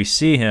 because we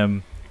see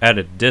him at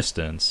a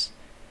distance,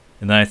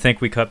 and then I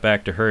think we cut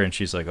back to her, and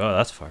she's like, oh,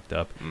 that's fucked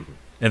up. Mm-hmm.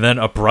 And then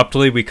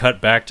abruptly we cut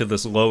back to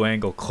this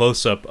low-angle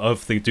close-up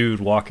of the dude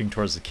walking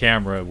towards the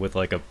camera with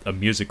like a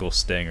musical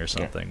sting or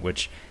something,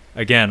 which,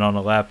 again, on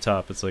a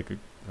laptop, it's like,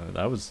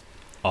 that was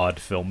odd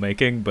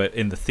filmmaking. But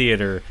in the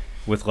theater,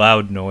 with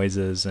loud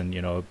noises and,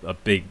 a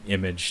big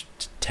image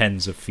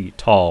tens of feet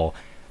tall,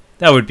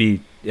 that would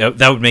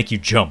make you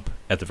jump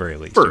at the very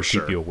least. For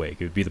sure. Keep you awake.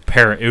 It would be the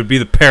parrot. It would be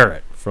the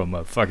parrot from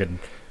a fucking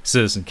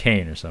Citizen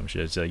Kane or some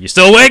shit. So, you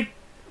still awake?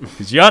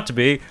 Because you ought to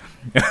be.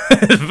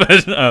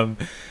 But,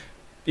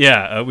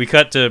 we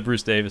cut to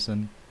Bruce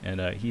Davison,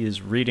 and he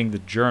is reading the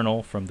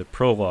journal from the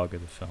prologue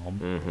of the film.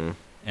 Mm-hmm.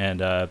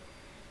 And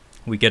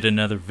we get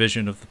another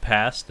vision of the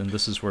past, and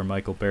this is where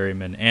Michael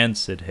Berryman and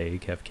Sid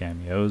Haig have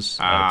cameos,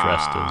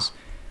 dressed as,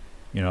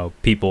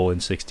 people in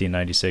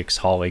 1696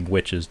 hauling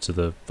witches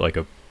to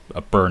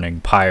a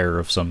burning pyre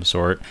of some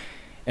sort.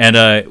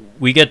 And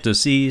we get to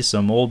see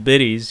some old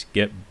biddies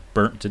get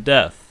burnt to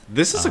death.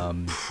 This is a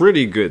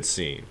pretty good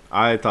scene.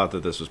 I thought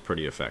that this was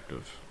pretty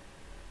effective.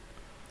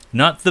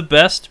 Not the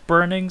best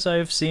burnings I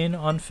have seen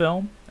on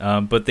film,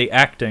 but the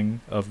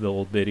acting of the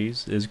old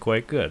biddies is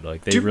quite good.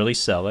 Like, they really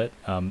sell it.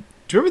 Do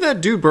you remember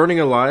that dude burning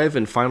alive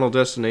in Final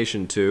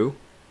Destination 2?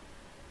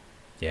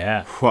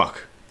 Yeah.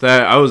 Fuck.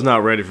 I was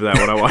not ready for that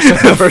when I watched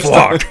it the first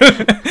time.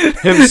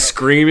 Him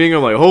screaming,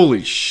 I'm like,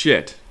 holy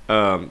shit.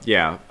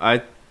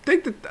 I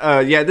think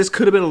that, this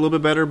could have been a little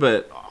bit better,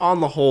 but on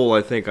the whole,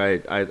 I think I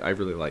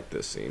really like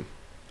this scene.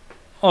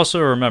 Also,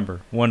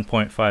 remember,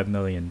 $1.5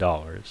 million.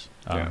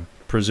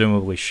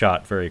 Presumably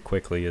shot very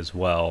quickly as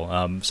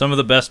well. Some of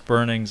the best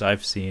burnings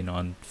I've seen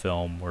on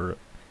film were,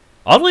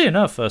 oddly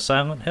enough,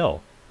 Silent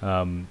Hill.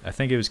 I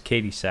think it was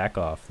Katie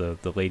Sackhoff,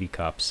 the lady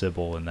cop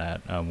Sybil, in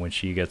that, when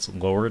she gets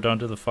lowered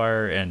onto the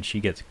fire and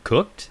she gets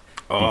cooked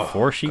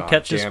before she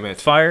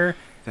catches fire.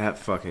 That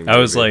fucking movie. I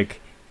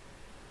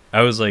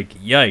was like,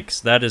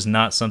 yikes! That is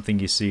not something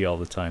you see all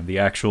the time. The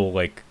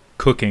actual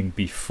cooking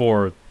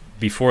before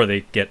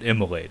they get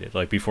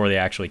immolated, before they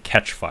actually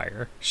catch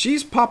fire.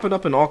 She's popping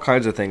up in all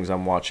kinds of things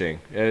I'm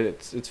watching.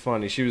 It's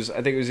funny. I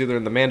think it was either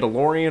in The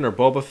Mandalorian or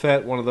Boba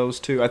Fett, one of those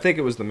two. I think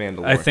it was The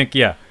Mandalorian. I think,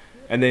 yeah.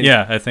 And then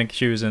I think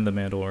she was in The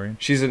Mandalorian.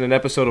 She's in an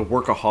episode of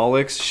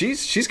Workaholics.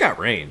 She's got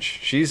range.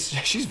 She's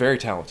very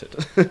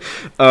talented.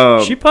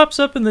 She pops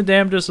up in the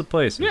damnedest of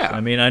places. Yeah. I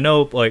mean, I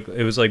know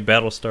it was like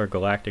Battlestar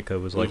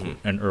Galactica was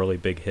an early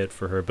big hit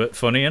for her, but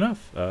funny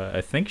enough, I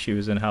think she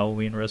was in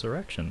Halloween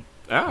Resurrection.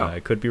 Oh. I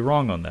could be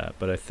wrong on that,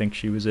 but I think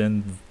she was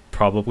in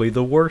probably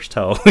the worst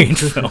Halloween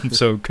film.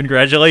 So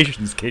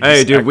congratulations, Katie.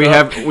 Hey, dude, we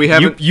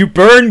haven't you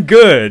burn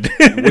good.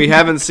 We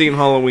haven't seen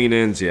Halloween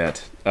Ends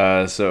yet,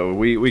 so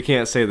we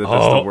can't say that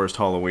that's the worst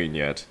Halloween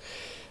yet.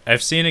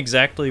 I've seen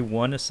exactly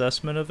one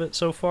assessment of it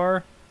so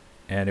far,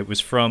 and it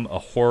was from a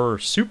horror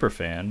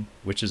superfan,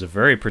 which is a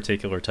very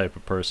particular type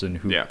of person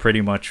who pretty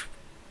much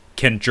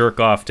can jerk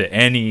off to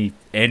any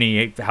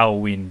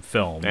Halloween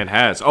film. And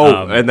has.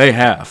 And they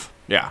have.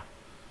 Yeah.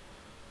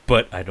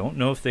 But I don't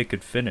know if they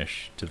could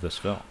finish to this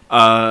film.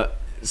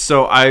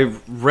 So I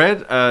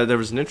read there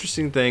was an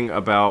interesting thing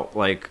about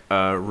like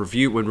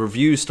when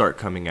reviews start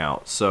coming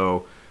out.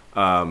 So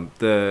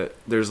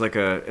there's like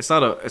it's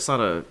not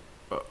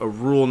a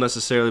rule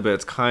necessarily, but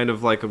it's kind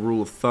of like a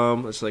rule of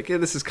thumb. It's like,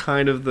 this is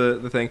kind of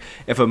the thing.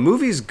 If a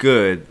movie's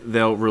good,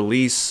 they'll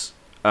release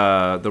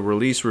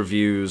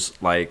reviews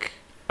like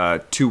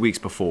 2 weeks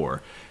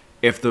before.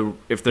 If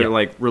they're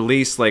like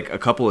released like a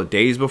couple of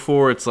days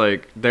before, it's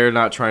like they're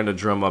not trying to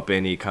drum up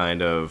any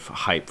kind of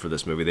hype for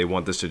this movie. They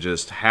want this to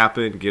just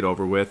happen, get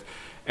over with.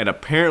 And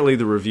apparently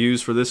the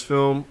reviews for this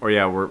film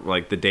were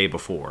like the day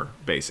before,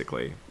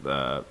 basically.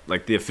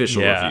 Like the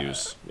official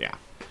reviews. Yeah.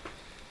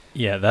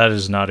 Yeah, that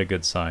is not a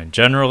good sign.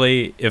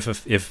 Generally, if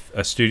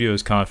a studio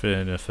is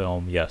confident in a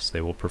film, yes,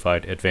 they will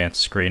provide advanced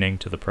screening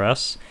to the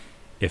press.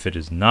 If it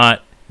is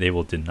not, they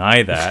will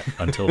deny that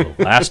until the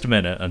last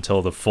minute,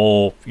 until the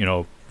full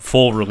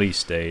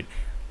release date.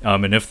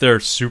 And if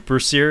they're super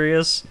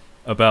serious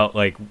about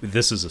like,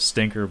 this is a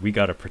stinker, we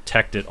got to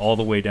protect it all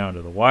the way down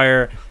to the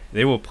wire,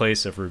 they will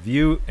place a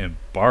review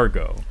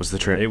embargo. What's the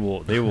trick? They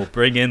will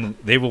bring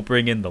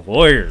in the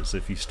lawyers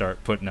if you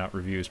start putting out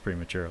reviews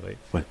prematurely.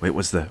 Wait,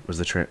 what's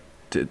the trick?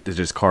 Did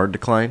his card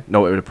decline?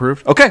 No, it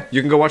approved? Okay,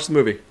 you can go watch the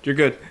movie. You're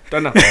good.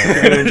 Done now.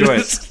 You're gonna enjoy it.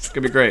 It's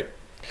gonna be great.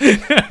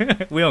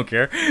 We don't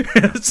care.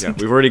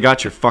 We've already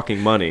got your fucking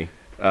money.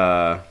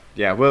 Well,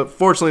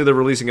 fortunately, they're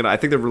releasing it. I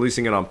think they're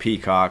releasing it on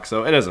Peacock,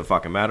 so it doesn't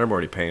fucking matter. I'm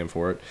already paying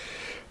for it.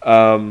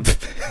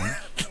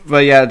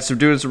 But yeah, so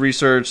doing some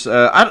research.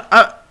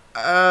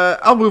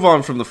 I'll move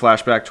on from the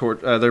flashback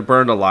toward they're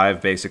burned alive,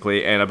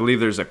 basically, and I believe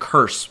there's a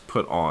curse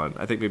put on.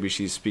 I think maybe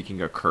she's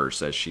speaking a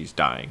curse as she's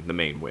dying, the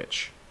main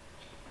witch.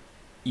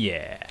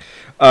 Yeah.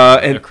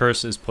 And a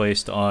curse is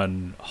placed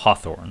on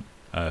Hawthorne,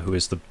 who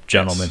is the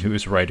gentleman who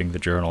is writing the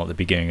journal at the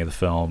beginning of the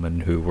film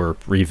and who we're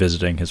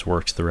revisiting his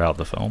works throughout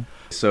the film.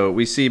 So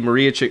we see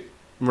Maria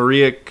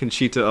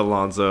Conchita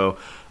Alonso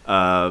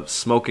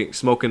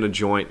smoking a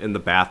joint in the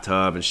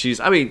bathtub,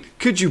 and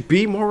could you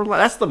be more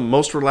relaxed? That's the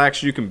most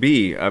relaxed you can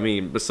be. I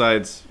mean,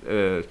 besides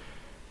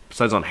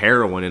on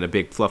heroin in a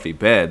big fluffy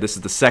bed, this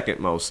is the second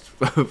most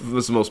this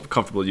is the most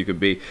comfortable you could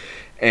be.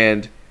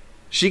 And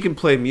she can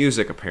play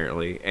music,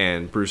 apparently,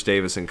 and Bruce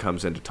Davison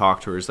comes in to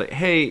talk to her. He's like,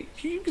 hey,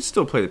 you can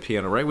still play the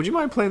piano, right? Would you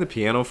mind playing the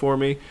piano for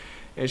me?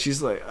 And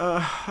she's like,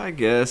 I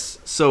guess.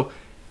 So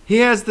he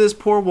has this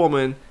poor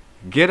woman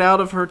get out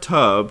of her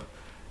tub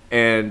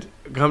and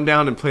come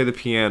down and play the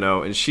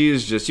piano, and she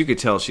is just, you could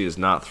tell she is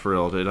not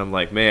thrilled. And I'm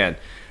like, man,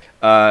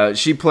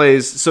 she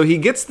plays, so he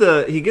gets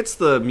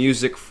the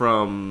music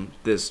from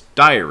this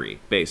diary,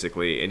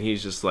 basically, and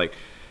he's just like,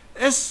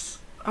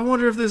 I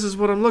wonder if this is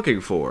what I'm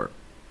looking for.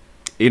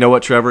 You know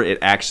what, Trevor? It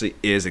actually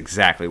is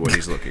exactly what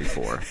he's looking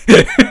for.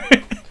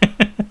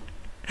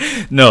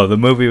 No, the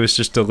movie was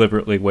just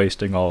deliberately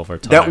wasting all of our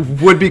time.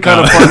 That would be kind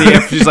of funny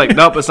if she's like,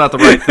 nope, it's not the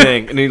right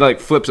thing. And he like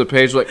flips a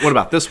page like, what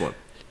about this one?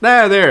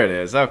 There it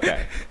is.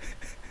 Okay.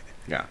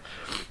 Yeah.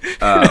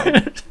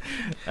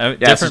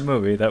 Different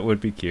movie. That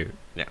would be cute.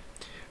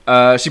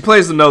 Yeah. She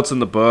plays the notes in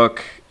the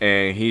book,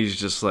 and he's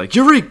just like,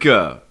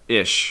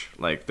 Eureka-ish.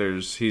 Like,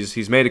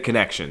 he's made a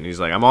connection. He's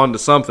like, I'm on to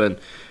something.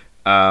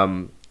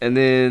 And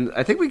then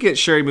I think we get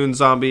Sheri Moon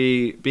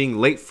Zombie being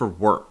late for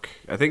work.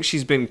 I think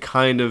she's been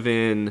kind of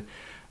in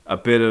a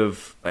bit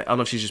of, I don't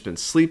know if she's just been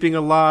sleeping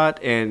a lot,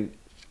 and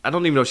I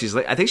don't even know if she's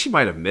late. I think she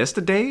might have missed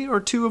a day or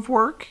two of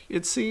work,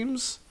 it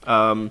seems.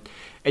 And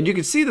you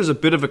can see there's a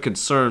bit of a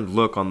concerned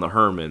look on the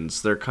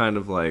Hermans. They're kind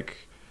of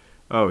like,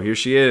 oh, here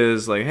she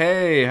is, like,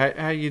 hey,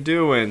 how you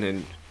doing?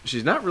 And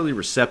she's not really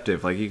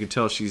receptive. Like, you can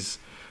tell she's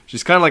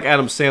kind of like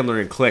Adam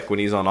Sandler in Click when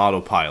he's on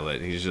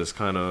autopilot. He's just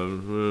kind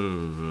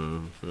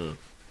of...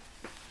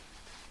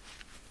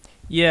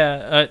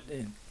 Yeah,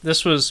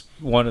 this was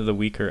one of the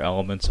weaker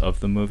elements of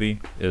the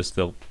movie, is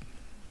the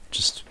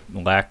just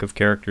lack of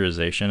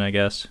characterization, I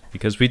guess.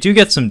 Because we do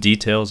get some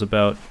details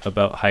about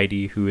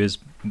Heidi, who is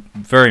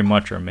very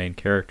much our main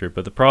character,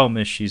 but the problem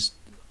is she's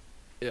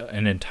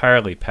an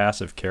entirely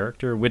passive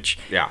character, which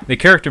the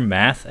character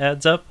math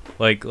adds up.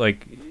 Like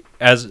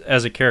as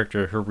a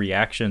character, her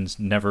reactions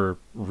never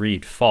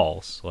read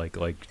false.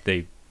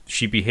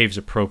 She behaves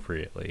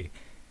appropriately.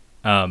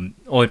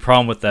 Only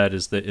problem with that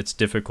is that it's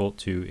difficult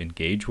to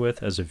engage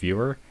with as a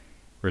viewer,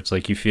 where it's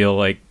like you feel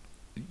like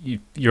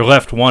you're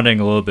left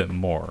wanting a little bit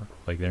more.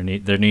 Like there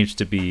needs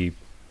to be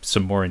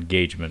some more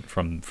engagement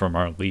from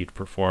our lead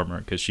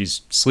performer, because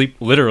she's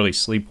literally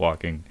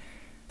sleepwalking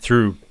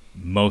through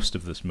most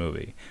of this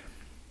movie,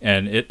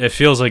 and it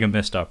feels like a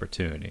missed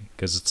opportunity,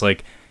 because it's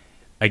like,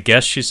 I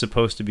guess she's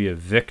supposed to be a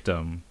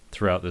victim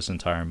throughout this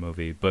entire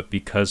movie, but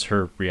because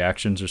her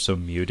reactions are so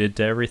muted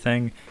to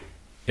everything,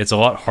 it's a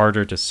lot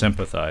harder to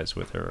sympathize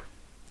with her.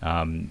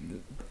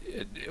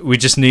 we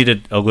just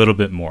needed a little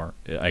bit more,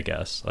 I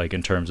guess, like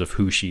in terms of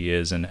who she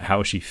is and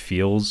how she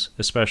feels,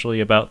 especially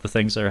about the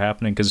things that are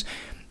happening. Because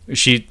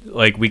she,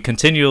 like, we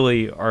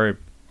continually are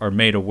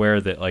made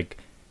aware that, like,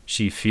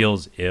 she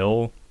feels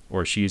ill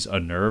or she's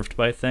unnerved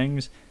by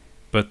things,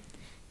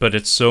 but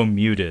it's so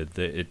muted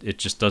that it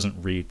just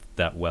doesn't read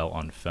that well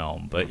on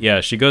film. But yeah,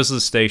 she goes to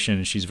the station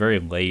and she's very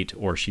late,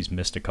 or she's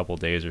missed a couple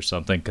days or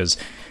something, because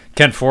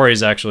Ken Foree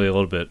is actually a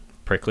little bit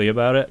prickly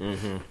about it.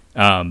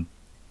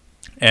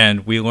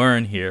 And we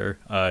learn here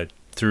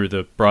through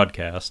the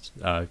broadcast,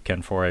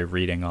 Ken Foree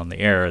reading on the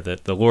air,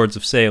 that the Lords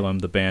of Salem,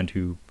 the band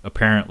who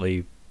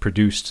apparently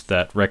produced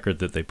that record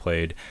that they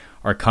played,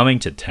 are coming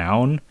to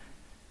town.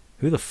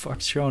 Who the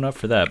fuck's showing up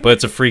for that? But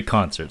it's a free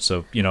concert,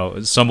 so, you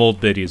know, some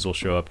old biddies will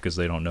show up because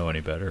they don't know any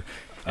better,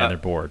 and they're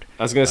bored.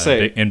 I was going to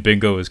say... and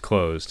bingo is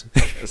closed.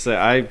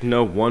 I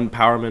know one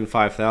Powerman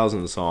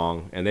 5000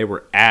 song, and they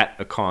were at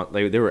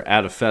they were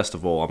at a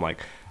festival. I'm like,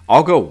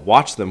 I'll go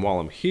watch them while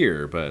I'm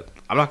here, but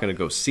I'm not going to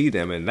go see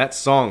them. And that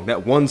song,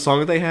 that one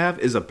song that they have,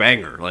 is a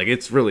banger. Like,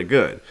 it's really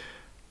good.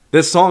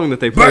 This song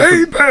that they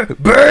play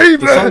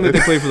the song that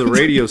they play for the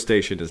radio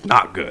station is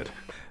not good.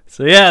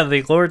 So yeah,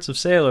 the Lords of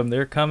Salem,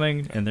 they're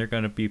coming, and they're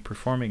going to be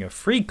performing a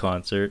free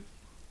concert,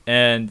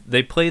 and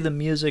they play the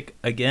music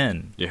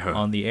again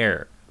on the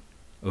air.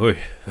 Oy.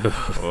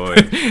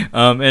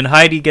 And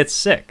Heidi gets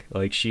sick.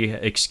 Like, she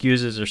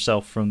excuses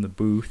herself from the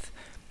booth,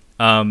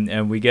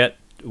 and we get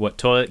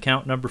toilet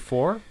count number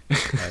 4.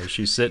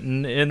 She's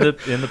sitting in the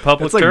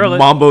public toilet. It's like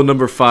Mambo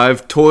number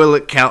 5,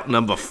 toilet count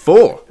number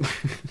 4.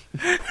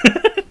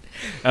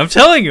 I'm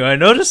telling you, I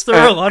noticed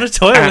there were a lot of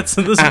toilets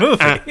in this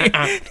movie.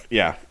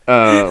 Yeah.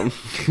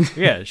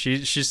 Yeah,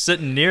 she's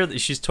sitting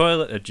she's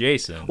toilet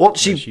adjacent. Well,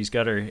 she's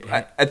got her...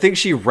 I think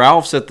she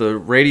Ralphs at the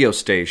radio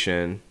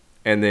station,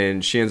 and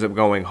then she ends up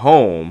going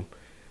home,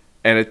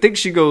 and I think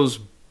she goes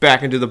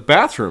back into the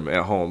bathroom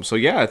at home. So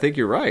yeah, I think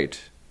you're right.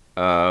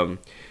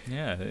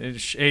 Yeah,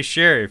 hey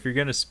Sherry, if you're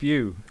gonna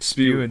spew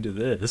into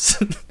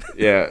this.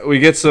 Yeah, we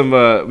get some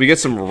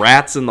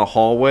rats in the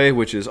hallway,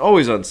 which is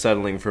always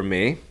unsettling for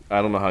me.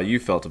 I don't know how you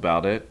felt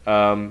about it,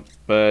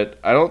 but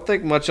I don't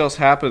think much else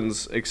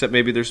happens except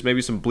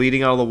there's some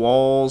bleeding out of the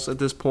walls at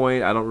this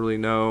point. I don't really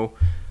know.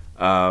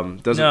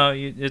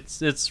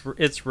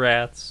 It's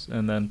rats,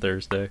 and then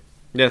Thursday.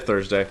 Yeah,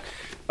 Thursday.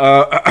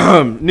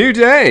 New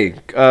day.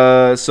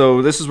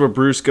 So this is where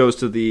Bruce goes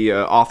to the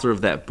author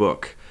of that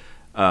book,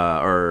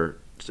 or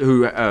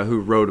who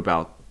wrote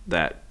about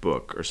that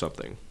book or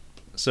something.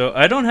 So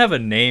I don't have a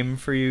name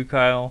for you,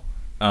 Kyle.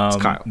 It's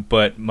Kyle.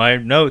 But my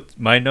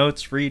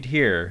notes read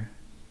here: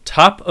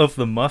 "Top of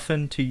the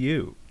muffin to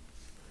you."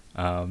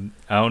 I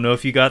don't know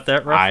if you got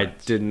that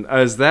reference. I didn't.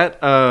 Is that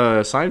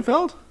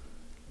Seinfeld?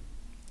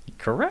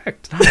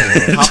 Correct.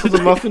 Top of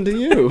the muffin to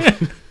you.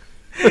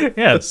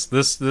 Yes,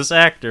 this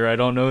actor, I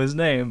don't know his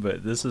name,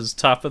 but this is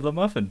top of the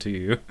muffin to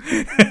you.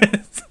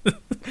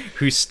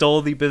 Who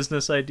stole the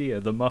business idea,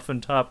 the muffin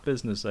top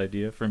business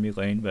idea from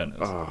Elaine Venice.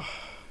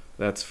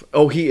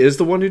 He is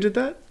the one who did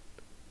that?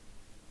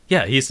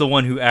 Yeah, he's the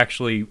one who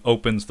actually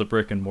opens the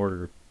brick and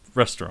mortar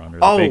restaurant or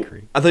the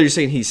bakery. I thought you were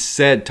saying he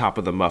said top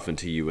of the muffin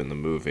to you in the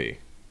movie.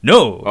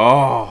 No.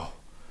 Oh.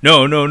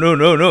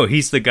 No.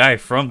 He's the guy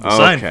from the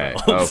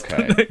Seinfeld.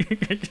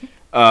 Okay.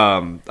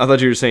 I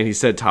thought you were saying he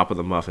said top of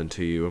the muffin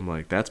to you. I'm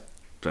like, that's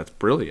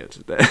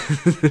brilliant.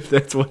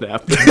 That's what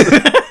happened.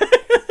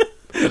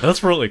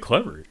 That's really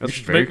clever.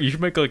 You should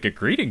make like a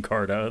greeting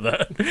card out of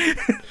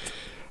that.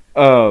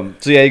 So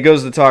yeah, he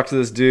goes to talk to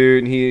this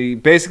dude, and he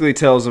basically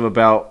tells him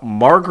about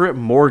Margaret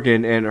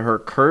Morgan and her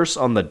curse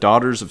on the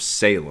daughters of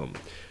Salem.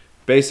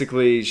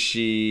 Basically,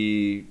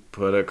 she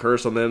put a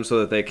curse on them so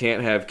that they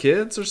can't have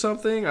kids or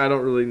something. I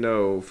don't really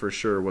know for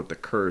sure what the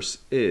curse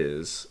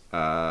is.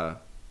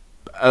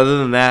 Other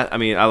than that, I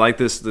mean, I like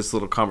this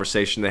little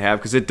conversation they have,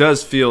 because it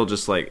does feel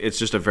just like it's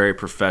just a very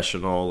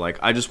professional, like,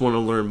 I just want to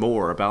learn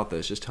more about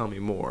this. Just tell me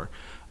more.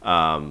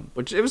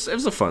 Which it was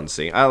a fun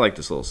scene. I like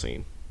this little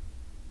scene.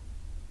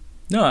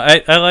 No,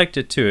 I liked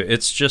it too.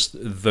 It's just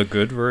the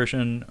good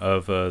version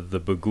of the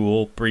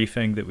Bagul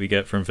briefing that we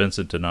get from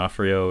Vincent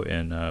D'Onofrio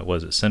in,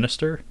 was it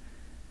Sinister?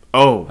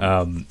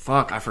 Oh,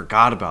 fuck, I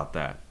forgot about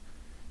that.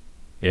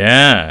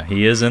 Yeah,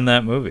 he is in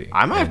that movie.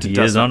 I might have to. He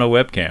is on a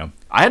webcam.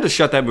 I had to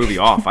shut that movie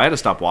off. I had to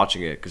stop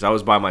watching it because I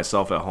was by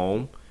myself at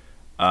home,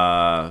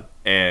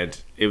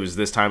 and it was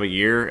this time of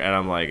year, and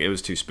I'm like, it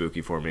was too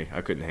spooky for me.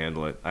 I couldn't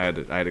handle it. I had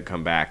to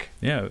come back.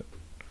 Yeah.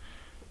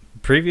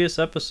 Previous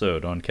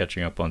episode on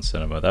Catching Up on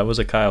Cinema, that was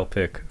a Kyle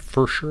pick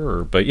for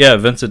sure. But yeah,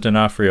 Vincent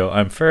D'Onofrio,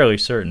 I'm fairly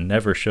certain,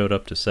 never showed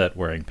up to set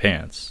wearing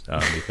pants,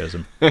 because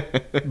I'm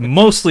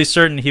mostly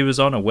certain he was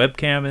on a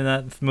webcam in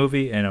that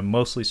movie, and I'm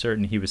mostly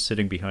certain he was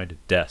sitting behind a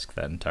desk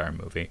that entire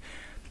movie.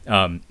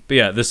 But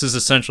yeah, this is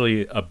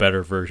essentially a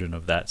better version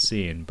of that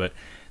scene. But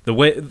the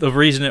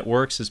reason it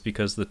works is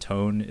because the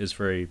tone is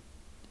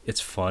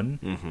it's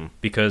fun,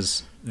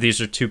 because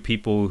these are two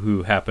people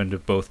who happen to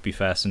both be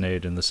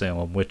fascinated in the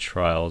Salem witch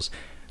trials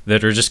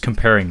that are just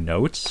comparing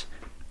notes,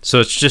 So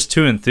it's just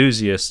two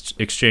enthusiasts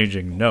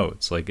exchanging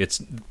notes. Like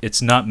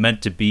it's not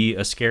meant to be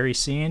a scary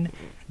scene.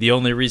 The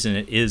only reason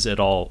it is at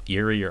all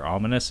eerie or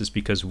ominous is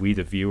because we,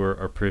 the viewer,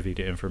 are privy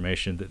to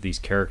information that these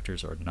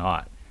characters are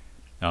not.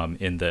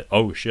 In that,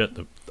 oh shit,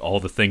 all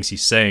the things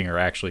he's saying are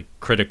actually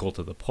critical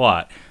to the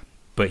plot,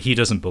 but he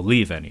doesn't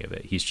believe any of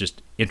it. He's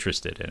just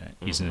interested in it.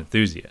 He's an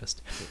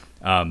enthusiast.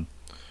 But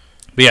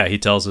yeah, he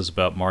tells us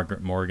about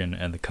Margaret Morgan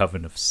and the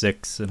Coven of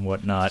Six and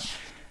whatnot.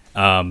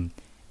 And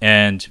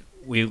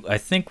I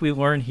think we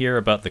learn here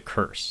about the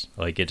curse.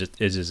 Like it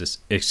is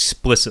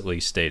explicitly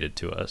stated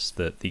to us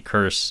that the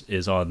curse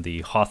is on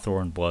the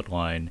Hawthorne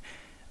bloodline,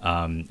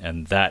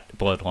 and that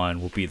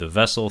bloodline will be the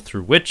vessel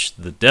through which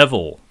the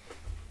devil,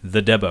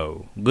 the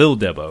Debo, Lil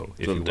Debo,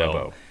 if you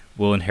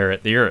will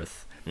inherit the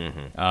earth.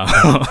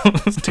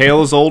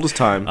 Tale as old as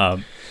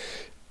time.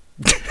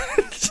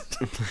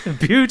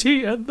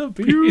 Beauty and the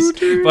Beast.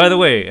 Beauty. By the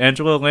way,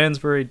 Angela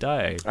Lansbury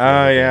died.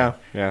 Yeah,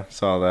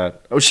 saw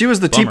that. Oh, she was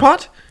the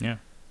teapot? Yeah.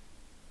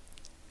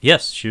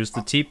 Yes, she was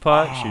the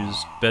teapot. She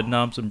was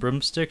Bedknobs and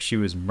Broomsticks. She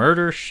was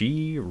Murder,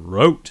 She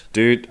Wrote.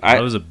 Dude,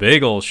 that was a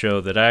big old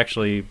show that I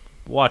actually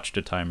watched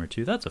a time or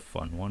two. That's a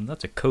fun one.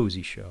 That's a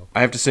cozy show.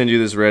 I have to send you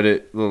this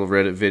little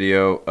Reddit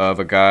video of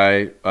a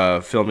guy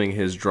filming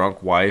his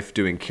drunk wife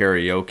doing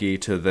karaoke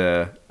to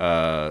the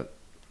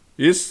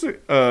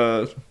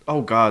the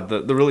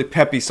really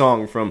peppy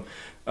song from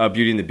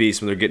Beauty and the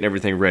Beast when they're getting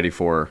everything ready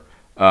for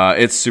her.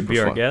 It's super fun. Be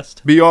Our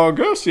Guest? Be Our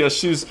Guest, yes.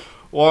 She's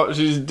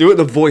doing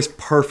the voice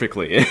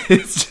perfectly.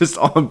 It's just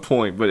on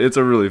point, but it's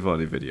a really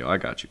funny video. I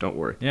got you. Don't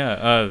worry.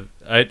 Yeah,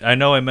 I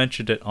know I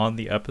mentioned it on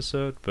the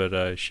episode,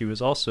 but she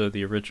was also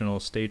the original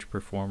stage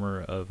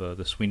performer of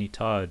the Sweeney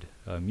Todd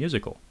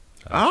musical.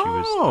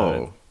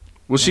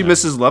 Was she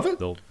Mrs.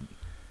 Lovett?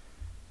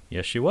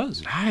 Yes, she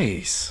was.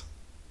 Nice.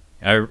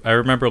 I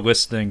remember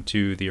listening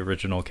to the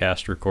original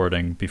cast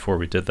recording before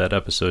we did that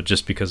episode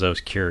just because I was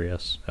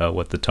curious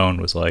what the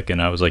tone was like, and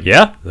I was like,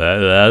 yeah,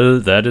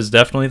 that is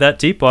definitely that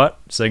teapot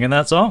singing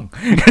that song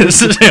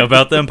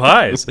about them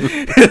pies. Them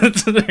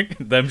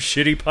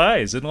shitty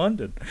pies in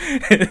London.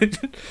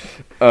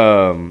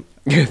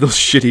 Those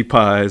shitty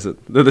pies.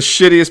 They're the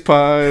shittiest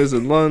pies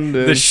in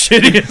London. The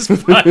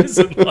shittiest pies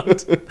in London.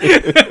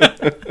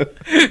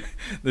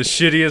 The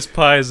shittiest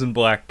pies in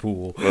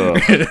Blackpool.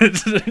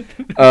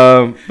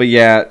 But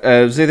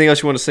yeah, is there anything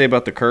else you want to say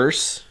about the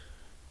curse?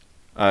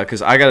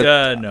 Because I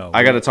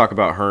gotta talk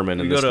about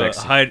Herman in this next.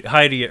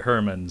 Heidi at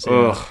Herman's.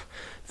 Ugh,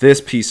 this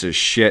piece of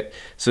shit.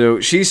 So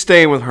she's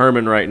staying with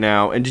Herman right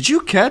now, and did you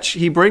catch?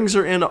 He brings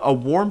her in a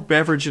warm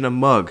beverage in a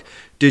mug.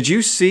 Did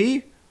you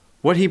see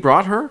what he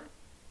brought her?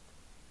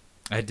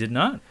 I did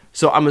not.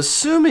 So I'm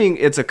assuming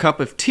it's a cup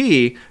of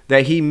tea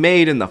that he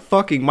made in the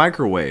fucking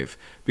microwave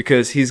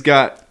because he's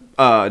got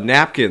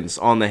napkins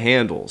on the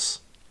handles,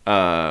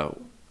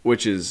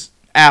 which is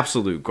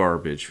absolute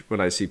garbage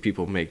when I see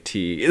people make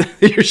tea.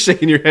 You're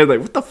shaking your head like,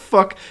 what the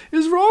fuck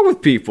is wrong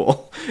with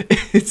people?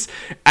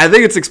 I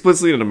think it's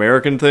explicitly an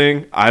American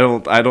thing. I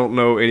don't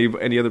know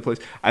any other place.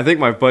 I think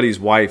my buddy's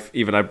wife,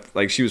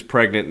 she was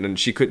pregnant and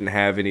she couldn't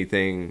have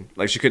anything,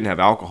 like she couldn't have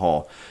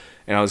alcohol.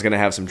 And I was going to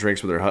have some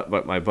drinks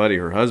with my buddy,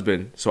 her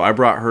husband. So I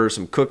brought her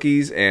some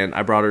cookies and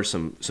I brought her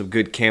some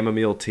good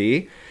chamomile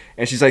tea.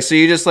 And she's like, so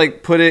you just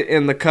like put it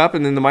in the cup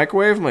and in the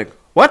microwave? I'm like,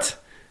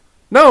 what?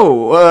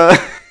 No. I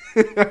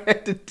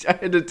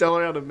had to tell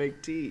her how to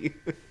make tea.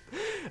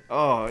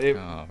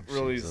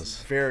 Really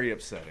is very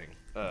upsetting.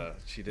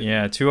 She didn't.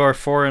 Yeah, to our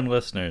foreign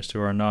listeners, to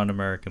our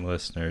non-American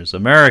listeners,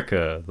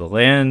 America, the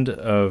land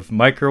of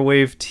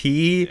microwave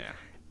tea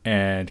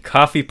and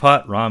coffee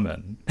pot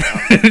ramen.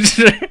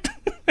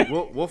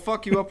 We'll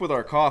fuck you up with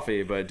our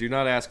coffee, but do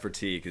not ask for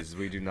tea because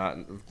we do not.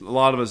 A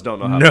lot of us don't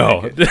know how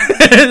to make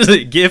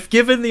it. If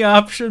given the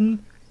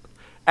option,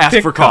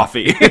 ask for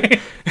coffee.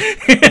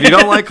 If you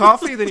don't like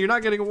coffee, then you're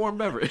not getting a warm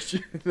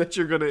beverage that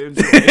you're going to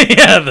enjoy.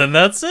 Yeah, then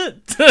that's it.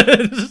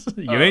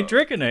 You ain't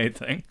drinking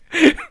anything.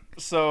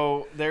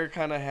 So they're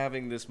kind of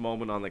having this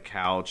moment on the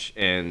couch,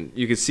 and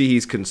you can see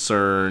he's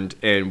concerned,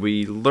 and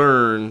we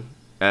learn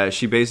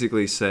she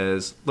basically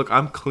says, "Look,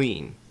 I'm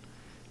clean."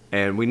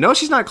 And we know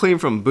she's not clean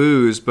from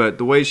booze, but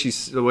the way she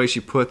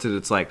puts it,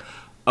 it's like,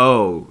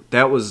 oh,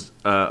 that was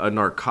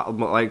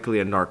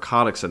likely a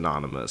Narcotics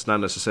Anonymous,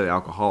 not necessarily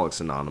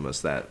Alcoholics Anonymous,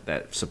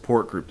 that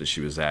support group that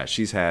she was at.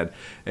 She's had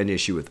an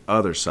issue with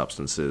other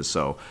substances.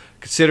 So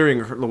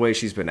considering the way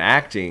she's been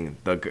acting,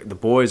 the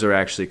boys are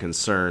actually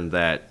concerned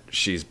that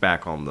she's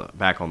back on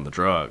the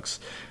drugs.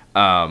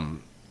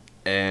 And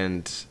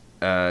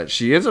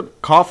she ends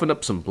up coughing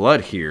up some blood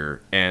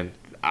here, and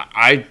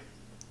I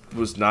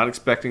was not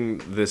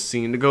expecting this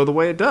scene to go the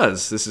way it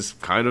does. This is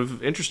kind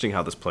of interesting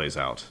how this plays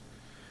out.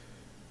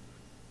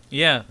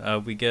 Yeah,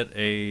 we get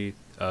a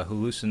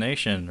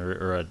hallucination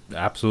or an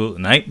absolute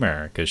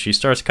nightmare because she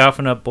starts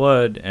coughing up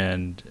blood,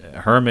 and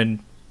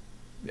Herman,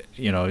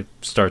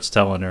 starts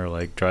telling her,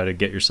 like, try to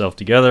get yourself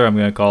together. I'm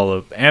going to call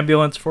an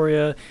ambulance for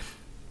you.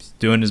 He's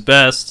doing his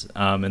best,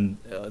 and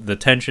the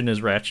tension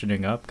is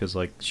ratcheting up because,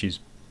 like, she's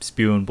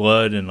spewing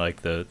blood, and,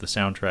 like, the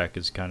soundtrack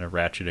is kind of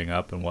ratcheting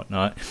up and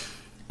whatnot.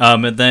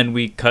 And then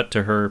we cut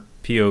to her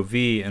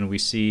POV, and we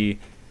see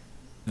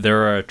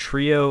there are a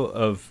trio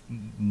of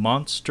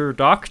monster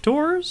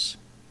doctors.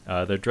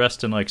 They're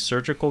dressed in like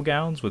surgical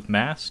gowns with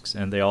masks,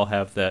 and they all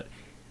have that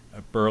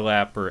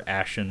burlap or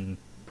ashen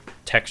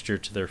texture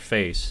to their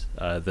face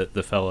that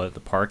the fella at the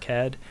park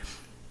had.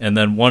 And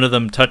then one of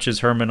them touches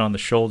Herman on the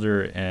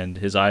shoulder, and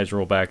his eyes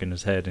roll back in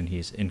his head, and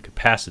he's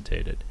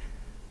incapacitated.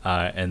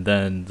 And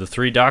then the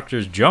three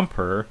doctors jump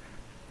her,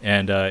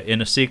 and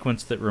in a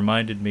sequence that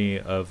reminded me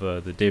of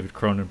the David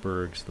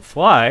Cronenberg's The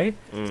Fly,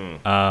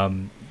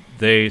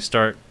 they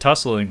start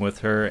tussling with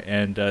her,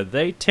 and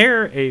they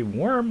tear a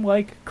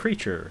worm-like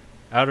creature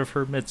out of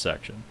her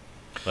midsection.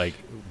 Like,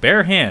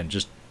 bare hand,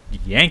 just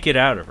yank it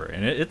out of her.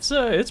 And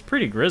it's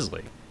pretty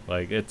grisly.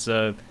 Like, it's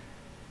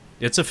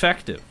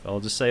effective. I'll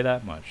just say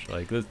that much.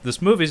 Like,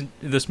 this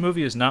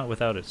movie is not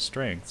without its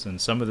strengths,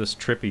 and some of this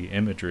trippy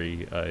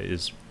imagery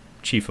is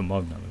chief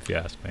among them, if you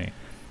ask me.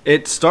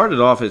 It started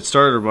to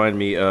remind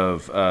me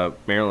of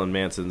Marilyn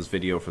Manson's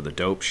video for The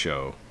Dope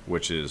Show,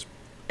 which is,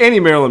 any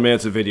Marilyn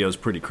Manson video is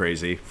pretty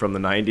crazy from the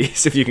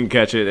 90s, if you can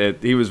catch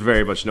it. He was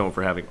very much known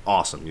for having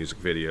awesome music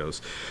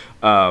videos.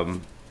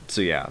 So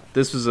yeah,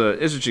 this was an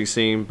interesting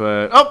scene,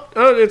 but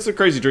it's a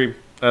crazy dream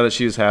that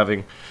she is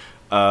having.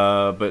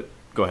 But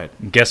go ahead.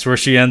 Guess where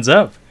she ends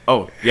up?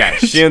 Oh, yeah,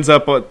 she ends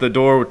up at the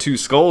door with two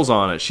skulls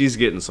on it. She's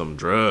getting some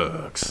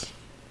drugs.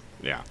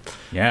 Yeah.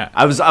 Yeah.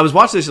 I was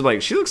watching this,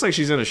 like, she looks like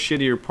she's in a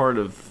shittier part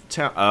of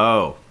town.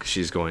 Oh,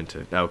 she's going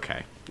to,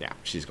 okay. Yeah,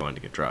 she's going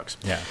to get drugs.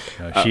 Yeah.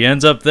 She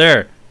ends up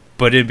there,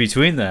 but in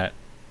between that,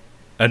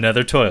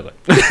 another toilet.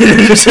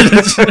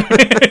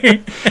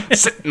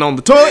 Sitting on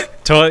the toilet.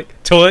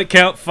 Toilet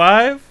count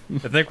 5? I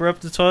think we're up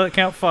to toilet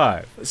count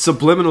 5.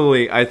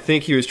 Subliminally, I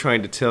think he was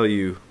trying to tell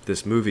you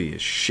this movie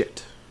is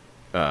shit.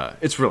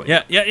 It's really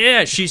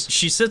Yeah. She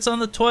sits on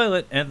the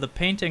toilet, and the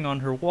painting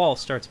on her wall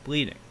starts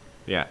bleeding.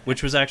 Yeah,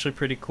 which was actually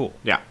pretty cool.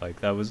 Yeah,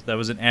 like that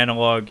was an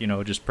analog,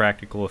 just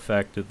practical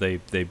effect that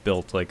they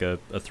built, like a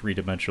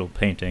 3-dimensional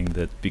painting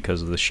that,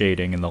 because of the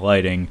shading and the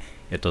lighting,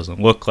 it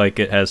doesn't look like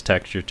it has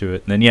texture to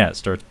it. And then it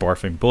starts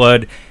barfing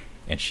blood,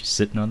 and she's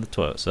sitting on the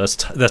toilet. So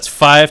that's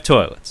 5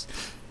 toilets,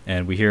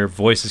 and we hear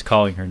voices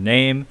calling her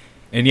name.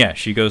 And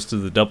she goes to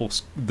the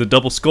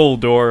double skull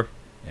door,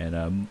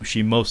 and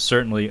she most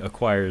certainly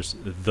acquires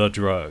the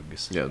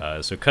drugs.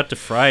 Yeah. So cut to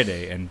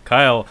Friday, and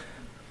Kyle,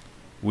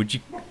 would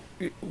you?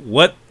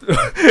 What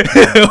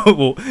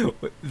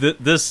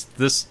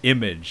this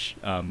image?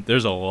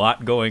 There's a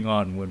lot going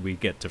on when we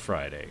get to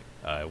Friday.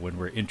 When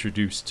we're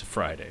introduced to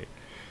Friday,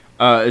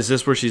 is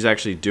this where she's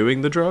actually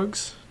doing the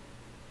drugs?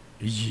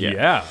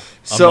 Yeah.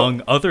 So,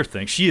 among other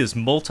things, she is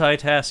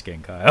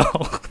multitasking,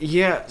 Kyle.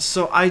 Yeah.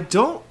 So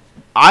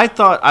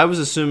I was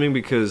assuming,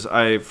 because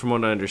from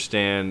what I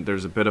understand,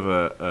 there's a bit of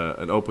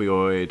an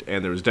opioid,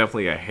 and there was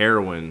definitely a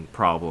heroin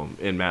problem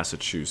in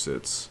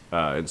Massachusetts,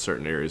 in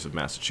certain areas of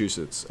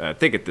Massachusetts. I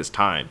think at this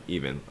time,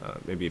 even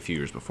maybe a few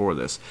years before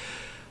this.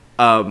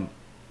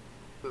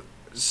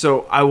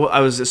 So I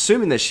was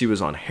assuming that she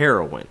was on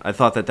heroin. I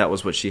thought that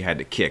was what she had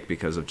to kick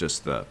because of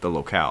just the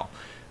locale.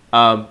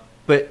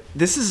 But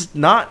this is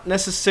not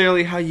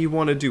necessarily how you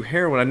want to do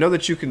heroin. I know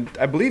that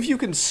I believe you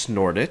can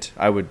snort it.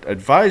 I would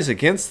advise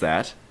against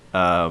that.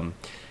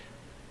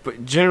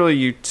 But generally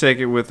you take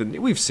it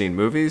we've seen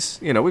movies,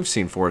 we've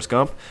seen Forrest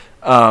Gump.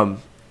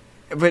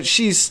 But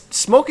she's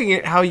smoking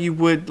it how you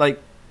would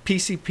like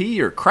PCP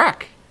or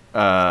crack,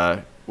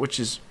 which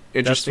is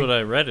interesting. That's what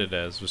I read it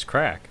as, was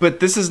crack.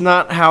 But this is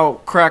not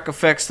how crack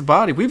affects the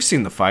body. We've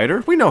seen The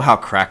Fighter. We know how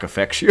crack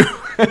affects you.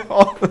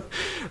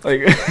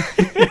 Like...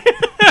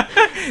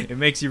 It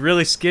makes you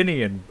really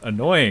skinny and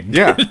annoying.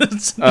 Yeah.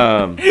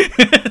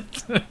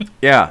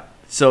 Yeah.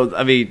 So,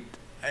 I mean,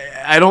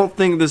 I don't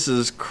think this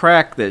is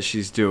crack that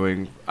she's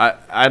doing.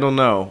 I don't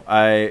know.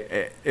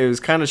 It was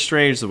kind of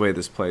strange the way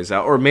this plays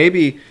out. Or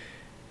maybe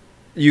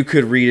you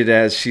could read it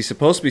as she's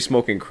supposed to be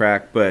smoking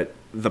crack, but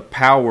the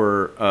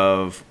power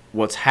of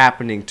what's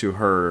happening to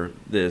her,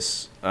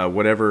 this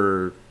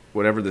whatever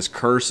this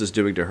curse is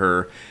doing to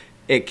her,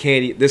 it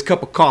can't. This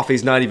cup of coffee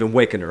is not even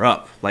waking her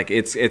up. Like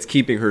it's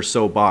keeping her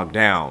so bogged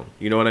down.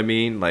 You know what I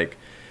mean? Like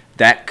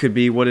that could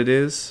be what it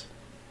is.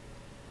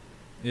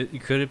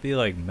 Could it be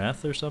like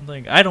meth or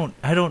something? I don't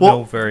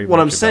know very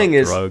much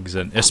about drugs,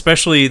 and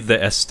especially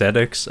the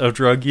aesthetics of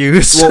drug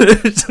use. Well,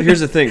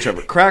 here's the thing,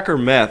 Trevor. Crack or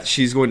meth,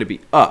 she's going to be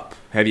up.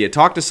 Have you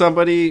talked to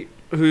somebody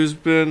who's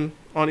been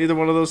on either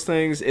one of those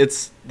things?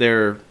 It's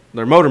their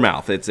motor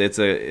mouth.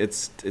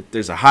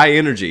 There's a high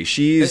energy.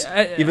 She's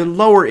even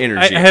lower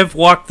energy. I have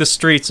walked the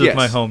streets of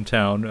my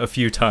hometown a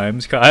few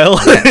times, Kyle.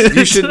 Yes,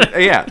 you should.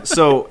 Yeah.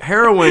 So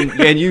heroin,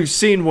 and you've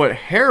seen what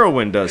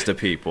heroin does to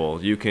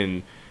people. You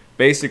can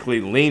basically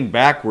lean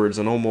backwards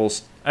and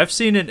almost. I've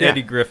seen an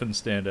Eddie Griffin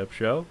stand-up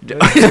show.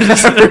 I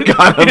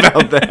forgot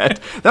about that.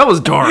 That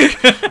was dark.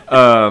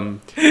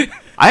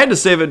 I had to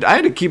save it. I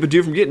had to keep a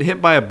dude from getting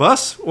hit by a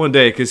bus one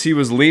day because he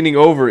was leaning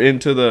over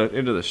into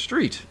the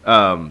street.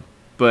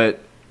 But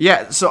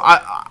yeah, so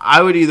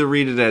I would either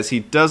read it as he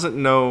doesn't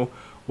know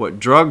what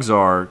drugs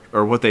are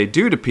or what they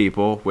do to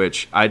people,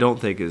 which I don't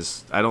think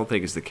is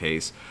the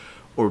case,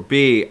 or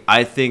B,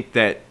 I think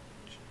that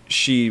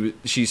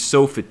she's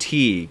so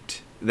fatigued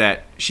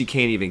that she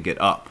can't even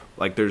get up.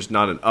 Like there's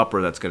not an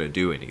upper that's going to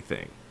do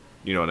anything.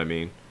 You know what I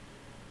mean?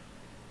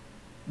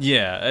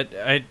 Yeah,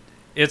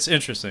 it's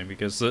interesting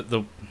because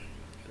the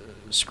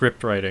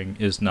script writing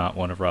is not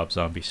one of Rob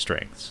Zombie's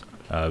strengths.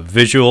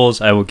 Visuals,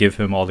 I will give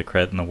him all the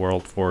credit in the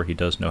world for. He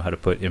does know how to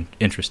put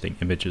interesting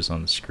images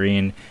on the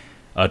screen.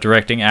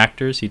 Directing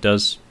actors, he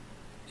does,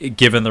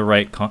 given the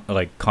right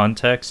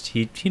context,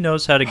 he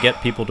knows how to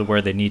get people to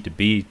where they need to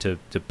be to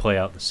play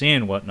out the scene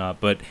and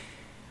whatnot. But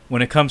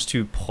when it comes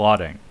to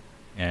plotting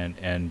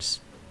and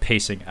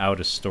pacing out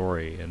a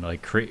story and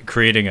like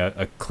creating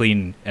a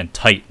clean and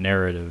tight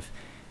narrative,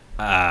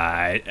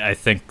 I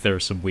think there are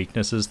some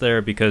weaknesses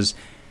there because,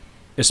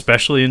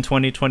 especially in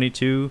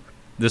 2022,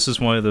 this is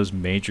one of those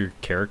major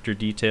character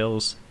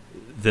details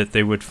that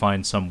they would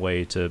find some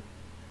way to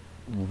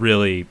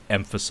really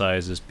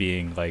emphasize as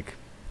being like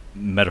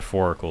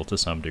metaphorical to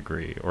some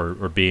degree or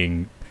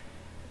being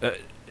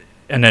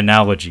an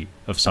analogy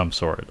of some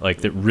sort, like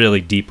that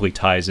really deeply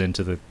ties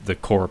into the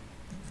core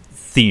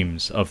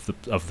themes of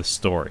the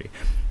story.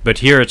 But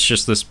here it's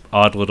just this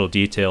odd little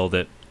detail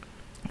that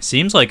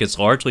seems like it's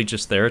largely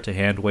just there to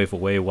hand wave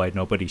away why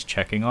nobody's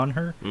checking on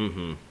her.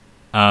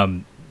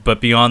 Mm-hmm. But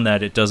beyond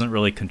that, it doesn't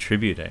really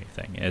contribute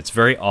anything. It's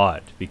very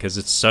odd because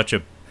it's such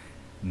a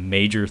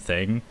major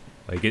thing.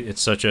 Like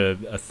it's such a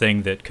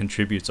thing that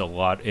contributes a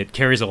lot. It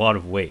carries a lot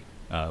of weight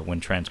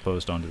when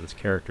transposed onto this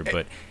character, but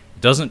it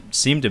doesn't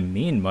seem to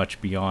mean much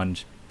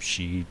beyond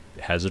she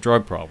has a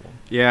drug problem.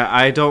 Yeah,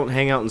 I don't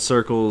hang out in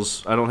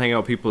circles. I don't hang out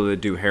with people that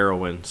do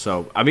heroin.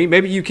 So, I mean,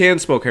 maybe you can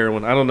smoke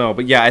heroin. I don't know.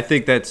 But yeah, I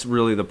think that's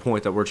really the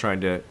point that we're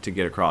trying to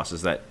get across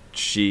is that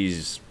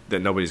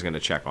that nobody's going to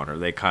check on her.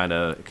 They kind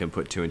of can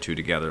put two and two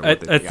together.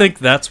 I think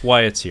that's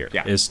why it's here,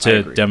 is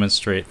to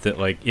demonstrate that,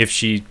 like, if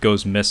she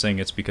goes missing,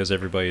 it's because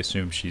everybody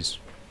assumes she's,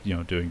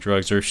 doing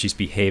drugs, or if she's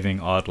behaving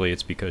oddly,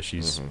 it's because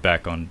she's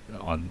back on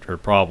her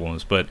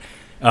problems. But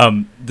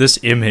this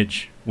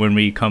image, when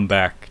we come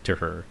back to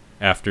her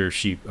after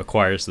she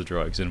acquires the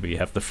drugs and we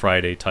have the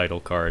Friday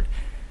title card,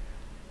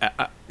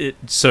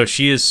 so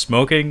she is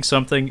smoking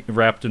something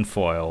wrapped in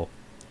foil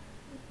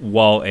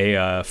while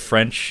a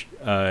French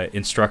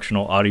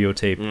instructional audio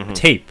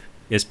tape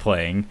is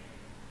playing.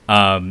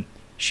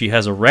 She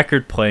has a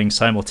record playing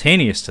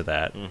simultaneous to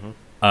that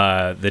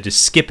that is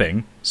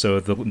skipping, so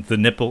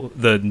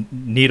the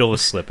needle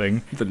is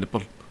slipping. The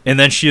nipple. And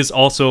then she is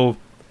also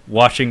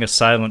watching a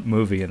silent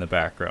movie in the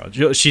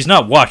background. She's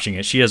not watching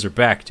it; she has her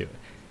back to it.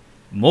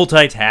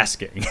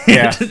 Multitasking.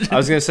 Yeah, I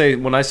was gonna say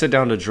when I sit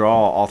down to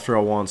draw, I'll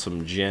throw on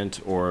some gent,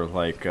 or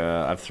like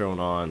I've thrown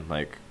on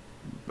like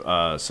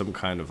some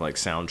kind of like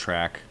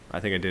soundtrack. I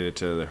think I did it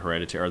to the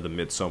Hereditary or the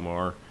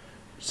Midsommar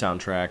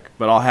soundtrack,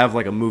 but I'll have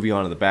like a movie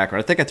on in the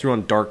background. I think I threw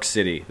on Dark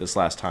City this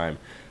last time,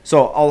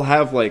 so I'll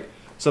have like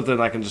something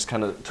I can just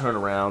kind of turn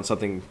around,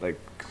 something like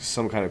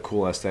some kind of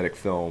cool aesthetic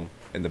film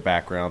in the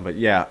background. But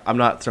yeah, I'm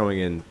not throwing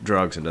in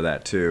drugs into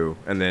that too,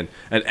 and then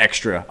an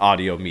extra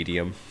audio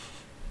medium.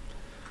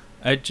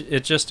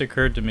 It just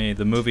occurred to me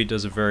the movie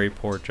does a very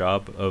poor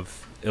job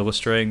of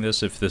illustrating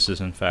this, if this is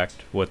in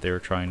fact what they were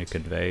trying to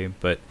convey.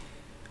 But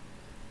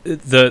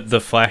the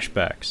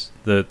flashbacks,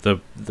 the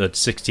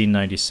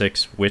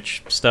 1696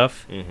 witch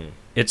stuff,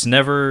 it's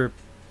never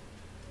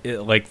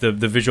like the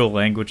visual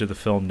language of the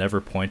film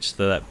never points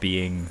to that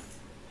being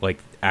like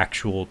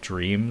actual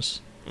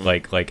dreams,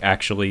 like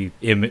actually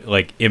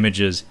like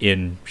images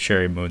in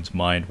Sherry Moon's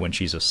mind when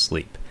she's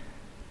asleep.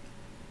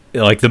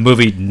 Like the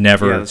movie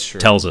never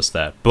tells us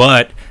that.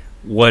 But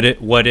what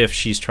if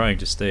she's trying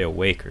to stay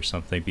awake or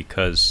something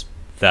because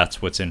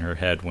that's what's in her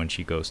head when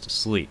she goes to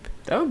sleep?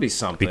 That would be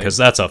something. Because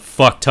that's a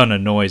fuck ton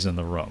of noise in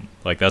the room.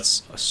 Like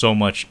that's so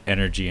much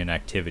energy and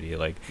activity.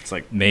 Like it's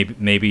like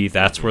maybe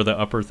that's where the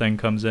upper thing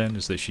comes in,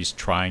 is that she's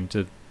trying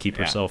to keep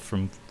herself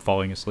from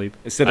falling asleep.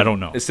 I don't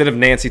know. Instead of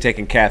Nancy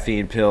taking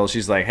caffeine pills,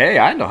 she's like, "Hey,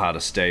 I know how to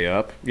stay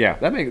up." Yeah,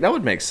 that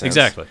would make sense.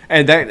 Exactly.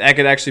 And that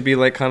could actually be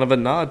like kind of a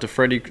nod to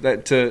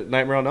to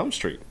Nightmare on Elm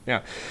Street.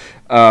 Yeah.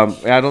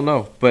 I don't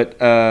know, but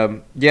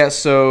yeah.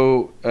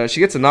 So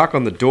she gets a knock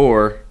on the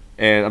door,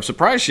 and I'm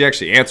surprised she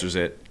actually answers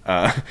it.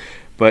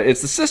 But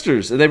it's the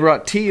sisters, and they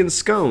brought tea and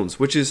scones,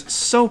 which is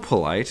so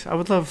polite. I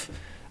would love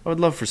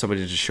for somebody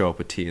to just show up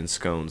with tea and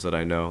scones that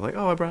I know. Like,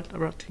 oh, I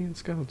brought tea and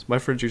scones. My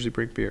friends usually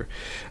bring beer.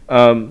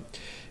 And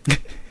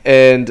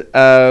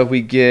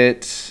we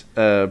get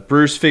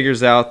Bruce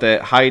figures out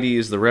that Heidi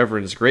is the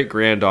Reverend's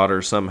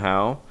great-granddaughter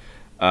somehow.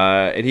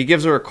 And he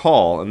gives her a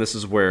call, and this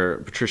is where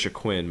Patricia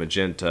Quinn,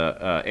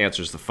 Magenta,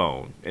 answers the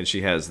phone. And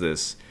she has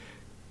this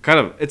kind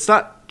of, it's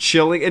not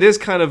chilling, it is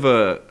kind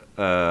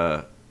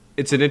of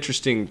it's an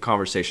interesting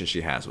conversation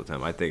she has with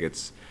him. I think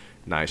it's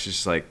nice. She's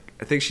just like,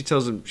 I think she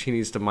tells him she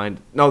needs to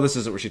mind. No, this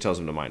isn't where she tells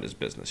him to mind his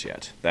business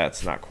yet.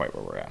 That's not quite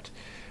where we're at.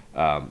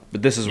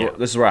 But this is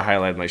where I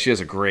highlighted, like, she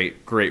has a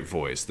great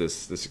voice.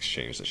 This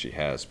exchange that she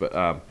has. But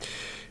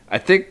I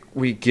think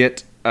we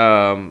get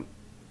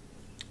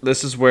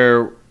this is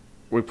where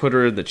we put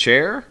her in the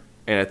chair,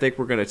 and I think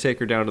we're going to take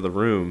her down to the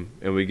room,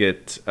 and we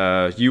get,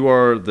 you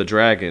are the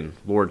dragon,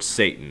 Lord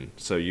Satan.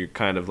 So you're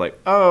kind of like,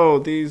 oh,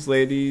 these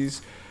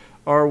ladies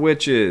are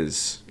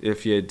witches,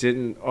 if you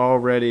didn't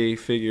already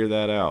figure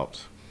that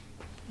out.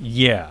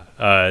 Yeah,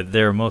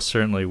 they're most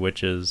certainly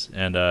witches,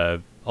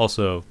 and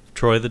also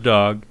Troy the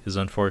dog is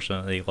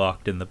unfortunately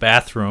locked in the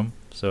bathroom,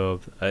 so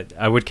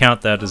I would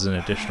count that as an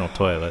additional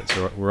toilet.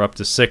 So we're up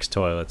to 6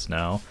 toilets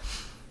now.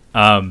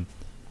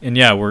 And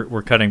yeah,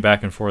 we're cutting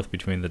back and forth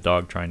between the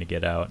dog trying to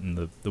get out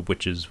and the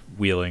witches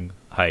wheeling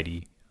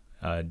Heidi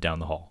down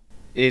the hall.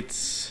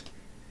 It's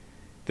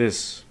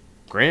this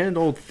grand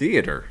old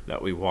theater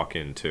that we walk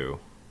into,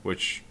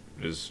 which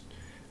is...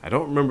 I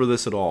don't remember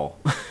this at all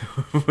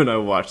when I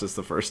watched this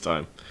the first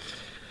time.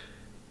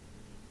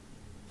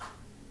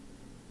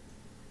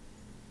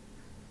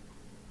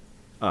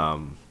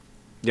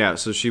 Yeah,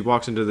 so she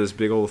walks into this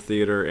big old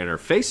theater, and her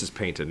face is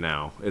painted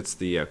now. It's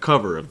the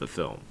cover of the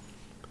film.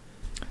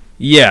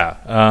 Yeah,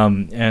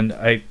 and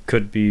I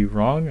could be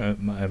wrong.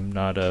 I'm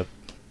not a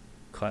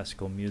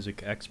classical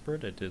music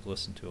expert. I did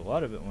listen to a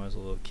lot of it when I was a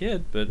little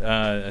kid, but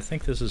I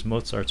think this is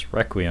Mozart's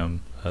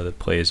Requiem that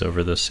plays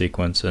over this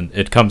sequence, and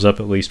it comes up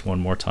at least one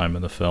more time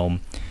in the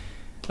film.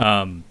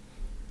 But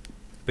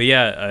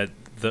yeah,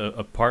 the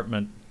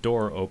apartment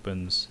door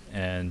opens,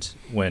 and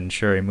when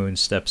Sherry Moon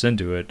steps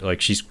into it, like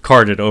she's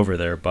carted over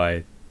there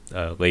by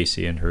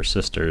Lacey and her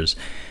sisters,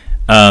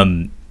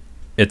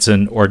 it's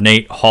an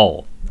ornate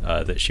hall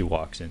that she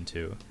walks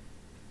into,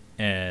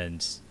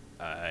 and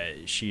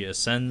she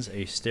ascends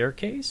a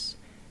staircase,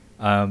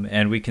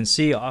 and we can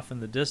see off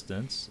in the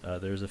distance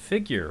there's a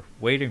figure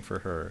waiting for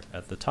her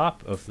at the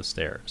top of the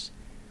stairs,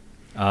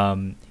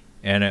 and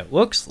it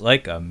looks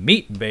like a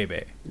meat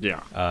baby.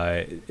 Yeah.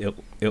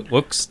 It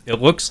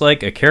looks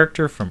like a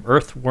character from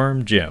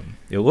Earthworm Jim.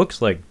 It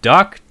looks like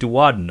Doc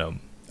Duodenum.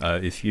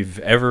 If you've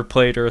ever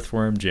played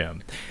Earthworm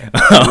Jim,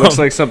 It looks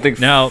like something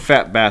now,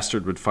 fat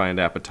bastard would find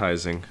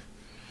appetizing.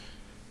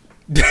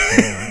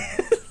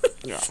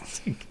 Yeah.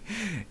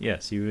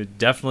 Yes, you would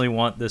definitely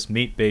want this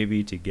meat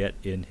baby to get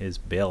in his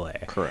belly.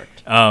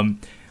 Correct.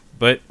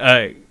 But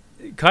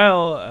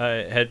Kyle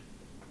had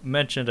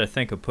mentioned, I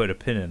think, put a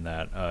pin in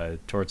that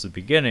towards the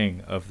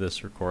beginning of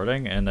this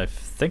recording, and I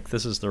think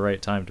this is the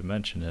right time to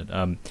mention it.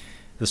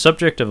 The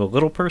subject of a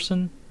little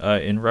person,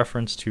 in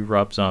reference to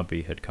Rob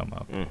Zombie, had come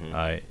up,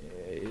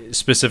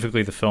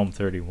 specifically the film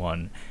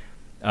 31.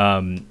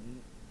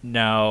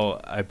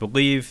 Now, I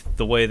believe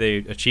the way they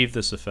achieved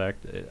this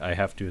effect, I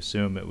have to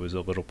assume it was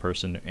a little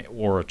person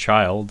or a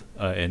child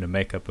in a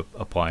makeup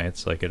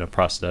appliance, like in a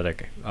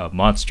prosthetic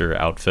monster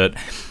outfit.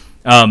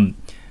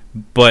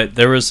 But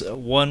there was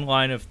one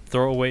line of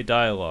throwaway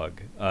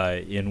dialogue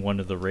in one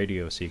of the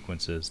radio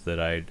sequences that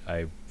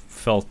I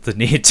felt the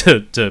need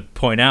to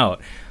point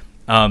out.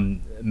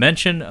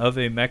 Mention of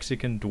a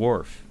Mexican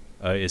dwarf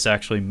is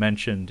actually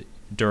mentioned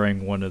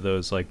during one of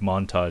those like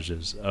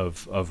montages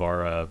of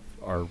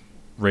our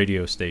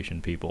radio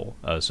station people,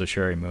 so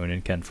Sherry Moon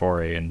and Ken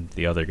Foree and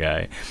the other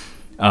guy,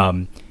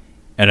 and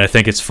I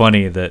think it's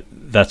funny that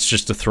that's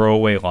just a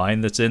throwaway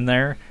line that's in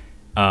there,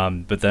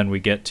 but then we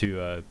get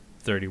to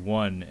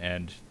 31,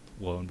 and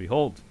lo and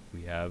behold,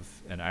 we have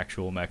an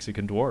actual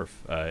Mexican dwarf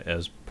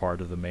as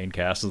part of the main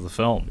cast of the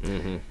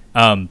film.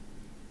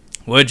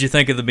 What did you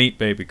think of the meat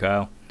baby,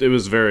 Kyle? It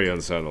was very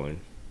unsettling.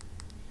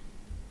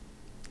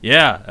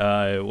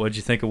 Yeah, what did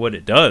you think of what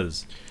it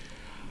does?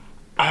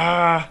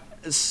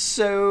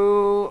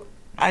 So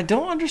I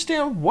don't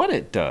understand what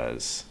it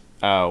does.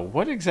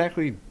 What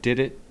exactly did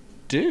it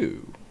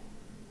do?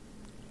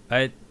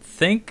 I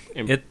think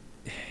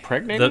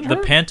Impregnated the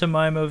her?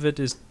 pantomime of it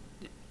is,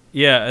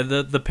 yeah,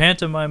 the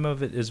pantomime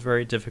of it is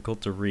very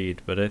difficult to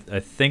read, but I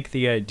think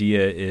the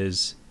idea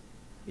is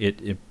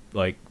it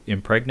like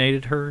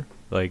impregnated her,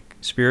 like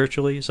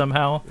spiritually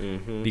somehow,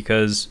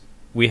 because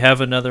we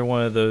have another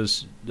one of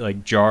those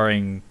like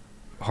jarring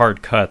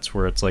hard cuts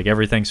where it's like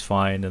everything's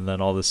fine, and then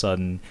all of a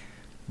sudden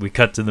we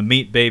cut to the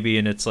meat baby,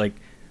 and it's like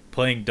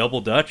playing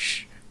double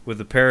dutch with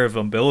a pair of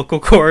umbilical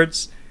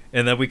cords,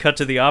 and then we cut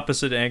to the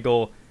opposite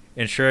angle,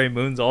 and Sherry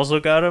Moon's also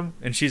got him,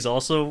 and she's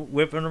also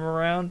whipping him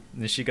around,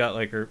 and she got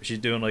like she's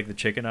doing like the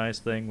chicken eyes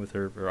thing with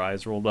her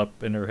eyes rolled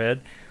up in her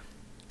head.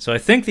 So I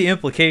think the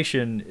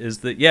implication is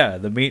that, yeah,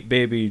 the meat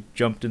baby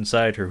jumped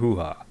inside her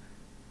hoo-ha.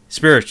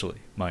 Spiritually,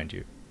 mind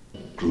you.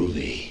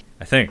 Groovy.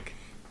 I think.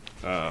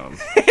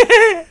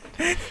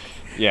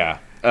 Yeah.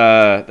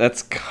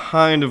 That's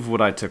kind of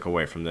what I took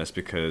away from this,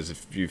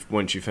 because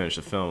once you finish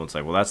the film, it's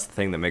like, well, that's the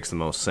thing that makes the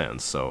most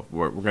sense. So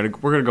we're gonna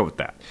go with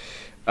that.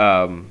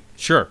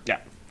 Sure. Yeah.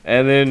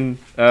 And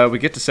then we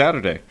get to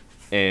Saturday,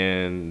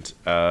 and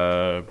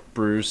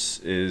Bruce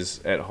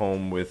is at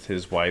home with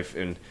his wife,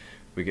 and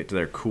we get to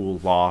their cool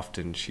loft,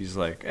 and she's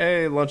like,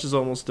 "Hey, lunch is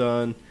almost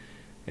done."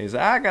 And he's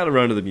like, "I gotta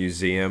run to the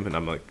museum," and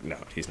I'm like, "No,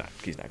 he's not.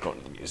 He's not going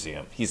to the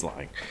museum. He's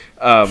lying.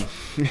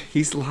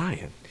 He's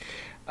lying.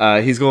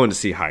 He's going to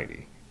see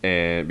Heidi,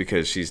 and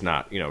because she's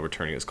not,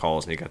 returning his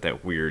calls, and he got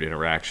that weird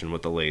interaction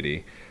with the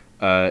lady.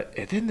 And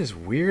then this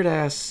weird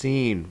ass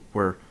scene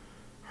where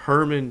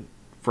Herman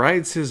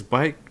rides his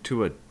bike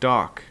to a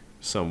dock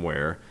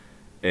somewhere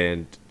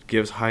and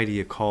gives Heidi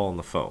a call on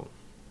the phone.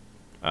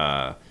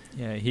 Yeah,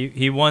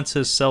 he wants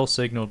his cell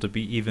signal to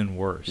be even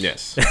worse.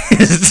 Yes.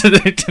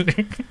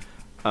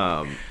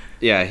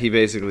 Yeah, he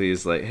basically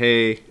is like,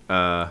 hey,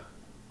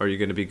 are you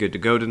going to be good to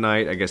go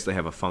tonight? I guess they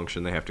have a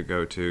function they have to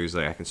go to. He's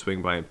like, I can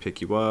swing by and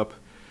pick you up.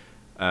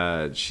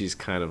 She's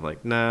kind of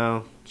like,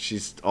 no.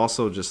 She's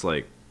also just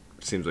like,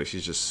 seems like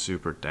she's just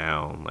super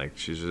down. Like,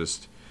 she's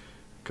just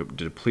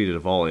depleted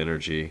of all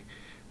energy.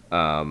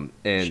 And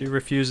she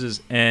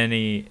refuses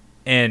any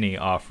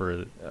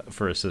offer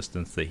for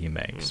assistance that he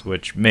makes,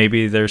 which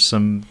maybe there's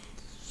some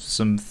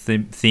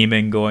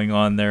theming going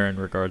on there in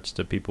regards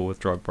to people with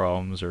drug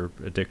problems or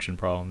addiction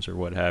problems or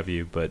what have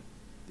you, but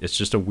it's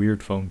just a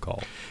weird phone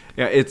call.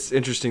 Yeah, it's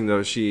interesting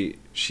though. She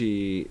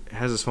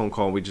has this phone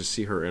call. We just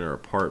see her in her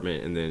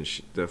apartment, and then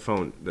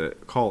the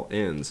call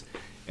ends,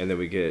 and then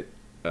we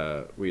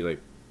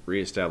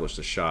reestablish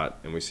the shot,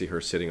 and we see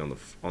her sitting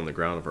on the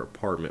ground of her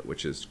apartment,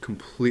 which is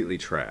completely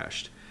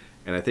trashed,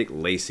 and I think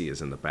Lacey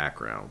is in the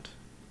background,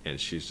 and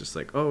she's just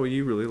like, "Oh,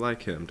 you really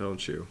like him,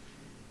 don't you?"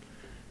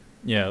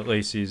 Yeah,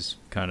 Lacey's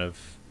kind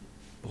of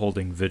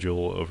holding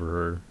vigil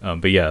over her.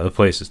 But yeah, the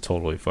place is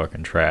totally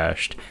fucking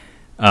trashed.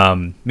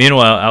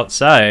 Meanwhile,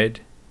 outside,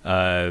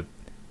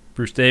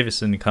 Bruce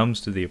Davison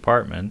comes to the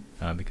apartment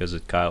because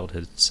Kyle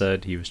had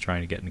said he was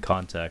trying to get in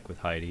contact with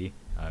Heidi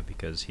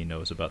because he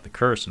knows about the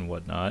curse and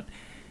whatnot.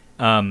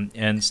 And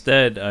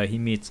instead, he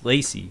meets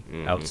Lacey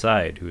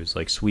outside, who is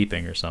like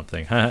sweeping or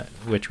something,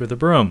 which with a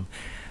broom.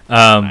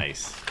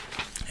 Nice.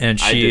 And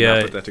I she did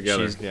not put that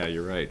together. Yeah,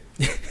 you're right.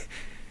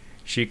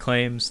 She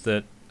claims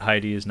that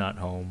Heidi is not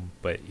home,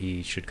 but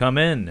he should come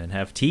in and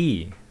have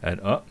tea. And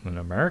an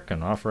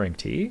American offering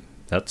tea?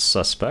 That's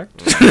suspect.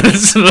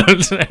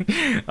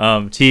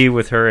 Tea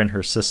with her and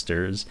her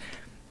sisters.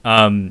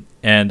 Oh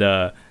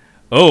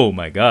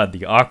my god,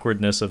 the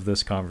awkwardness of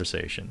this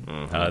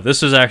conversation.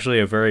 This is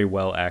actually a very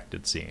well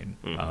acted scene.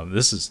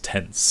 This is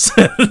tense,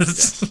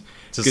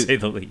 to say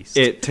the least.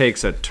 It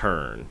takes a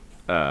turn.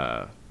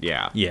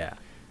 Yeah.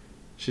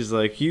 She's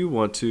like, you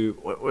want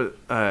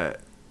to...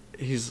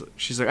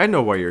 She's like, I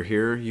know why you're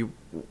here.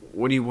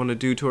 What do you want to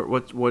do to her?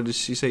 What does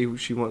she say?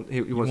 He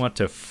want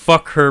to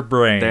fuck her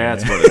brain.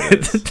 That's what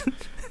it is.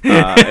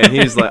 And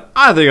he's like,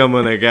 I think I'm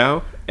gonna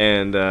go.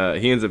 And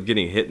he ends up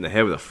getting hit in the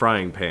head with a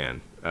frying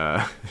pan,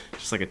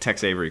 just like a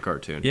Tex Avery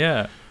cartoon.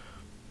 Yeah.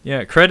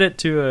 Credit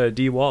to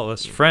Dee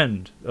Wallace,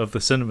 friend of the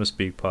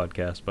CinemaSpeak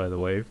podcast, by the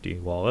way, Dee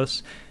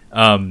Wallace.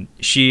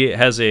 She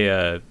has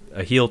a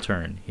heel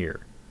turn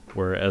here,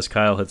 where, as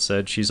Kyle had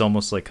said, she's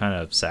almost like kind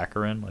of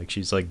saccharine, like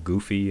she's like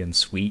goofy and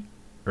sweet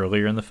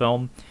earlier in the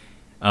film.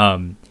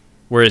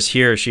 Whereas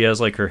here she has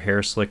like her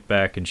hair slicked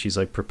back and she's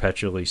like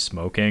perpetually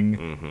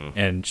smoking.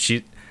 And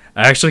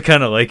I actually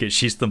kind of like it.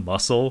 She's the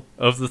muscle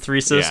of the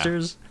three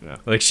sisters. Yeah.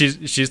 Like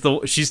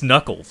she's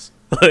Knuckles.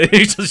 Like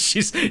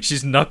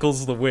she's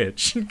Knuckles the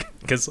witch,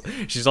 because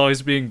she's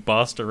always being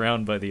bossed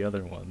around by the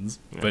other ones.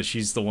 Yeah. But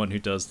she's the one who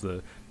does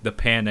the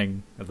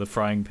panning of the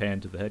frying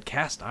pan to the head.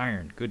 Cast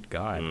iron, good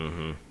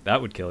God.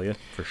 That would kill you,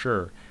 for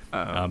sure.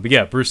 But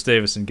yeah, Bruce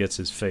Davison gets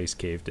his face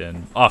caved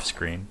in off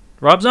screen.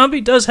 Rob Zombie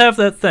does have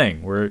that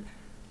thing where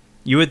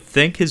you would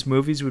think his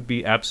movies would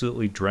be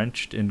absolutely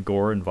drenched in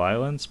gore and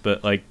violence,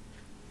 but like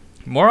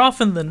more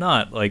often than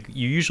not, like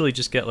you usually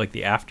just get like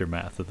the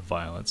aftermath of the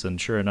violence,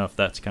 and sure enough,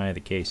 that's kind of the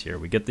case here.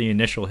 We get the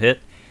initial hit,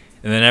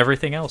 and then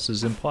everything else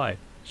is implied.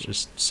 It's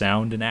just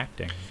sound and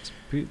acting.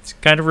 It's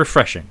kind of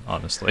refreshing,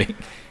 honestly.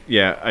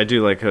 Yeah, I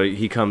do like how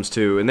he comes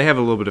to, and they have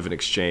a little bit of an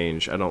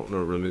exchange. I don't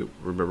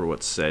remember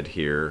what's said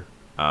here,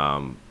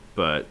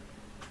 but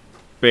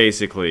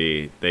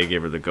basically they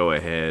give her the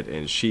go-ahead,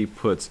 and she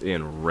puts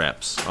in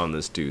reps on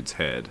this dude's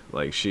head.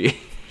 Like she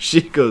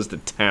goes to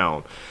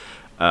town.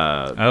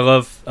 I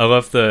love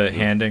the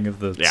handing of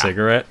the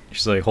cigarette.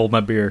 She's like, "Hold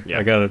my beer. Yeah.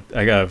 I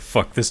gotta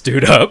fuck this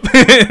dude up,"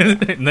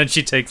 and then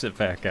she takes it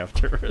back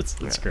afterwards.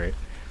 That's great.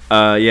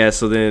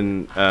 So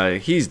then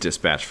he's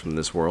dispatched from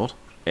this world,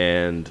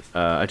 and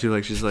I do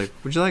like, she's like,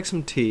 would you like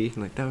some tea?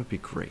 I'm like, that would be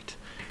great.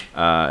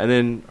 And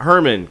then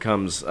Herman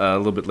comes a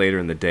little bit later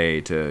in the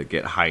day to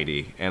get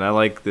Heidi, and I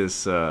like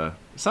this,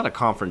 it's not a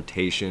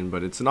confrontation,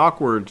 but it's an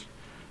awkward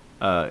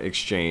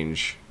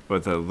exchange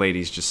with the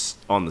ladies just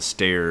on the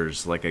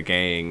stairs like a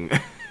gang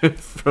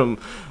from,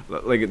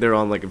 like they're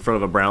on like in front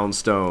of a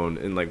brownstone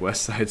in like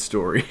West Side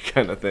Story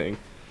kind of thing.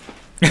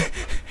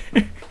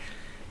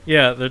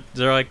 Yeah,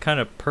 they're like kind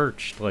of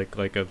perched like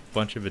a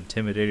bunch of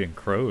intimidating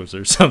crows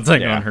or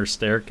something on her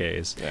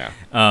staircase. Yeah.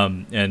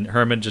 And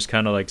Herman just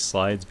kind of like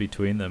slides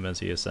between them as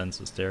he ascends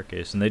the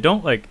staircase, and they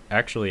don't like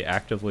actually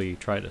actively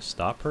try to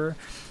stop her.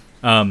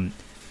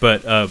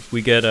 But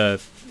we get a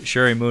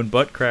Sherry Moon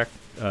butt crack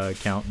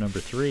count number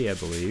 3, I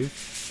believe.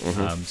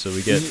 So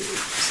we get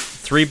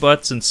 3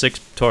 butts and 6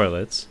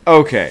 toilets.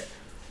 Okay.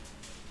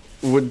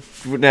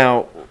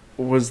 Now,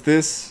 was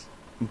this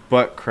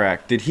butt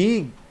crack? Did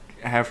he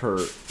have her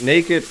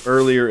naked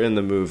earlier in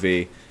the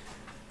movie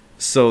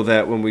so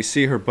that when we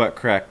see her butt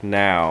crack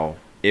now,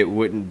 it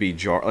wouldn't be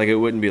like it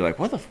wouldn't be like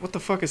what the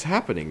fuck is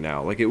happening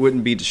now? Like it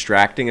wouldn't be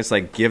distracting. It's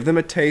like give them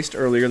a taste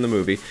earlier in the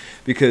movie,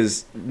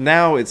 because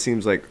now it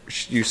seems like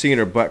you see in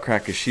her butt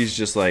crack because she's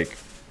just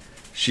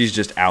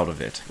out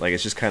of it. Like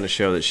it's just kind of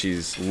show that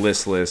she's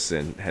listless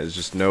and has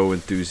just no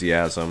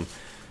enthusiasm.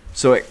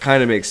 So it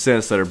kind of makes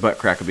sense that her butt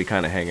crack would be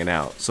kind of hanging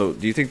out. So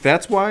do you think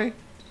that's why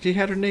he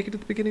had her naked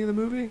at the beginning of the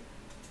movie?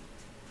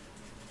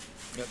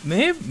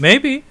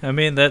 Maybe. I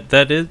mean,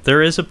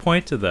 there is a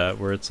point to that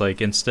where it's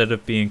like instead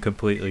of being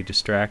completely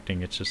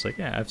distracting, it's just like,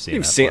 yeah, I've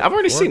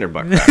already seen her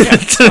butt crack. Yeah,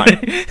 it's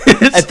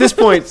fine. At this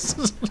point,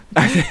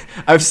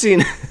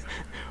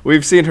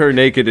 we've seen her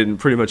naked in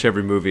pretty much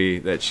every movie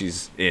that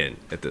she's in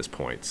at this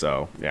point.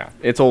 So yeah,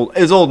 it's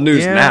old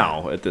news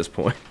now at this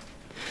point.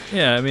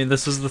 Yeah, I mean,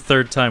 this is the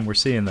third time we're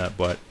seeing that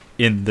butt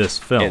in this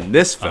film.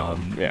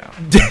 Yeah.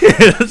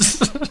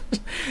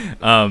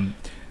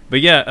 But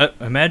yeah,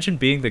 imagine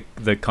being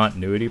the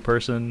continuity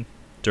person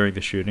during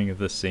the shooting of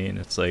this scene.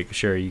 It's like,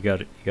 Sherry, you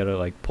gotta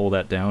like pull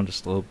that down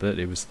just a little bit.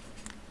 It was,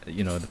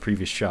 in the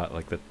previous shot,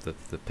 like the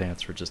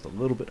pants were just a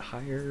little bit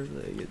higher.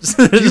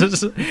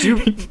 Do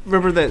you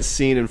remember that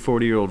scene in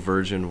 40-Year-Old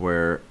Virgin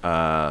where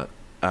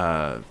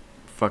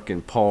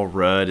fucking Paul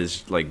Rudd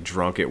is like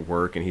drunk at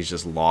work and he's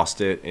just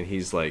lost it, and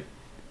he's like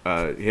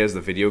he has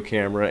the video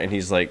camera and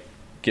he's like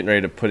getting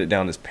ready to put it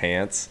down his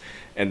pants,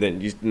 and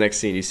then next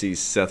scene you see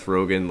Seth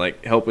Rogen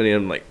like helping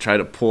him like try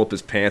to pull up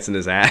his pants and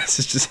his ass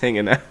is just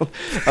hanging out.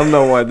 I don't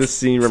know why this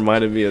scene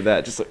reminded me of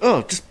that. Just like,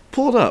 oh, just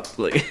pull it up,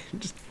 like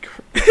just.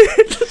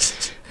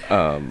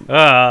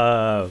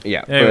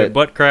 Yeah. Anyway,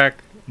 butt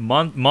crack,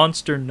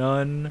 monster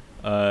nun,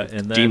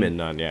 and then demon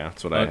nun. Yeah,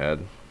 that's what I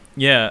had.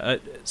 Yeah,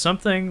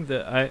 something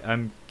that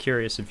I'm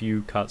curious if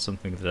you caught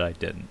something that I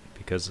didn't,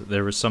 because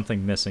there was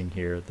something missing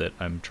here that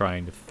I'm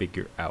trying to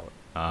figure out.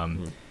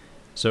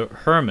 So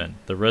Herman,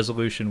 the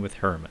resolution with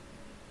Herman,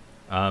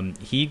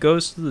 he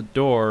goes to the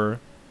door,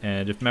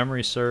 and if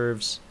memory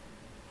serves,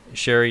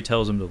 Sherry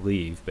tells him to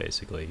leave,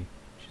 basically.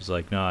 She's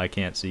like, no, I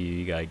can't see you,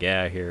 you gotta get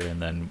out of here.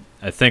 And then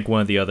I think one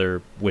of the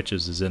other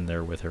witches is in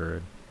there with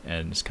her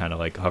and is kind of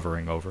like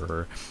hovering over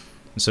her.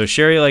 And so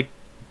Sherry like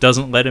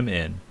doesn't let him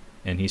in,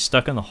 and he's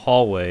stuck in the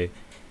hallway,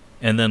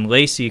 and then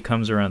Lacey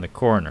comes around the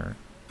corner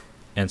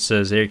and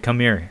says, hey, come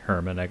here,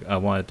 Herman, I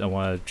want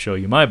to show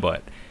you my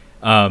butt.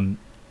 And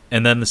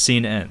then the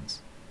scene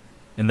ends.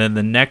 And then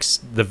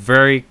the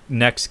very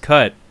next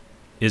cut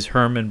is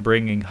Herman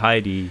bringing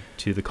Heidi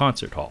to the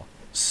concert hall.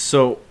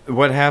 So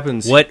what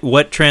happens?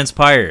 What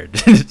transpired?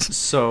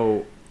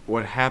 So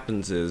what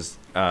happens is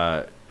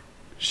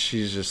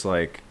she's just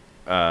like,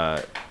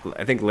 I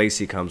think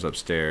Lacey comes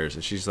upstairs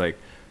and she's like,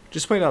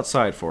 just wait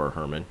outside for her,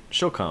 Herman.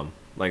 She'll come.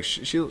 Like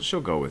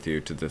she'll go with you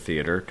to the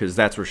theater, because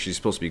that's where she's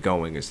supposed to be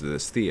going, is to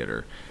this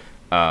theater.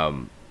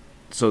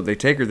 So they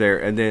take her there,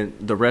 and then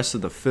the rest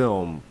of the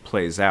film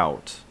plays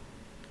out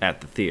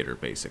at the theater,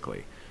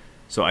 basically.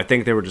 So I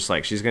think they were just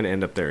like, she's going to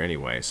end up there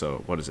anyway,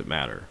 so what does it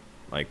matter?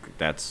 Like,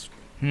 that's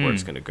where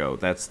it's going to go.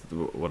 That's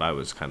what I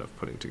was kind of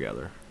putting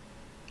together.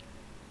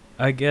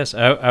 I guess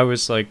I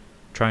was like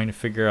trying to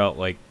figure out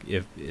like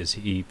is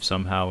he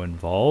somehow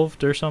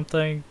involved or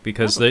something,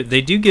 because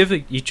they do give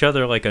each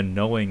other like a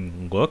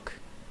knowing look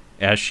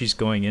as she's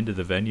going into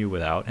the venue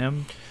without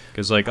him.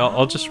 Because like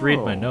I'll just read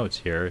my notes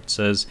here. It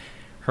says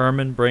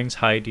Herman brings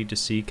Heidi to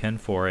see Ken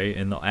Foree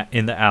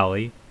in the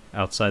alley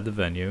outside the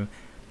venue.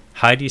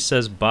 Heidi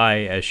says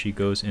bye as she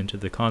goes into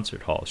the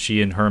concert hall.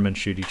 She and Herman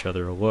shoot each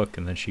other a look,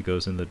 and then she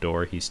goes in the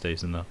door. He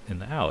stays in the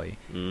alley.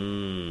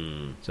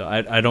 So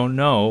I don't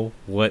know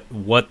what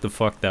the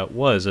fuck that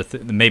was.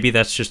 Maybe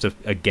that's just a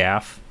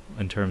gaffe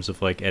in terms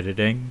of like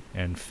editing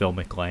and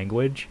filmic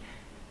language,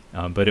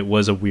 but it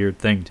was a weird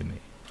thing to me.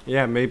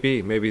 Yeah, maybe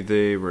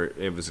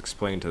it was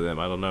explained to them.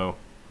 I don't know.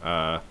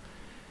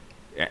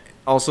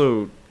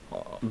 Also,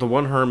 the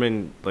one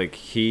Herman, like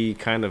he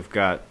kind of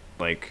got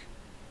like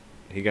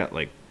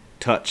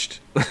touched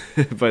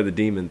by the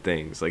demon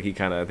things. Like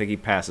I think he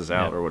passes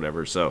out or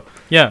whatever. So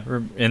yeah,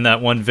 in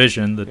that one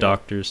vision, the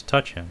doctors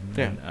touch him.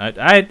 Yeah. And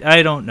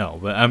I don't know,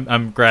 but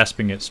I'm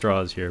grasping at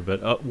straws here.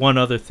 But one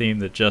other theme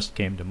that just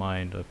came to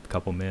mind a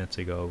couple minutes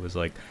ago was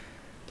like,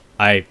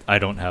 I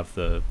don't have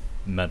the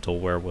mental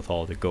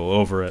wherewithal to go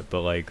over it,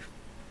 but like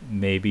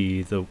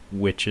maybe the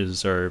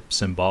witches are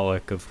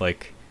symbolic of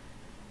like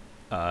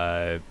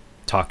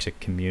toxic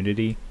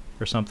community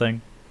or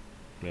something.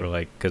 Or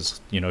like,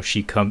 because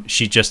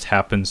she just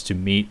happens to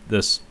meet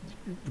this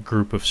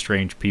group of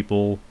strange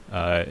people,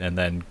 and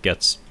then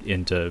gets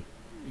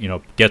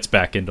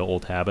back into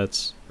old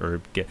habits,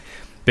 or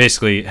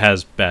basically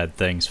has bad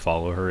things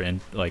follow her, and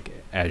like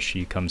as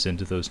she comes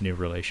into those new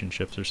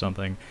relationships or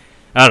something.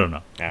 I don't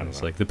know.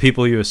 It's like the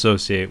people you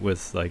associate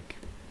with like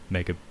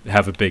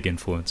have a big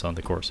influence on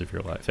the course of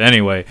your life.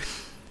 Anyway,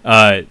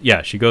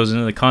 yeah, she goes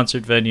into the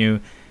concert venue,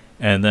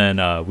 and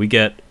then we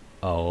get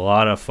a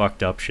lot of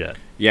fucked up shit.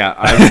 Yeah,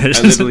 I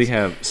literally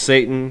have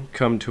Satan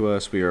come to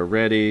us. We are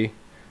ready.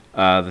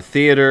 The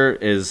theater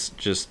is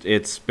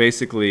it's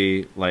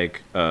basically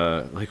like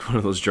one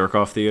of those jerk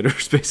off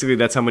theaters. Basically,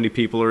 that's how many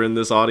people are in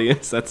this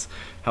audience. That's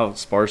how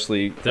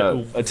sparsely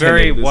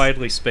very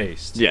widely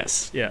spaced.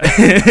 Yes. Yeah.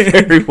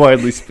 Very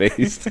widely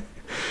spaced.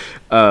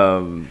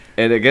 And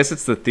I guess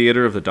it's the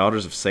Theater of the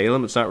Daughters of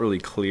Salem. It's not really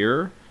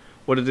clear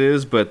what it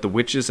is, but the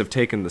witches have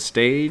taken the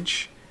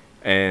stage,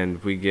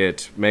 and we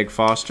get Meg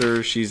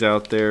Foster. She's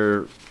out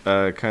there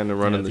kind of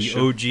running the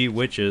show. The OG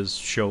witches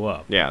show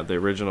up. Yeah, the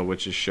original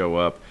witches show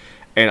up.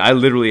 And I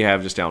literally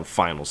have just down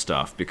final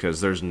stuff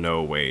because there's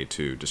no way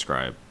to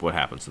describe what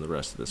happens in the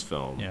rest of this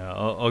film. Yeah,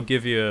 I'll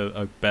give you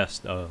a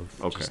best of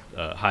Okay.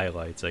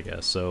 highlights, I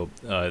guess. So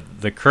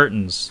the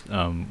curtains,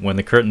 when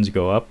the curtains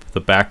go up, the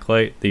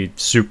backlight, the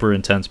super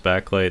intense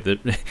backlight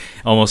that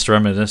almost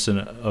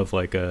reminiscent of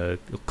like a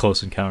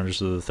Close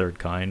Encounters of the Third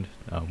Kind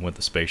when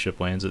the spaceship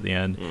lands at the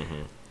end.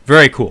 Mm-hmm.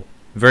 Very cool.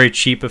 Very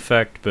cheap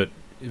effect, but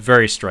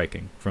very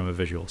striking from a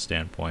visual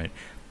standpoint.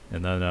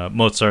 And then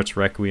Mozart's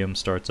Requiem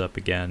starts up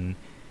again,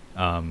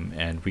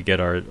 and we get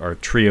our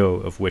trio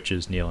of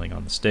witches kneeling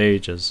on the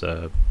stage. As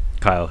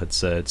Kyle had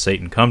said,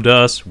 Satan, come to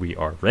us, we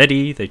are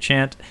ready, they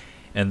chant.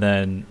 And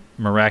then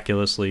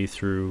miraculously,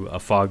 through a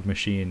fog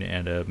machine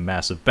and a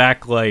massive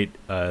backlight,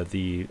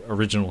 the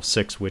original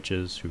 6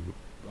 witches, who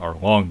are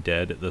long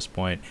dead at this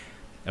point,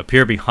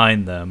 appear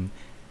behind them.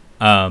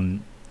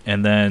 And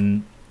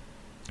then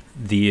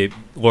the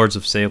Lords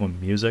of Salem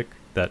music,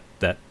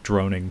 that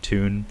droning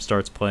tune,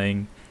 starts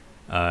playing.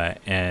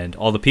 And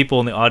all the people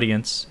in the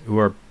audience who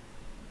are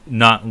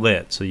not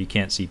lit, so you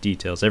can't see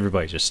details,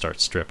 everybody just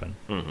starts stripping.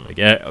 Mm-hmm.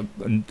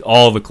 Like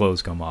all the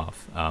clothes come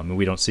off. And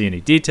we don't see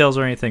any details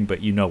or anything,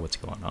 but you know what's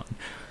going on.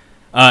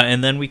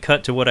 And then we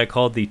cut to what I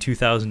called the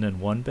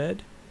 2001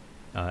 bed,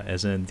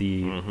 as in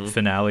the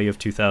finale of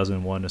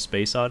 2001: A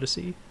Space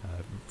Odyssey.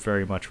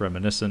 Very much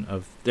reminiscent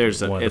of one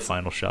of the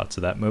final shots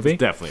of that movie. It's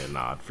definitely a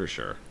nod, for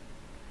sure.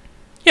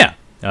 Yeah.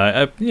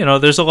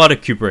 There's a lot of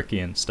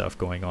Kubrickian stuff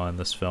going on in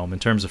this film in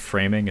terms of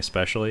framing,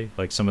 especially.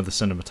 Like some of the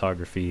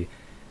cinematography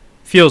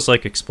feels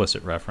like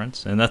explicit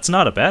reference, and that's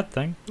not a bad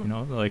thing.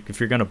 Like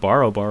if you're going to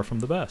borrow from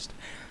the best.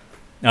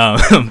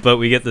 But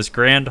we get this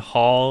grand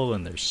hall,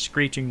 and there's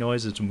screeching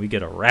noises, and we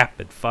get a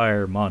rapid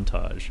fire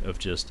montage of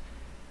just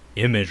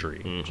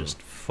imagery,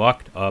 just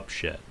fucked up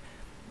shit.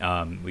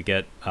 We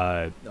get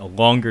a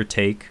longer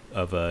take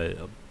of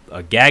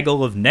a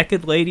gaggle of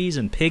naked ladies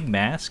in pig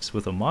masks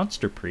with a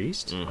monster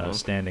priest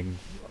standing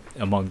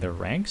among their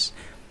ranks.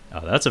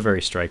 That's a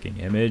very striking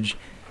image.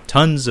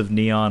 Tons of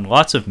neon,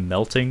 lots of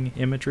melting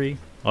imagery,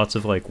 lots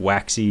of like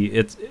waxy.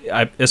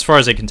 As far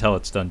as I can tell,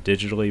 it's done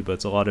digitally, but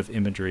it's a lot of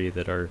imagery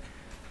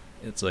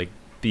it's like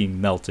being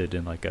melted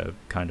in like a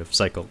kind of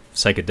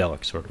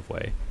psychedelic sort of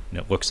way, and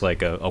it looks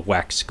like a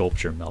wax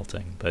sculpture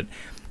melting. But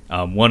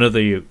one of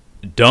the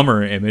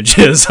dumber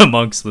images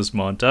amongst this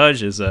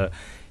montage is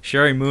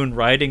Sherry Moon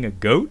riding a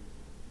goat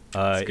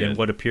in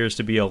what appears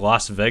to be a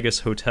Las Vegas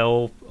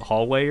hotel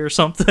hallway or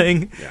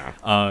something.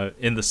 Yeah.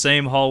 In the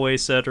same hallway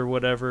set or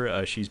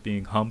whatever, she's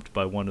being humped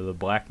by one of the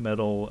black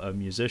metal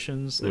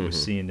musicians that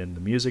was seen in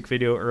the music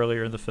video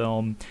earlier in the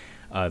film.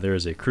 There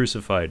is a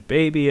crucified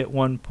baby at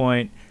one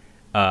point.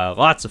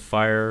 Lots of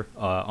fire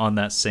on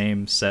that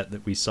same set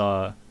that we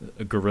saw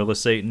Gorilla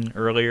Satan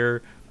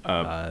earlier.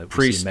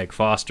 We see Meg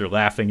Foster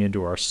laughing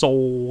into our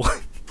soul.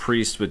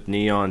 Priest with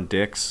neon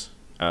dicks.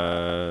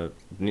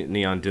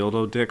 Neon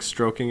dildo dicks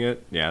stroking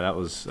it. Yeah, that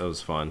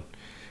was fun.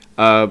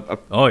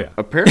 Oh yeah.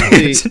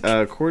 Apparently,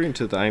 according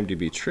to the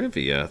IMDb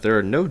trivia, there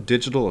are no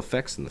digital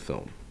effects in the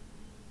film.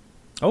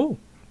 Oh,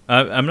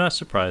 I'm not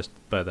surprised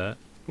by that.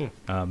 Yeah.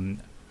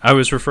 I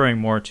was referring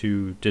more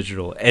to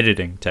digital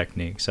editing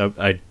techniques.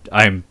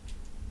 I'm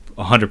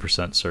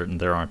 100% certain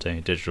there aren't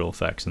any digital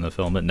effects in the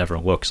film. It never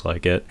looks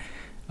like it.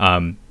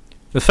 The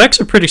effects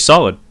are pretty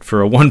solid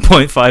for a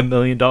 $1.5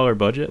 million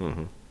budget.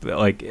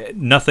 Like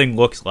nothing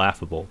looks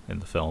laughable in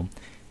the film,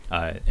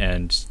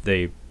 and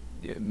they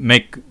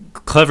make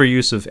clever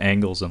use of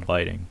angles and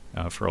lighting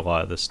for a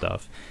lot of this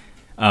stuff.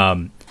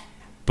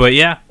 But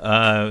yeah,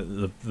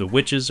 the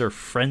witches are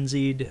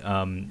frenzied,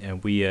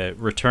 and we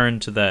return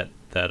to that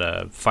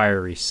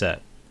fiery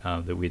set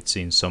that we'd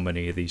seen so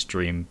many of these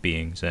dream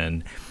beings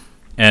in,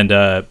 and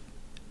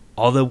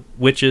all the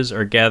witches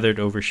are gathered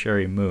over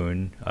Sherry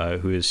Moon,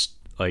 who is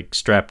like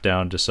strapped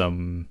down to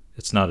some.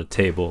 It's not a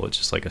table, it's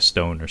just like a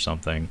stone or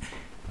something,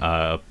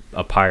 a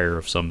pyre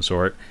of some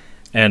sort.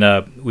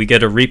 And we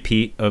get a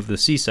repeat of the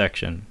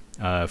C-section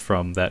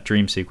from that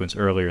dream sequence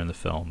earlier in the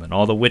film. And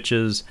all the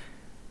witches,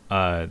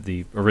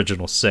 the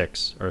original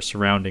 6, are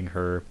surrounding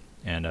her,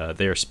 and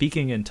they are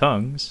speaking in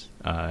tongues.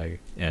 And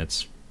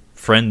it's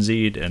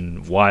frenzied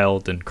and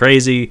wild and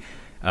crazy,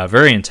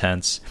 very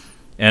intense.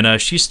 And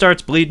she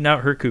starts bleeding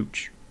out her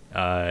cooch.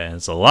 And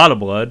it's a lot of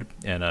blood,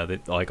 and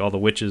all the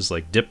witches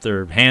like dip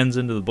their hands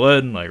into the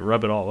blood and like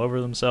rub it all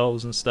over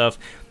themselves and stuff.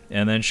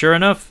 And then, sure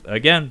enough,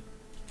 again,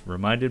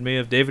 reminded me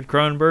of David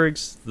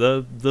Cronenberg's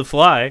The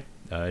Fly.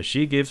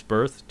 She gives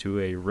birth to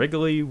a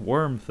wriggly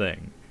worm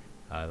thing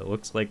that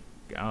looks like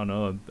I don't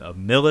know, a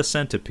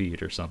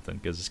millicentipede or something,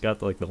 because it's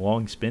got like the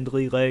long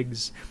spindly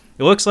legs.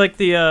 It looks like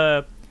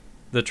the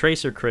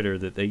tracer critter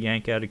that they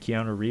yank out of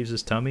Keanu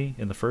Reeves' tummy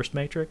in the first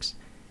Matrix.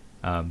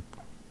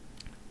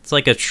 It's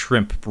like a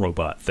shrimp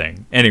robot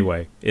thing.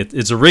 Anyway,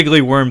 it's a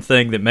wriggly worm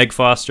thing that Meg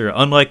Foster,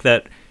 unlike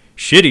that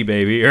shitty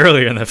baby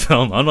earlier in the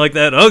film, unlike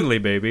that ugly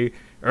baby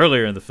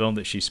earlier in the film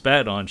that she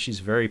spat on, she's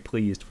very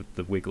pleased with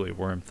the wiggly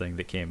worm thing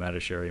that came out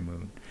of Sherry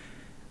Moon.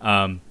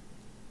 And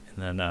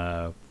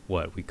then,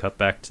 we cut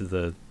back to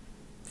the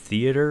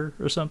theater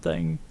or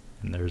something,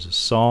 and there's a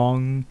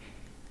song,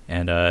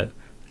 and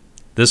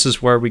this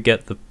is where we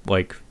get the,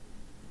 like,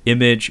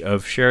 image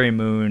of Sherry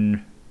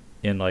Moon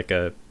in, like,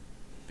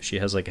 she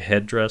has, like, a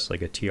headdress,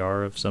 like a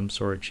tiara of some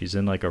sort. She's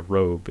in, like, a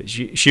robe.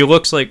 She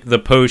looks like, the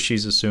pose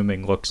she's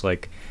assuming looks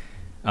like,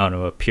 I don't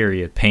know, a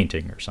period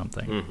painting or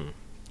something. Mm-hmm.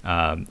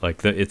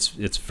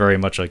 It's very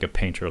much like a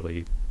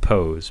painterly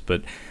pose,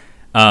 but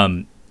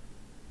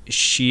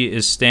she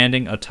is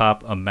standing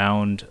atop a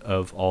mound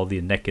of all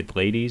the naked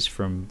ladies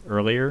from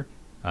earlier,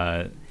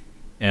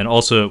 and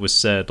also it was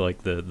said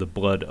like the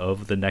blood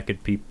of the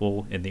naked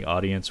people in the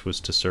audience was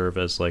to serve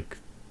as like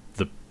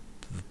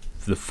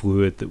the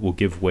fluid that will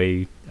give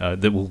way,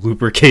 that will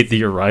lubricate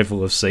the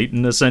arrival of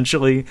Satan,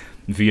 essentially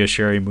via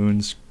Sherry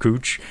Moon's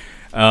cooch.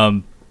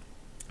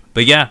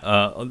 But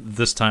yeah,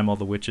 this time all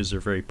the witches are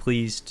very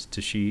pleased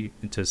to see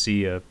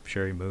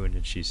Sherry Moon,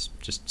 and she's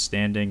just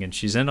standing, and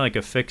she's in like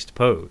a fixed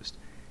pose.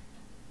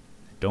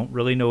 I don't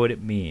really know what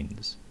it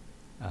means,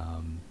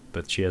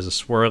 but she has a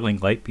swirling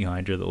light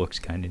behind her that looks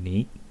kind of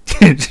neat.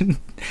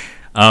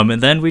 And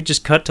then we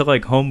just cut to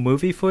like home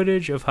movie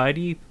footage of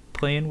Heidi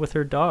playing with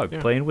her dog,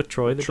 playing with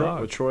Troy the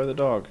dog. With Troy the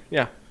dog,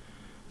 yeah.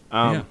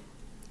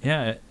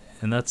 Yeah,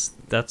 and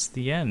that's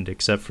the end,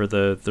 except for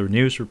the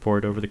news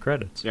report over the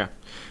credits. Yeah.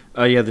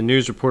 The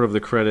news report of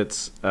the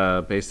credits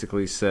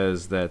basically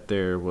says that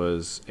there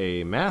was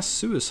a mass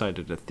suicide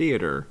at a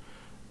theater.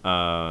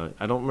 I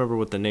don't remember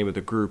what the name of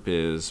the group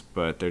is,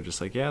 but they're just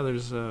like,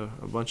 there's a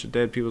bunch of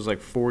dead people. There's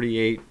like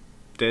 48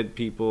 dead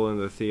people in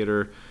the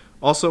theater.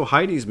 Also,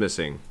 Heidi's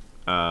missing.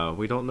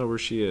 We don't know where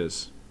she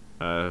is.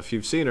 If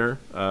you've seen her,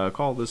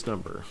 call this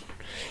number.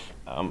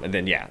 And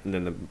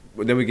then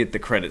we get the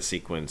credit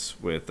sequence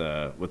with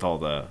all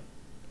the.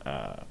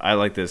 I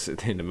like this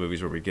in the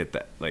movies where we get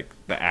that, like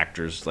the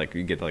actors, like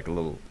you get like a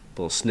little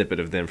snippet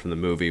of them from the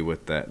movie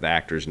with the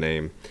actor's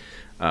name.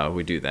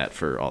 We do that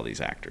for all these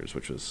actors,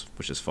 which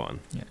is fun.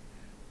 Yeah,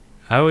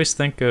 I always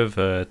think of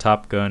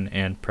Top Gun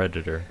and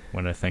Predator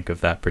when I think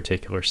of that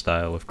particular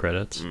style of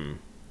credits.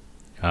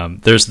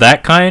 There's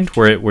that kind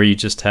where you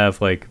just have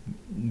like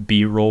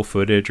B-roll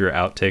footage or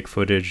outtake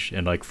footage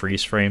and like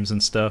freeze frames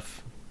and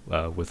stuff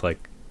with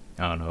like,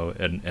 I don't know,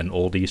 an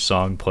oldie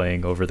song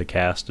playing over the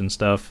cast and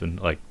stuff and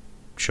like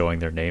showing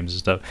their names and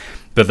stuff.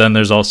 But then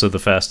there's also the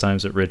Fast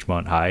Times at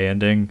Ridgemont High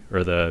ending,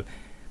 or the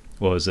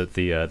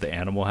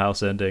Animal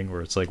House ending,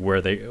 where it's like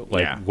where they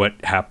what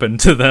happened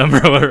to them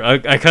or whatever.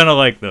 I kind of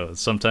like those.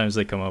 Sometimes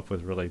they come up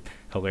with really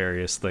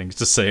hilarious things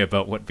to say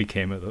about what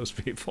became of those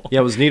people.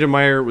 Yeah, was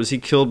he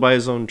killed by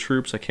his own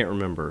troops? I can't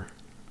remember.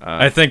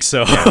 I think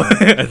so.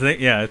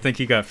 Yeah. I think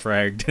he got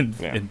fragged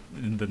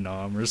in the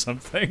Nam or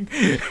something.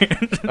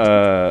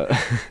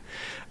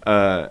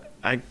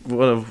 I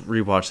want to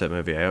rewatch that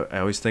movie. I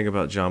always think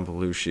about John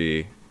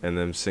Belushi and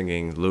them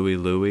singing Louie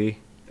Louie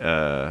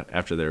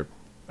after they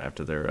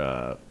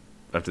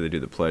do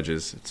the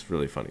pledges. It's a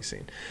really funny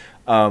scene.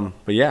 But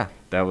yeah,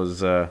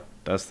 that's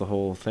the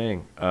whole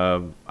thing.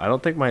 I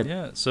don't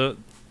think So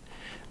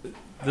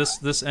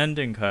this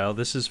ending, Kyle,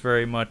 this is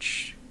very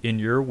much in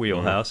your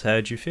wheelhouse. Mm-hmm. How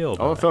did you feel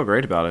about it? I felt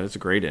great about it. It's a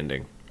great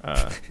ending.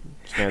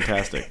 It's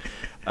fantastic.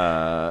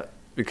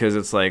 Because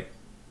it's like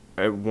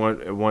at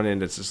one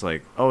end it's just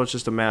like, oh, it's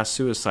just a mass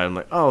suicide. I'm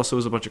like, oh, so it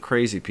was a bunch of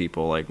crazy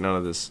people. Like none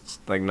of this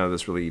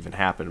really even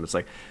happened. It's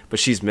like, but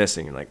she's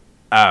missing. And like,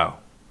 oh,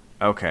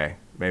 okay,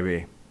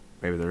 maybe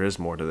there is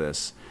more to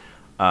this.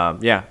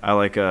 I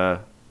like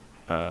a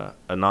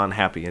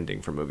non-happy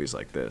ending for movies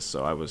like this.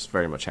 So I was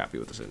very much happy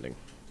with this ending.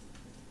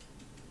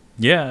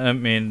 Yeah, I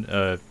mean,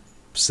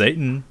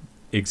 Satan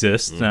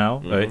exists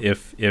now.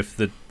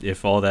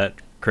 If all that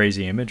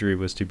crazy imagery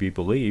was to be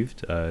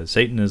believed,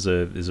 Satan is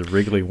a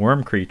wriggly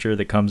worm creature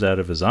that comes out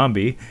of a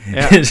zombie.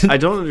 Yeah, I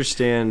don't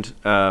understand.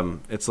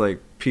 It's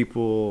like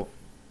people.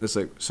 It's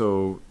like,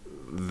 so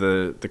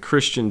the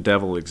Christian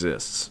devil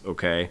exists,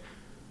 okay,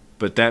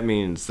 but that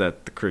means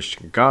that the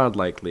Christian God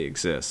likely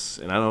exists.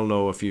 And I don't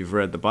know if you've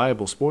read the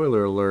Bible.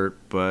 Spoiler alert,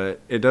 but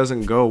it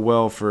doesn't go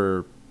well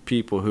for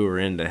people who are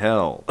into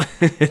hell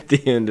at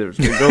the end of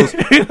it. Goes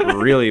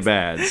really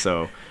bad.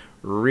 So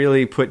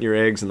really putting your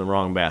eggs in the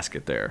wrong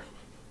basket there.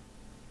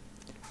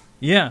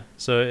 Yeah,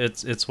 so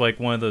it's like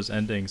one of those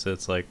endings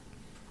that's like,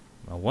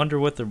 I wonder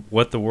what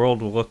the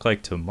world will look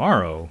like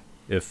tomorrow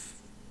if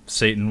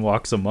Satan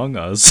walks among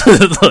us.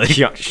 Like,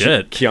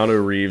 shit.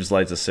 Keanu Reeves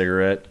lights a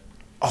cigarette.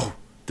 Oh,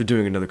 they're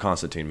doing another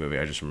Constantine movie.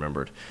 I just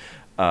remembered.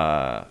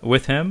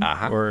 With him?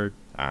 Or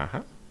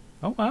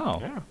Oh wow.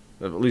 Yeah.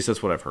 At least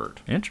that's what I've heard.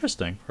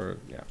 Interesting.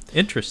 Yeah.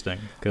 Interesting,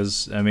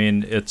 because I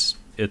mean it's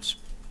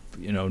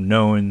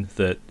known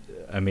that.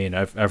 I mean,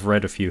 I've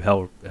read a few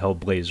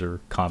Hellblazer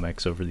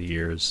comics over the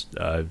years.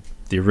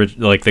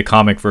 The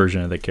comic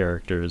version of the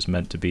character is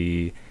meant to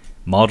be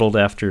modeled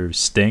after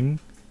Sting,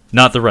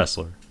 not the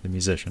wrestler, the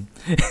musician.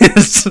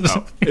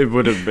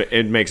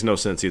 It makes no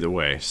sense either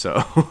way.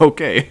 So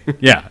okay.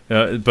 Yeah,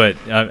 but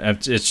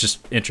it's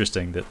just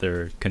interesting that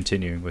they're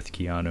continuing with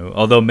Keanu.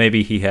 Although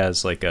maybe he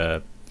has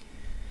a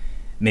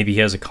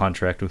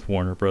contract with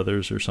Warner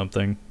Brothers or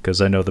something,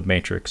 because I know The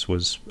Matrix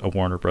was a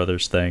Warner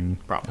Brothers thing.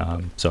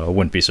 Probably. So I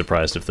wouldn't be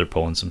surprised if they're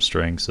pulling some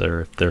strings.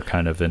 They're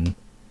kind of in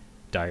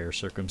dire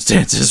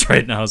circumstances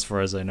right now, as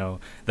far as I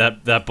know.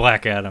 That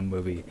Black Adam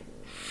movie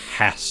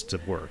has to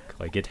work.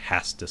 Like, it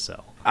has to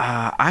sell.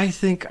 I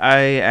think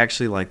I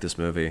actually like this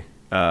movie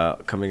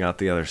coming out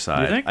the other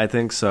side. You think? I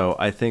think so.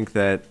 I think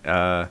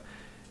that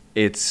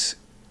it's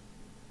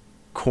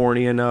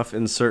corny enough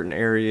in certain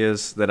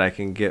areas that I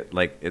can get,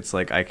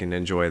 I can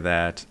enjoy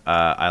that.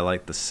 I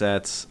like the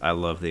sets. I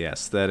love the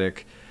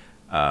aesthetic.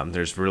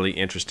 There's really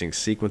interesting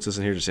sequences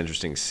in here, just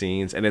interesting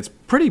scenes, and it's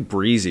pretty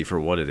breezy for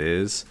what it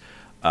is.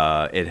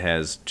 It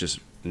has just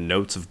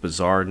notes of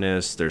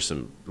bizarreness. There's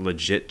some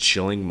legit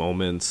chilling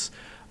moments.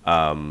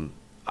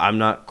 I'm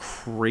not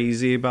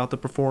crazy about the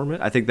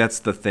performance. I think that's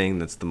the thing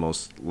that's the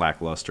most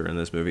lackluster in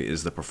this movie,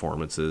 is the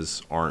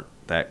performances aren't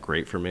that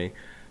great for me.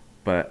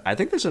 But I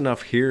think there's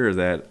enough here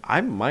that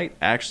I might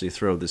actually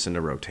throw this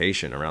into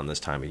rotation around this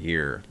time of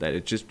year. That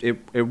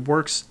it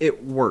works.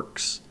 It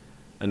works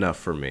enough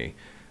for me.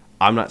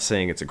 I'm not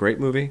saying it's a great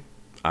movie.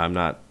 I'm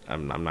not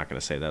going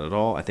to say that at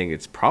all. I think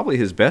it's probably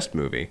his best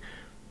movie.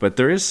 But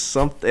there is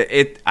something.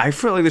 I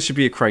feel like this should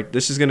be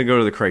this is going to go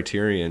to the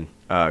Criterion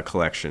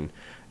collection.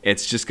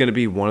 It's just going to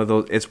be one of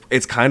those.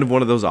 It's kind of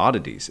one of those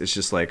oddities. It's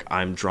just like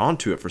I'm drawn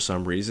to it for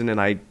some reason,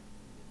 and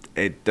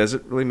it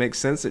doesn't really make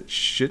sense. It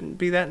shouldn't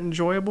be that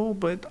enjoyable,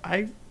 but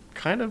I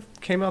kind of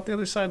came out the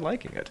other side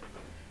liking it.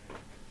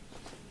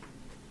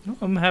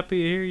 I'm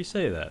happy to hear you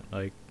say that.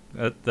 Like,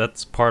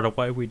 that's part of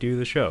why we do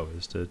the show,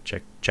 is to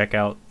check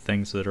out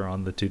things that are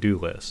on the to-do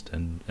list,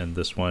 and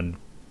this one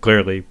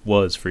clearly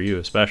was for you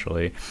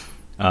especially.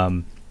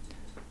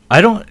 I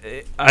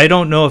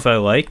don't know if I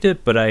liked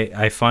it, but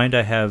I find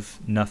I have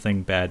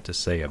nothing bad to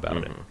say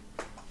about it.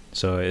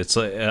 So it's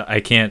like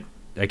I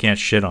can't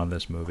shit on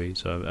this movie,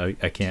 so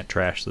I can't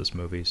trash this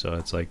movie. So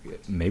it's like,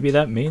 maybe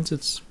that means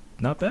it's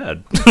not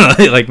bad.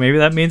 Like, maybe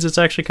that means it's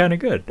actually kind of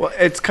good. Well,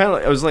 it's kind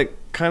of, it was like,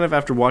 kind of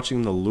after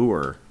watching The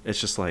Lure,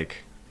 it's just like,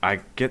 I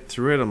get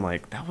through it, I'm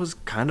like, that was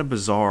kind of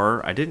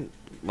bizarre. I didn't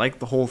like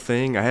the whole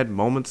thing. I had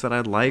moments that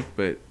I liked,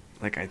 but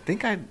like, I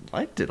think I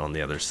liked it on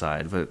the other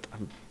side, but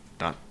I'm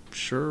not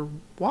sure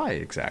why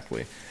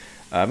exactly.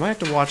 I might have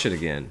to watch it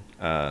again.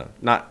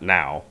 Not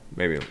now,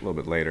 maybe a little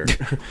bit later,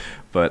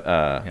 but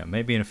yeah,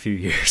 maybe in a few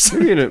years.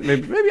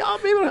 maybe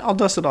I'll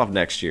dust it off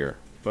next year.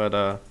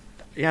 But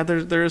yeah,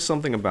 there is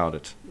something about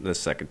it this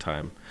second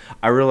time.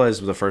 I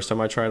realized the first time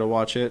I tried to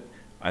watch it,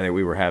 I think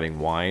we were having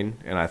wine,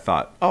 and I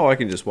thought, oh, I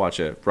can just watch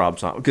a Rob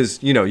Zombie,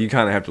 because you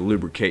kind of have to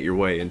lubricate your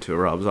way into a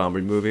Rob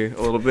Zombie movie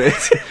a little bit.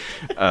 So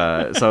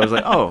I was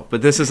like, oh,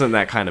 but this isn't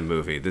that kind of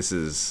movie. This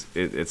is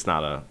it's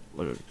not a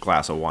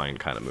glass of wine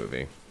kind of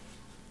movie.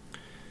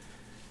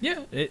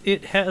 Yeah,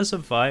 it has a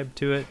vibe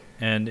to it,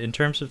 and in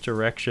terms of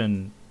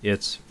direction,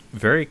 it's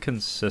very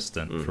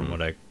consistent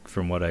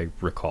from what I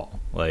recall.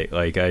 Like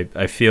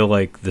I feel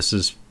like this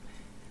is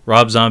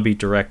Rob Zombie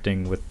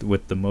directing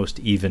with the most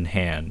even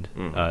hand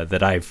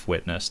that I've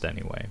witnessed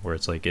anyway, where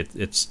it's like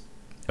it's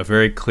a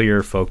very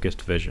clear,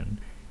 focused vision,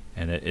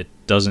 and it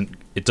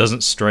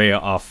doesn't stray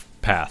off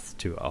path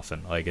too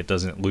often. Like, it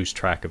doesn't lose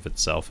track of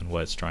itself and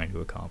what it's trying to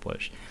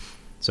accomplish.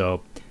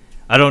 So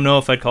I don't know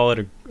if I'd call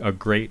it a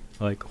great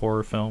like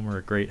horror film or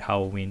a great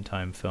Halloween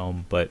time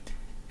film, but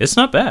it's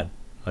not bad.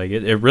 Like,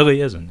 it really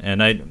isn't.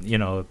 And I,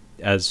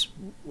 as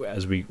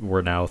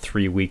we're now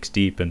 3 weeks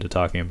deep into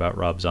talking about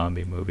Rob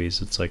Zombie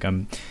movies, it's like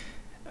I'm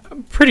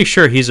pretty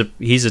sure he's a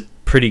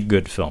pretty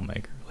good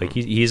filmmaker. Like,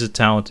 he's a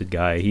talented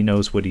guy. He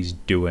knows what he's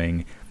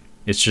doing.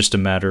 It's just a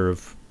matter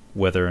of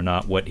whether or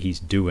not what he's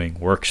doing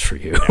works for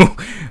you.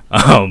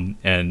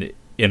 And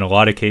in a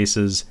lot of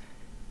cases,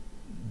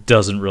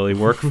 doesn't really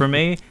work for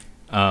me.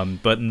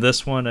 But in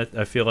this one,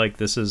 I feel like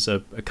this is a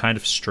kind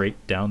of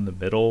straight down the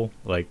middle,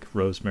 like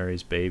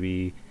Rosemary's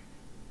Baby,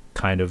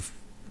 kind of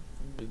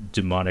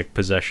demonic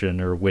possession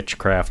or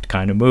witchcraft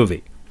kind of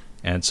movie.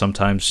 And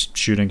sometimes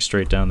shooting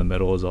straight down the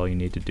middle is all you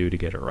need to do to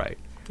get it right.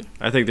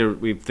 I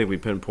think we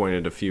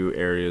pinpointed a few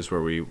areas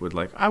where we would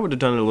I would have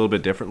done it a little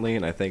bit differently,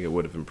 and I think it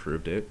would have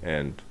improved it.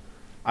 And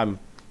I'm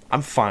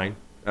fine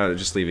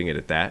just leaving it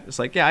at that. It's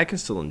like, yeah, I can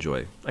still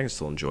enjoy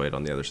it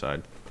on the other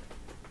side.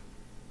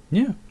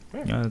 Yeah.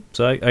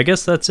 So I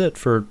guess that's it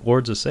for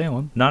Lords of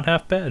Salem. Not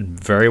half bad.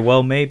 Very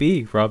well may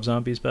be Rob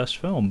Zombie's best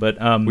film. But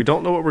we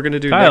don't know what we're going to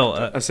do Kyle,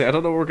 next. I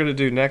don't know what we're going to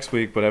do next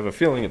week, but I have a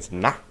feeling it's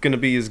not going to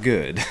be as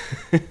good.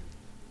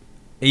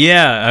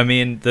 Yeah, I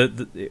mean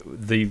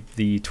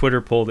the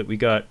Twitter poll that we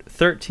got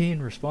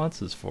 13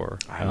 responses for.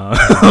 I'm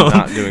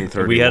not doing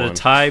 31. We had a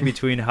tie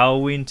between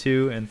Halloween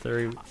 2 and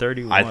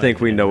 31. I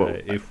think we know.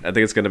 I think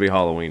it's going to be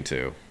Halloween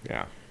 2.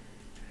 Yeah.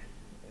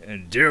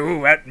 And do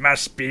what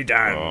must be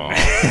done. Oh.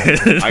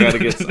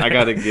 I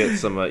gotta get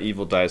some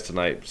Evil Dies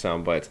Tonight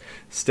sound bites.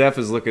 Steph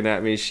is looking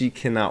at me. She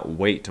cannot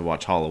wait to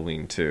watch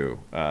Halloween 2.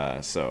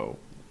 So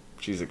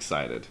she's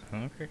excited.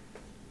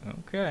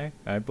 Okay,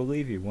 I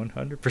believe you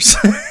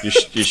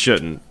 100%. You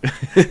shouldn't.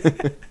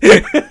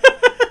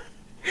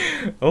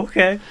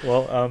 Okay,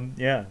 well,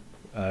 yeah.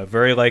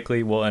 Very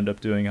likely we'll end up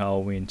doing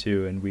Halloween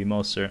 2, and we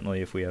most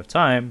certainly, if we have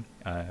time,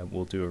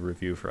 we'll do a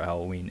review for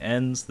Halloween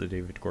Ends, the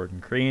David Gordon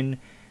Green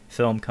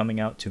film coming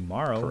out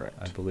tomorrow, Correct.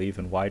 I believe,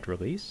 in wide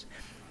release.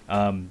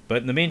 But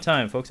in the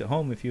meantime, folks at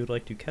home, if you would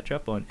like to catch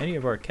up on any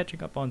of our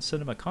Catching Up on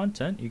Cinema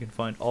content, you can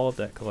find all of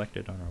that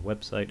collected on our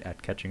website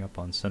at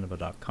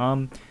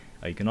catchinguponcinema.com.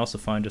 You can also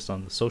find us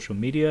on the social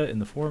media in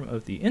the form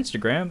of the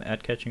Instagram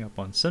at Catching Up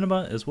on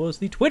Cinema, as well as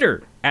the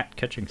Twitter at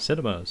Catching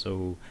Cinema.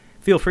 So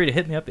feel free to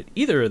hit me up at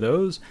either of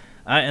those.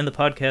 And the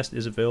podcast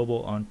is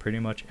available on pretty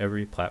much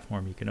every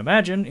platform you can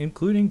imagine,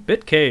 including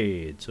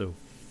Bitcade. So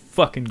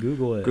fucking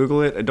Google it.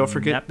 Google it, and don't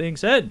forget. That being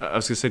said, I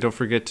was gonna say, don't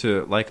forget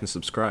to like and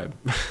subscribe.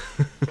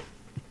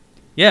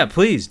 yeah,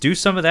 please do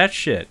some of that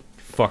shit,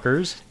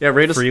 fuckers. Yeah,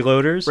 rate us.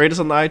 Freeloaders. Rate us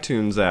on the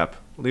iTunes app.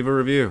 Leave a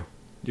review.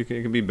 It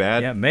can be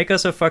bad. Yeah, make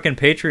us a fucking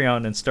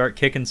Patreon and start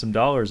kicking some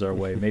dollars our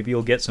way. Maybe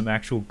you'll get some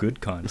actual good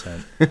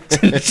content. With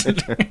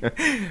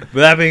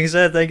that being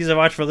said, thank you so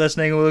much for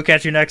listening. We'll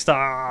catch you next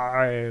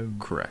time.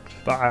 Correct.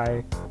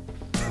 Bye.